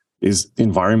period, is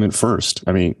environment first.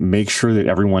 I mean, make sure that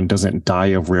everyone doesn't die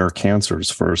of rare cancers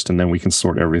first, and then we can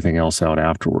sort everything else out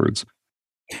afterwards.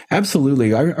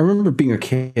 Absolutely. I remember being a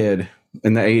kid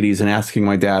in the 80s and asking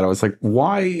my dad, I was like,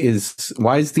 why is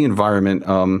the environment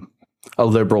a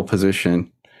liberal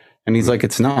position? And he's like,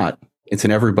 it's not. It's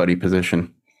an everybody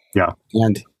position. Yeah.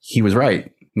 And he was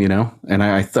right, you know? And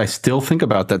I still think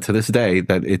about that to this day,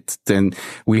 that then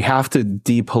we have to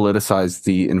depoliticize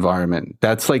the environment.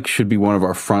 That's like, should be one of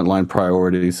our frontline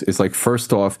priorities. Is like,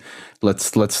 first off,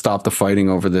 let's stop the fighting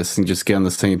over this and just get on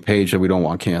the same page that we don't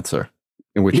want cancer.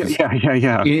 Which is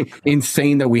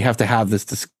insane that we have to have this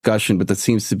discussion, but that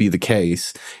seems to be the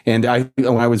case. And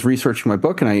when I was researching my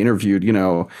book and I interviewed, you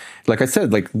know, like I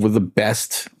said, like one of the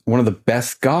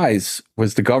best guys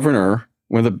was the governor,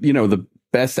 one of the, you know, the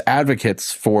best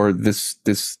advocates for this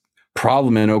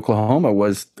problem in Oklahoma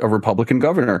was a Republican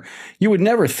governor. You would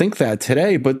never think that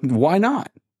today, but why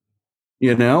not?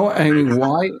 You know, I mean,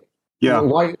 why? Yeah.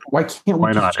 Why can't we?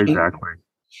 Why not? Exactly.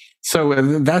 So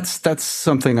that's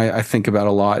something I think about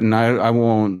a lot, and I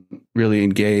won't really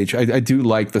engage. I do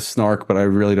like the snark, but I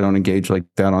really don't engage like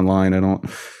that online. I don't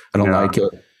like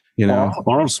it. You know,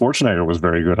 Arnold Schwarzenegger was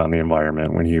very good on the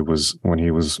environment when he was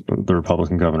the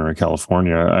Republican governor of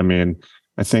California. I mean,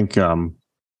 I think, and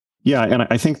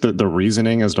I think that the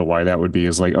reasoning as to why that would be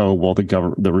is like, oh, well,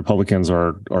 the Republicans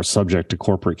are subject to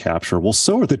corporate capture. Well,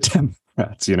 so are the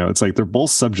Democrats. You know, it's like they're both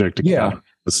subject to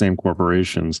the same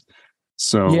corporations.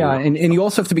 So yeah, and you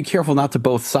also have to be careful not to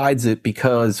both sides it,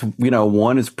 because, you know,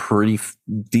 one is pretty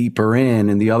deeper in,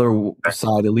 and the other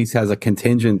side at least has a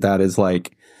contingent that is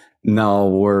like, no,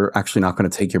 we're actually not going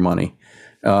to take your money.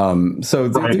 So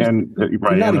not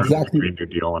exactly Green New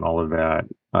Deal and all of that.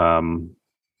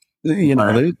 You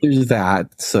know, there's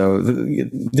that. So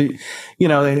you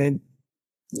know,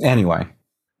 anyway.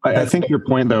 I think your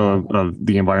point though of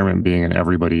the environment being an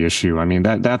everybody issue. I mean,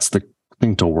 that's the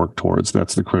thing to work towards.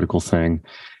 That's the critical thing.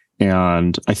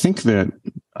 And I think that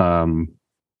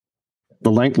the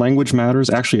language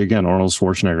matters. Actually, again, Arnold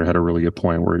Schwarzenegger had a really good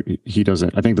point where he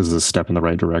doesn't, I think this is a step in the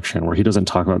right direction, where he doesn't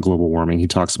talk about global warming. He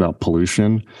talks about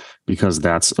pollution, because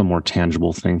that's a more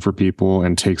tangible thing for people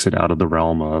and takes it out of the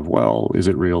realm of, well, is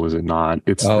it real? Is it not? And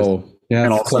it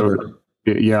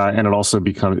also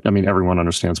becomes, I mean, everyone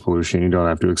understands pollution. You don't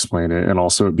have to explain it. And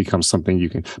also it becomes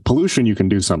something pollution you can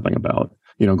do something about.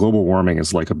 You know, global warming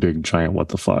is like a big giant what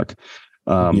the fuck.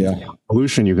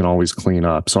 Pollution you can always clean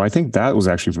up. So I think that was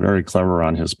actually very clever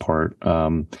on his part.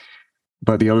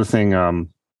 But the other thing,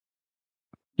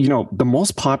 you know, the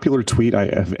most popular tweet I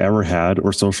have ever had,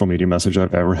 or social media message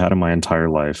I've ever had in my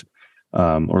entire life,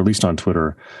 or at least on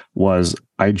Twitter, was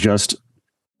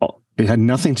it had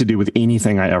nothing to do with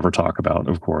anything I ever talk about,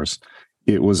 of course.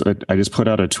 I just put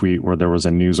out a tweet where there was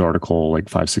a news article like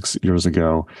 5-6 years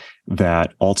ago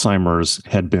that Alzheimer's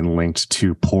had been linked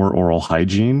to poor oral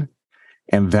hygiene.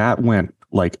 And that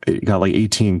it got like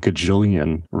 18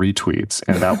 gajillion retweets.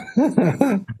 And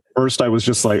that first I was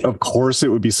just like, of course it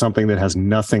would be something that has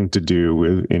nothing to do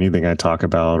with anything I talk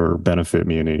about or benefits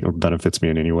me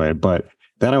in any way. But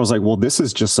then I was like, well, this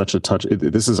is just such a touch.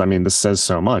 This says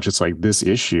so much. It's like this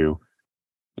issue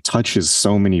touches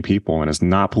so many people and is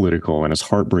not political and is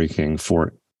heartbreaking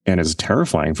and is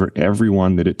terrifying for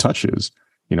everyone that it touches.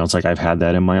 You know, it's like I've had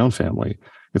that in my own family.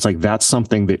 It's like that's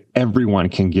something that everyone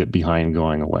can get behind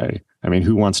going away. I mean,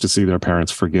 who wants to see their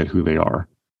parents forget who they are?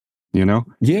 You know?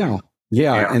 Yeah.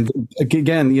 And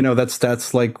again, you know,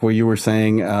 that's like what you were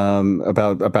saying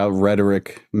about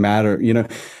rhetoric matter. You know,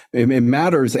 it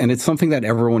matters, and it's something that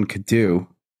everyone could do.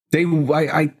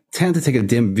 I tend to take a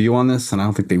dim view on this, and I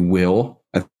don't think they will.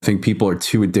 I think people are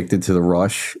too addicted to the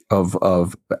rush of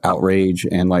outrage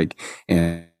and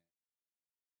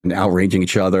outraging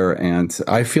each other. And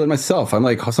I feel it myself. I'm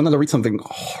like, sometimes I read something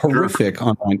horrific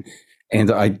online,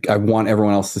 and I want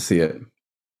everyone else to see it.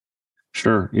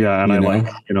 Sure. Yeah. And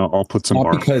I'll put some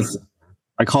bars. Because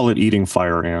I call it eating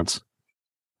fire ants.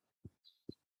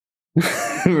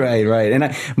 Right. And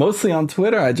I mostly on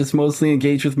Twitter, I just mostly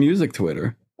engage with music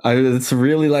Twitter. It's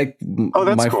really like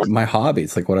my hobby.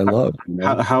 It's like what I love. You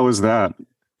know? How is that?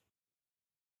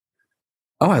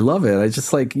 Oh, I love it. I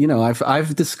just like, you know,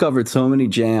 I've discovered so many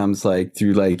jams like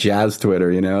through like jazz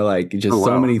Twitter, you know, like just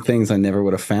so many things I never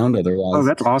would have found otherwise. Oh,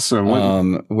 that's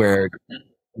awesome. Where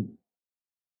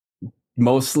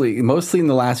mostly in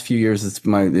the last few years, it's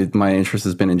my interest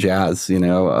has been in jazz, you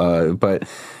know, but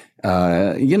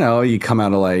you know, you come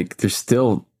out of like, there's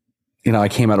still, you know, I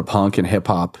came out of punk and hip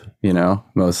hop, you know,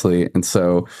 mostly. And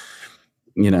so,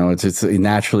 you know, it's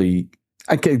naturally,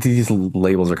 these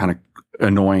labels are kind of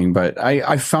annoying, but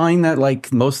I find that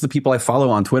like most of the people I follow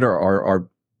on Twitter are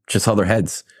just other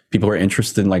heads, people are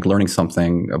interested in like learning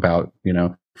something about,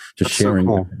 just sharing.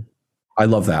 So cool. I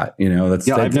love that.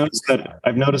 I've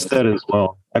noticed that as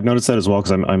well.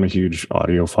 Because I'm a huge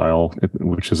audiophile,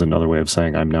 which is another way of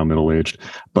saying I'm now middle aged.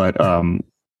 But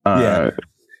yeah.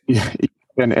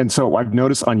 And so I've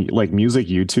noticed on like music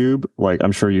YouTube, like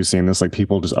I'm sure you've seen this, like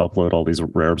people just upload all these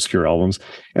rare obscure albums,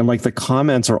 and like the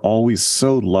comments are always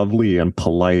so lovely and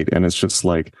polite, and it's just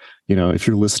like, if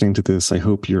you're listening to this, I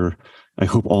hope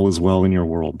all is well in your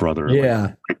world, brother.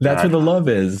 Yeah, like that's where the love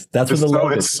is.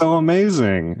 It's so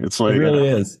amazing. It's like, it really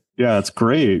is. Yeah, it's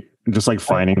great. Just like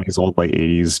finding these old like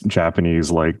 80s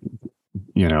Japanese like,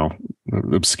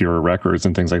 obscure records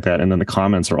and things like that, and then the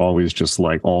comments are always just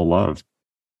like all love.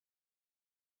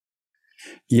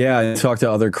 Yeah, I talked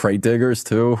to other crate diggers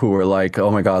too, who are like,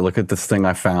 "Oh my god, look at this thing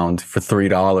I found for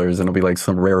 $3," and it'll be like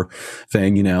some rare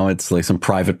thing, It's like some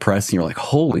private press, and you're like,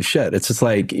 "Holy shit!" It's just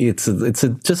like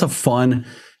just a fun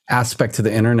aspect to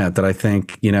the internet that I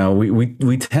think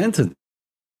we tend to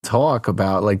talk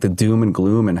about like the doom and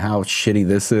gloom and how shitty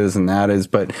this is and that is,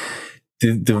 but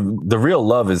the real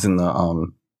love is in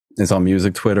the is on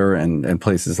music Twitter and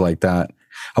places like that.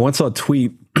 I once saw a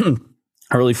tweet.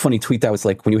 A really funny tweet that was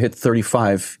like, when you hit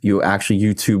 35, you actually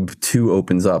YouTube 2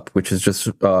 opens up, which is just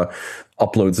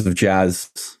uploads of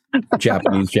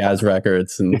Japanese jazz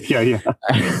records. And yeah.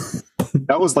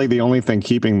 That was like the only thing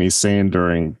keeping me sane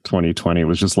during 2020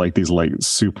 was just like these like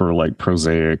super like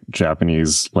prosaic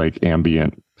Japanese like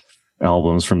ambient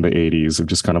albums from the 80s of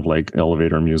just kind of like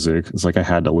elevator music. It's like I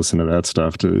had to listen to that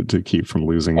stuff to keep from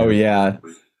losing it. Oh yeah,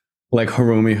 like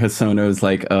Hiromi Hosono's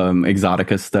like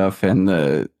Exotica stuff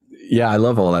and yeah, I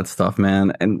love all that stuff,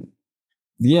 man. And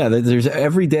yeah, there's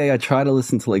every day I try to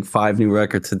listen to like 5 new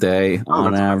records a day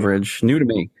on average. Funny.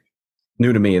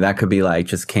 New to me. That could be like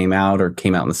just came out in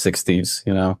the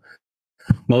 60s,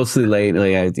 Mostly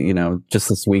lately, just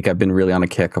this week I've been really on a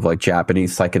kick of like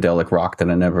Japanese psychedelic rock that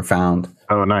I never found.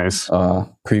 Oh, nice.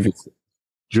 Previously.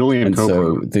 Julian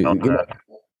Cope. The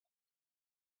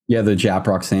the Jap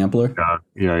rock sampler.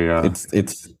 Yeah.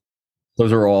 It's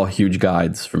those are all huge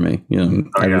guides for me.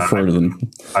 I refer to them.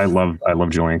 I love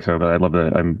Julian Cope. I love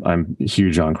that. I'm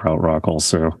huge on krautrock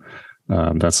also.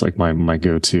 That's like my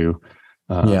go-to.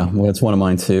 Well, it's one of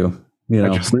mine too.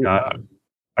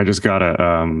 I just gotta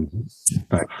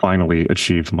I finally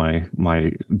achieved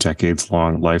my decades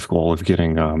long life goal of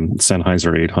getting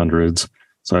Sennheiser 800s.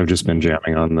 So I've just been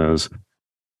jamming on those.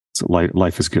 So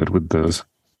life is good with those.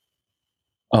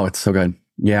 Oh, it's so good.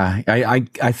 Yeah,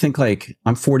 I think like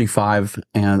I'm 45,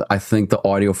 and I think the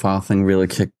audiophile thing really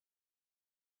kicked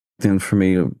in for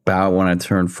me about when I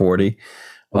turned 40.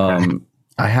 Okay.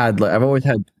 I've always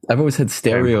had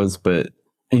stereos, but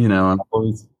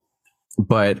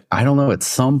but I don't know. At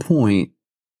some point,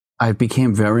 it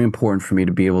became very important for me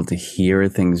to be able to hear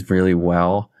things really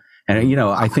well. And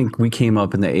I think we came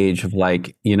up in the age of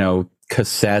like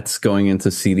cassettes going into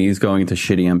CDs, going into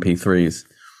shitty MP3s.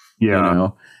 Yeah.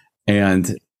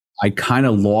 And I kind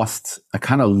of lost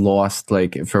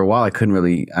like for a while. I couldn't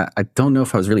really, I don't know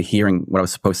if I was really hearing what I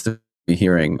was supposed to be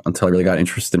hearing until I really got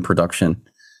interested in production.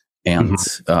 And,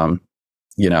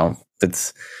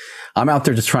 I'm out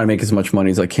there just trying to make as much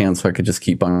money as I can so I could just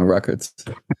keep buying records.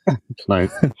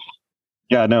 Nice.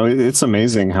 Yeah, no, it's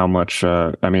amazing how much,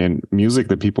 music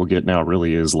that people get now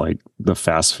really is like the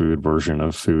fast food version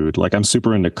of food. Like I'm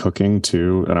super into cooking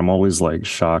too. And I'm always like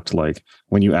shocked, like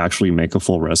when you actually make a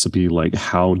full recipe, like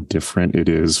how different it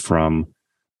is from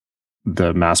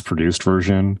the mass produced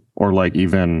version. Or like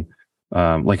even,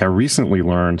 like I recently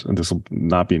learned, and this will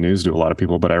not be news to a lot of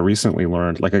people, but I recently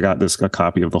learned, like I got a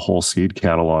copy of the whole seed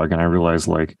catalog, and I realized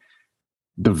like,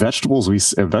 the vegetables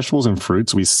and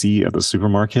fruits we see at the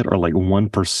supermarket are like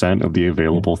 1% of the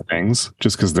available things,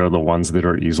 just because they're the ones that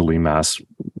are easily mass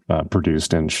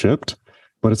produced and shipped.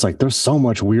 But it's like there's so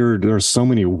many weird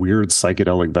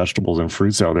psychedelic vegetables and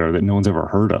fruits out there that no one's ever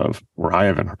heard of, or I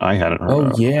hadn't heard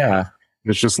of. Oh yeah,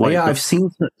 it's just like I've seen.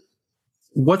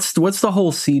 What's the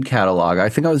whole seed catalog? I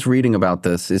think I was reading about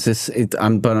this. Is this?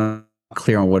 I'm not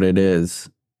clear on what it is.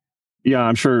 Yeah,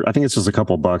 I'm sure. I think it's just a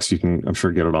couple bucks. You can, I'm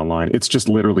sure, get it online. It's just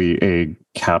literally a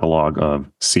catalog of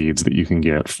seeds that you can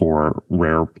get for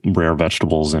rare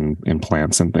vegetables and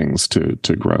plants and things to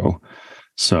grow.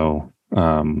 So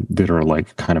that are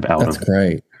like kind of out. That's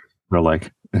great. They're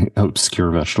like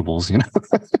obscure vegetables,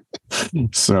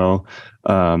 So,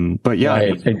 but yeah,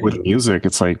 right. With music,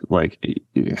 it's like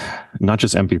not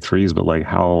just MP3s, but like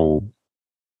how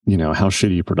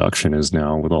shitty production is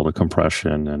now with all the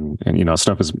compression and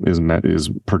stuff is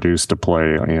produced to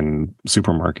play in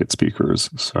supermarket speakers.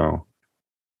 So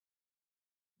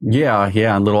Yeah,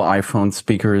 and little iPhone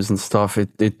speakers and stuff.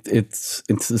 It's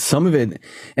some of it,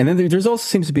 and then there's also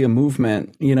seems to be a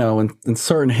movement, in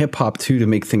certain hip hop too, to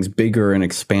make things bigger and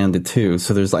expand it too.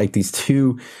 So there's like these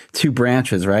two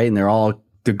branches, right? And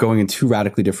they're going in two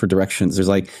radically different directions. There's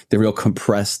like the real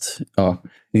compressed. They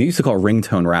used to call it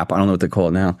ringtone rap. I don't know what they call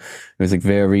it now. It was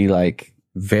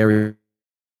very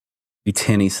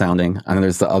tinny sounding, and then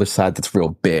there's the other side that's real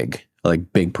big,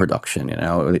 like big production.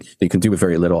 They can do with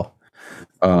very little.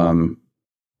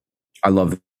 I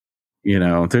love,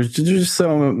 there's just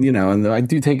so, and I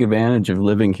do take advantage of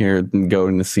living here and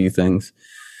going to see things,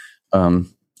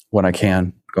 when I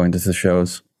can, going to the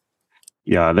shows.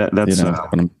 Yeah, that's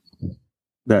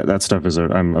that stuff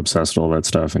I'm obsessed with all that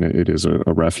stuff, and it is a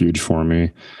refuge for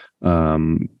me.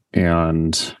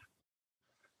 And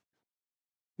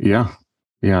yeah,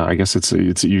 I guess it's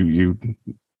you.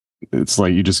 It's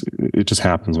like it just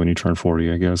happens when you turn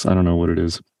 40. I guess I don't know what it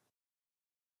is.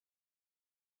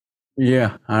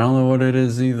 Yeah, I don't know what it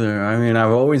is either. I mean,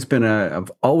 I've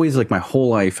always like my whole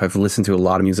life, I've listened to a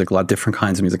lot of music, a lot of different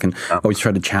kinds of music, and always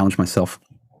tried to challenge myself.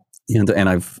 And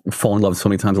I've fallen in love so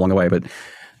many times along the way, but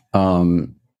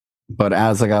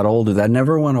as I got older, that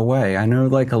never went away. I know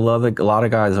like a lot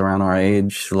of guys around our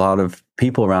age, a lot of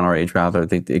people around our age rather,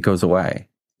 it goes away.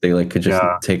 They like could just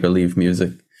take or leave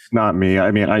music. Not me.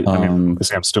 I mean, I'm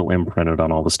still imprinted on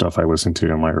all the stuff I listened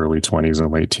to in my early 20s and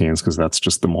late teens because that's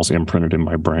just the most imprinted in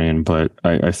my brain. But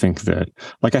I think that,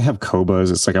 like, I have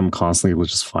Kobas. It's like I'm constantly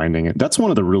just finding it. That's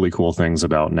one of the really cool things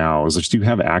about now is that you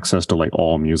have access to like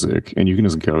all music, and you can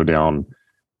just go down.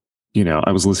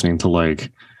 I was listening to like,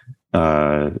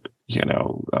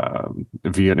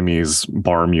 Vietnamese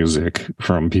bar music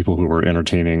from people who were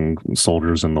entertaining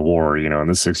soldiers in the war, in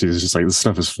the 60s. It's just like, this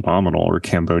stuff is phenomenal. Or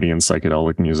Cambodian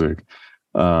psychedelic music.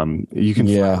 You can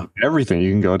find everything.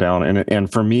 You can go down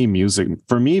and for me, music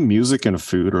and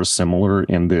food are similar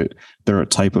in that they're a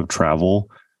type of travel.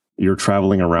 You're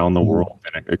traveling around the world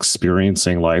and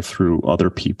experiencing life through other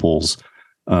people's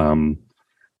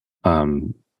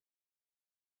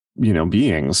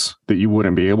beings that you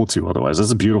wouldn't be able to otherwise.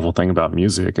 That's a beautiful thing about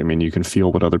music. I mean, you can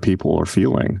feel what other people are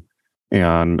feeling,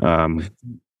 and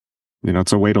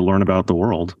it's a way to learn about the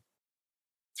world.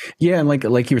 Yeah, and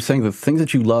like you were saying, the things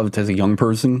that you loved as a young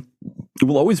person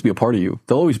will always be a part of you.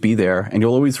 They'll always be there, and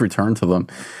you'll always return to them.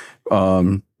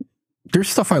 There's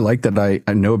stuff I like that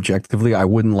I know objectively I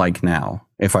wouldn't like now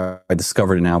if I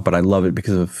discovered it now, but I love it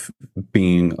because of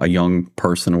being a young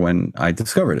person when I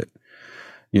discovered it.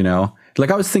 Like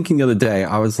I was thinking the other day,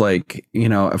 I was like,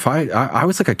 if I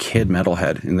was like a kid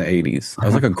metalhead in the 80s, I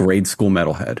was like a grade school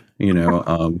metalhead,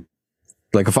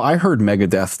 like if I heard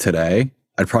Megadeth today,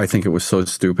 I'd probably think it was so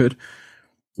stupid,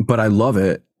 but I love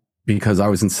it because I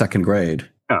was in second grade,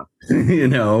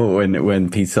 when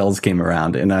Pete Cells came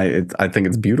around, and I think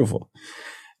it's beautiful.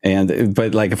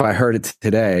 But like if I heard it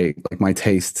today, like my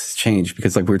tastes changed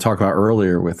because like we were talking about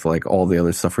earlier with like all the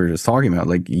other stuff we were just talking about,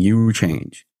 like you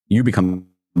change, you become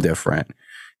different,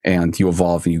 and you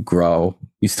evolve and you grow.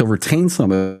 You still retain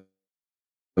some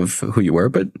of who you were,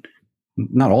 but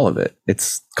not all of it.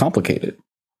 It's complicated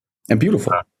and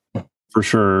beautiful. For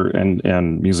sure.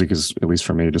 And music is, at least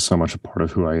for me, just so much a part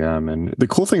of who I am. And the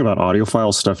cool thing about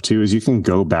audiophile stuff too is you can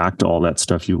go back to all that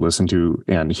stuff you listen to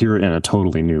and hear it in a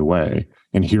totally new way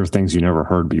and hear things you never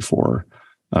heard before.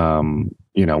 When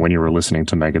you were listening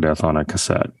to Megadeth on a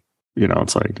cassette,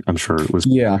 it's like, I'm sure it was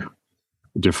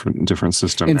different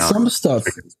system. And now. some stuff,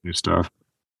 new stuff.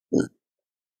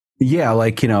 Yeah,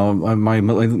 like my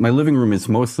living room is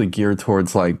mostly geared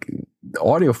towards like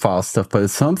audiophile stuff, but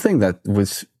it's something that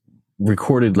was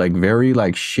recorded like very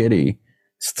like shitty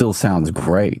still sounds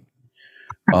great.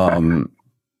 Even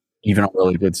on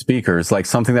really good speakers, like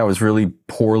something that was really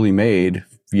poorly made.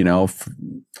 You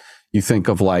think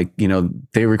of like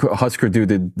Husker Du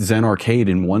did Zen Arcade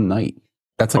in one night.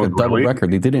 That's like a double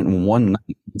record. They did it in one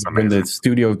night when the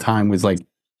studio time was like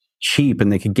cheap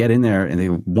and they could get in there and they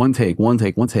one take.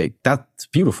 That's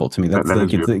beautiful to me. That's like,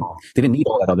 they didn't need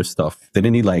all that other stuff. They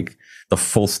didn't need like the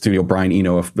full studio Brian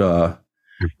Eno of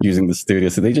using the studio.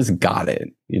 So they just got it,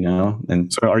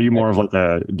 And so are you more of like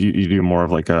do you do more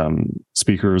of like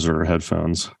speakers or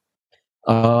headphones?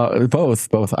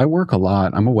 Both. I work a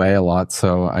lot. I'm away a lot.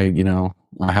 So I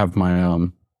have my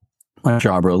my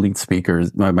Jabra Elite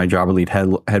speakers, my Jabra Elite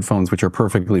headphones, which are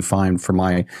perfectly fine for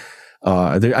my,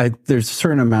 there's a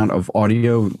certain amount of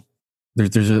audio.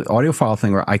 There's an audiophile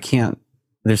thing where I can't,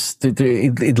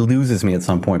 it loses me at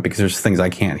some point because there's things I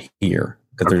can't hear.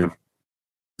 Because there's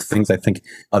things I think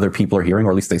other people are hearing, or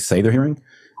at least they say they're hearing.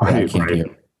 I can't hear.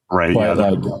 Right.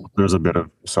 But, there's a bit of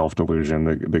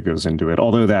self-delusion that goes into it.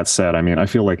 Although that said, I mean, I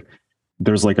feel like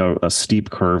there's like a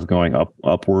steep curve going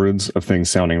upwards of things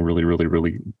sounding really, really,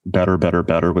 really better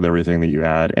with everything that you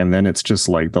add. And then it's just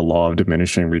like the law of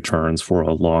diminishing returns for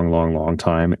a long, long, long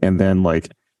time. And then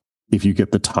like, if you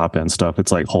get the top end stuff,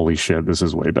 it's like, holy shit, this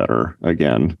is way better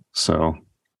again. So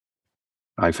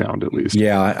I found, at least.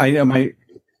 Yeah.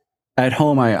 At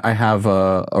home, I have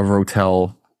a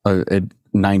Rotel, a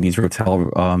 90s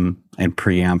Rotel, and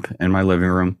preamp in my living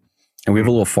room. And we have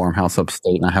a little farmhouse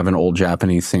upstate, and I have an old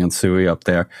Japanese Sansui up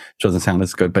there, which doesn't sound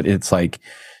as good, but it's like,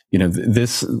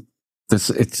 this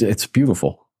it's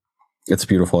beautiful. It's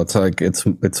beautiful. It's like,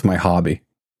 it's my hobby.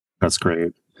 That's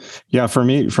great. Yeah. For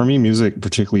me, music,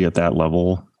 particularly at that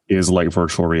level, is like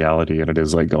virtual reality, and it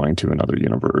is like going to another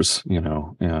universe,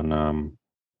 and,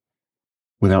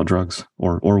 without drugs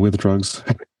or with drugs.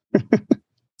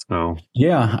 So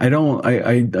yeah, I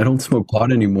don't smoke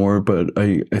pot anymore, but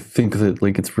I think that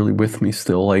like it's really with me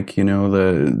still. Like,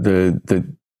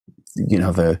 the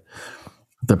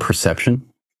perception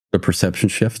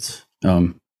shifts.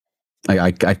 I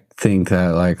think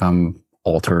that like I'm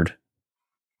altered,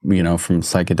 from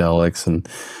psychedelics and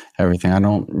everything. I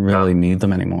don't really need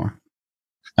them anymore.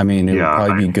 I mean, it would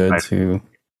probably be good to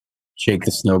shake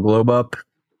the snow globe up,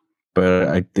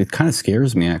 but it kind of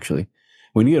scares me, actually.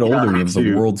 When you get older, you have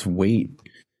the world's weight.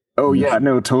 Oh yeah,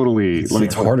 no, totally.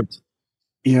 It's hard.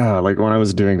 Yeah, like when I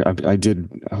was doing, I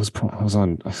was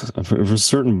on for a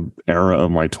certain era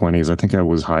of my 20s. I think I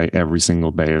was high every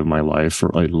single day of my life for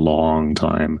a long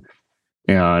time,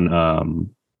 and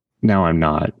now I'm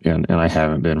not, and I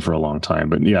haven't been for a long time.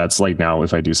 But yeah, it's like now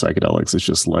if I do psychedelics, it's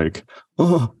just like,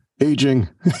 oh, aging.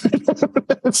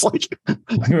 It's like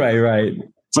right.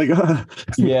 It's like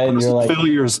yeah, and you're like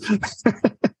failures.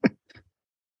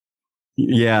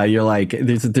 Yeah, you're like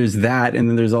there's that, and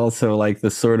then there's also like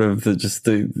the sort of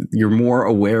you're more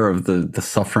aware of the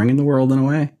suffering in the world in a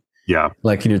way. Yeah,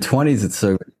 like in your 20s, it's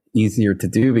so easier to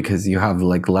do because you have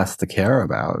like less to care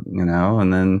about,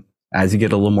 and then as you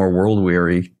get a little more world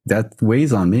weary, that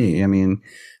weighs on me. I mean,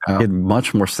 I get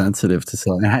much more sensitive to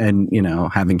stuff, and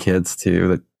having kids too,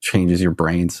 that changes your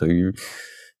brain. So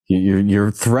your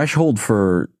threshold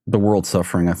for the world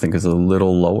suffering, I think, is a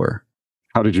little lower.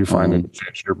 How did you find it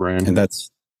changed your brain? And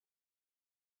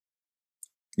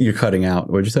you're cutting out.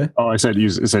 What'd you say? Oh, I said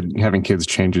having kids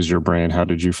changes your brain. How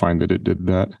did you find that it did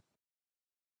that?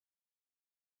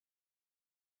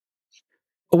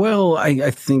 Well,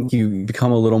 I think you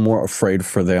become a little more afraid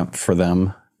for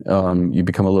them. You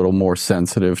become a little more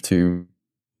sensitive to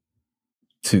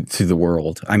the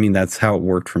world. I mean, that's how it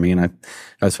worked for me. And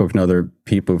I've spoken to other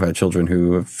people who've had children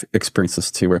who have experienced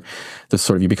this too, where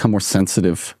you become more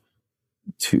sensitive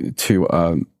to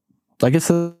I guess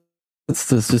that's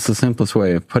just the simplest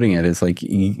way of putting it, is like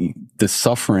the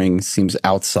suffering seems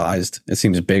outsized. It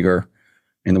seems bigger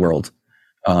in the world,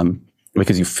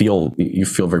 because you feel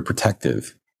very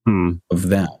protective of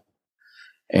them,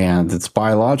 and it's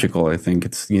biological. I think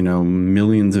it's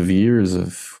millions of years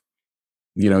of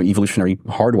evolutionary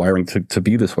hardwiring to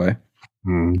be this way,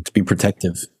 to be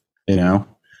protective.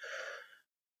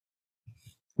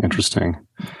 Interesting.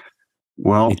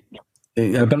 Well.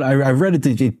 But I read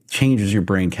it changes your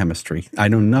brain chemistry. I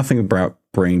know nothing about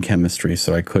brain chemistry,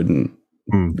 so I couldn't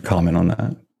comment on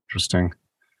that. Interesting.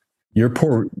 Your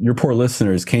poor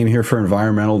listeners came here for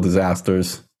environmental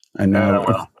disasters. I know.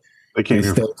 Well,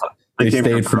 they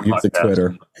stayed for music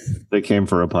Twitter. They came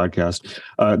for a podcast.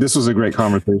 This was a great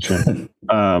conversation.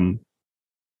 I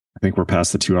think we're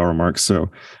past the 2-hour mark.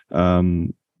 So,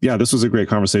 yeah, this was a great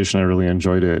conversation. I really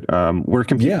enjoyed it. Where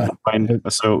can people find?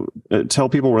 So, tell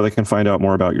people where they can find out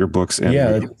more about your books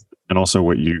and also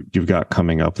what you've got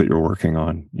coming up that you're working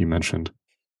on. You mentioned.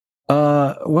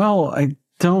 Well, I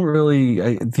don't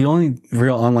really. The only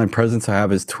real online presence I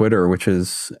have is Twitter, which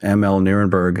is ML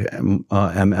Nirenberg,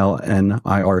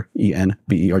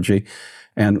 MLNIRENBERG,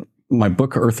 and my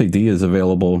book Earth AD is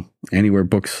available anywhere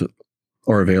books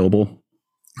are available,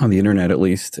 on the internet at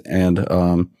least, and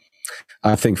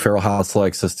I think Feral House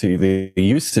likes us to. They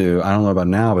used to. I don't know about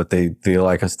now, but they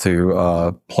like us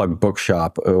to plug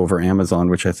Bookshop over Amazon,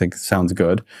 which I think sounds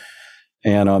good.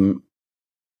 And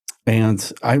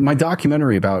my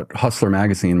documentary about Hustler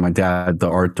Magazine, my dad, the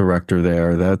art director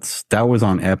there, that was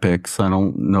on Epix. I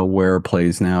don't know where it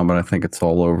plays now, but I think it's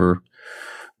all over.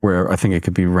 Where I think it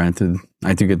could be rented.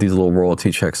 I do get these little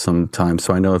royalty checks sometimes,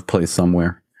 so I know it plays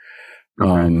somewhere.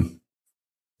 Okay.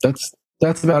 That's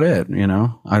about it.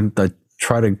 I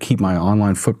try to keep my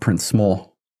online footprint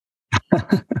small.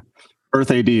 Earth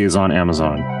AD is on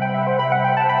Amazon.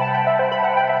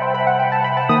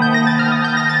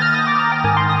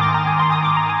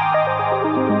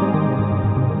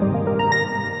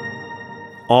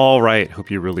 All right.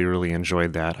 Hope you really, really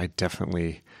enjoyed that. I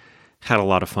definitely had a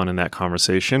lot of fun in that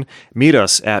conversation. Meet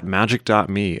us at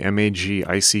magick.me,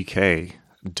 magick.me,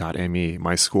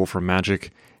 my school for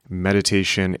magic,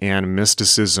 meditation, and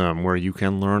mysticism, where you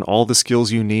can learn all the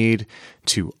skills you need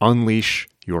to unleash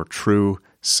your true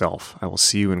self. I will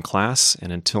see you in class,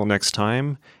 and until next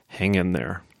time, hang in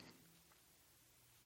there.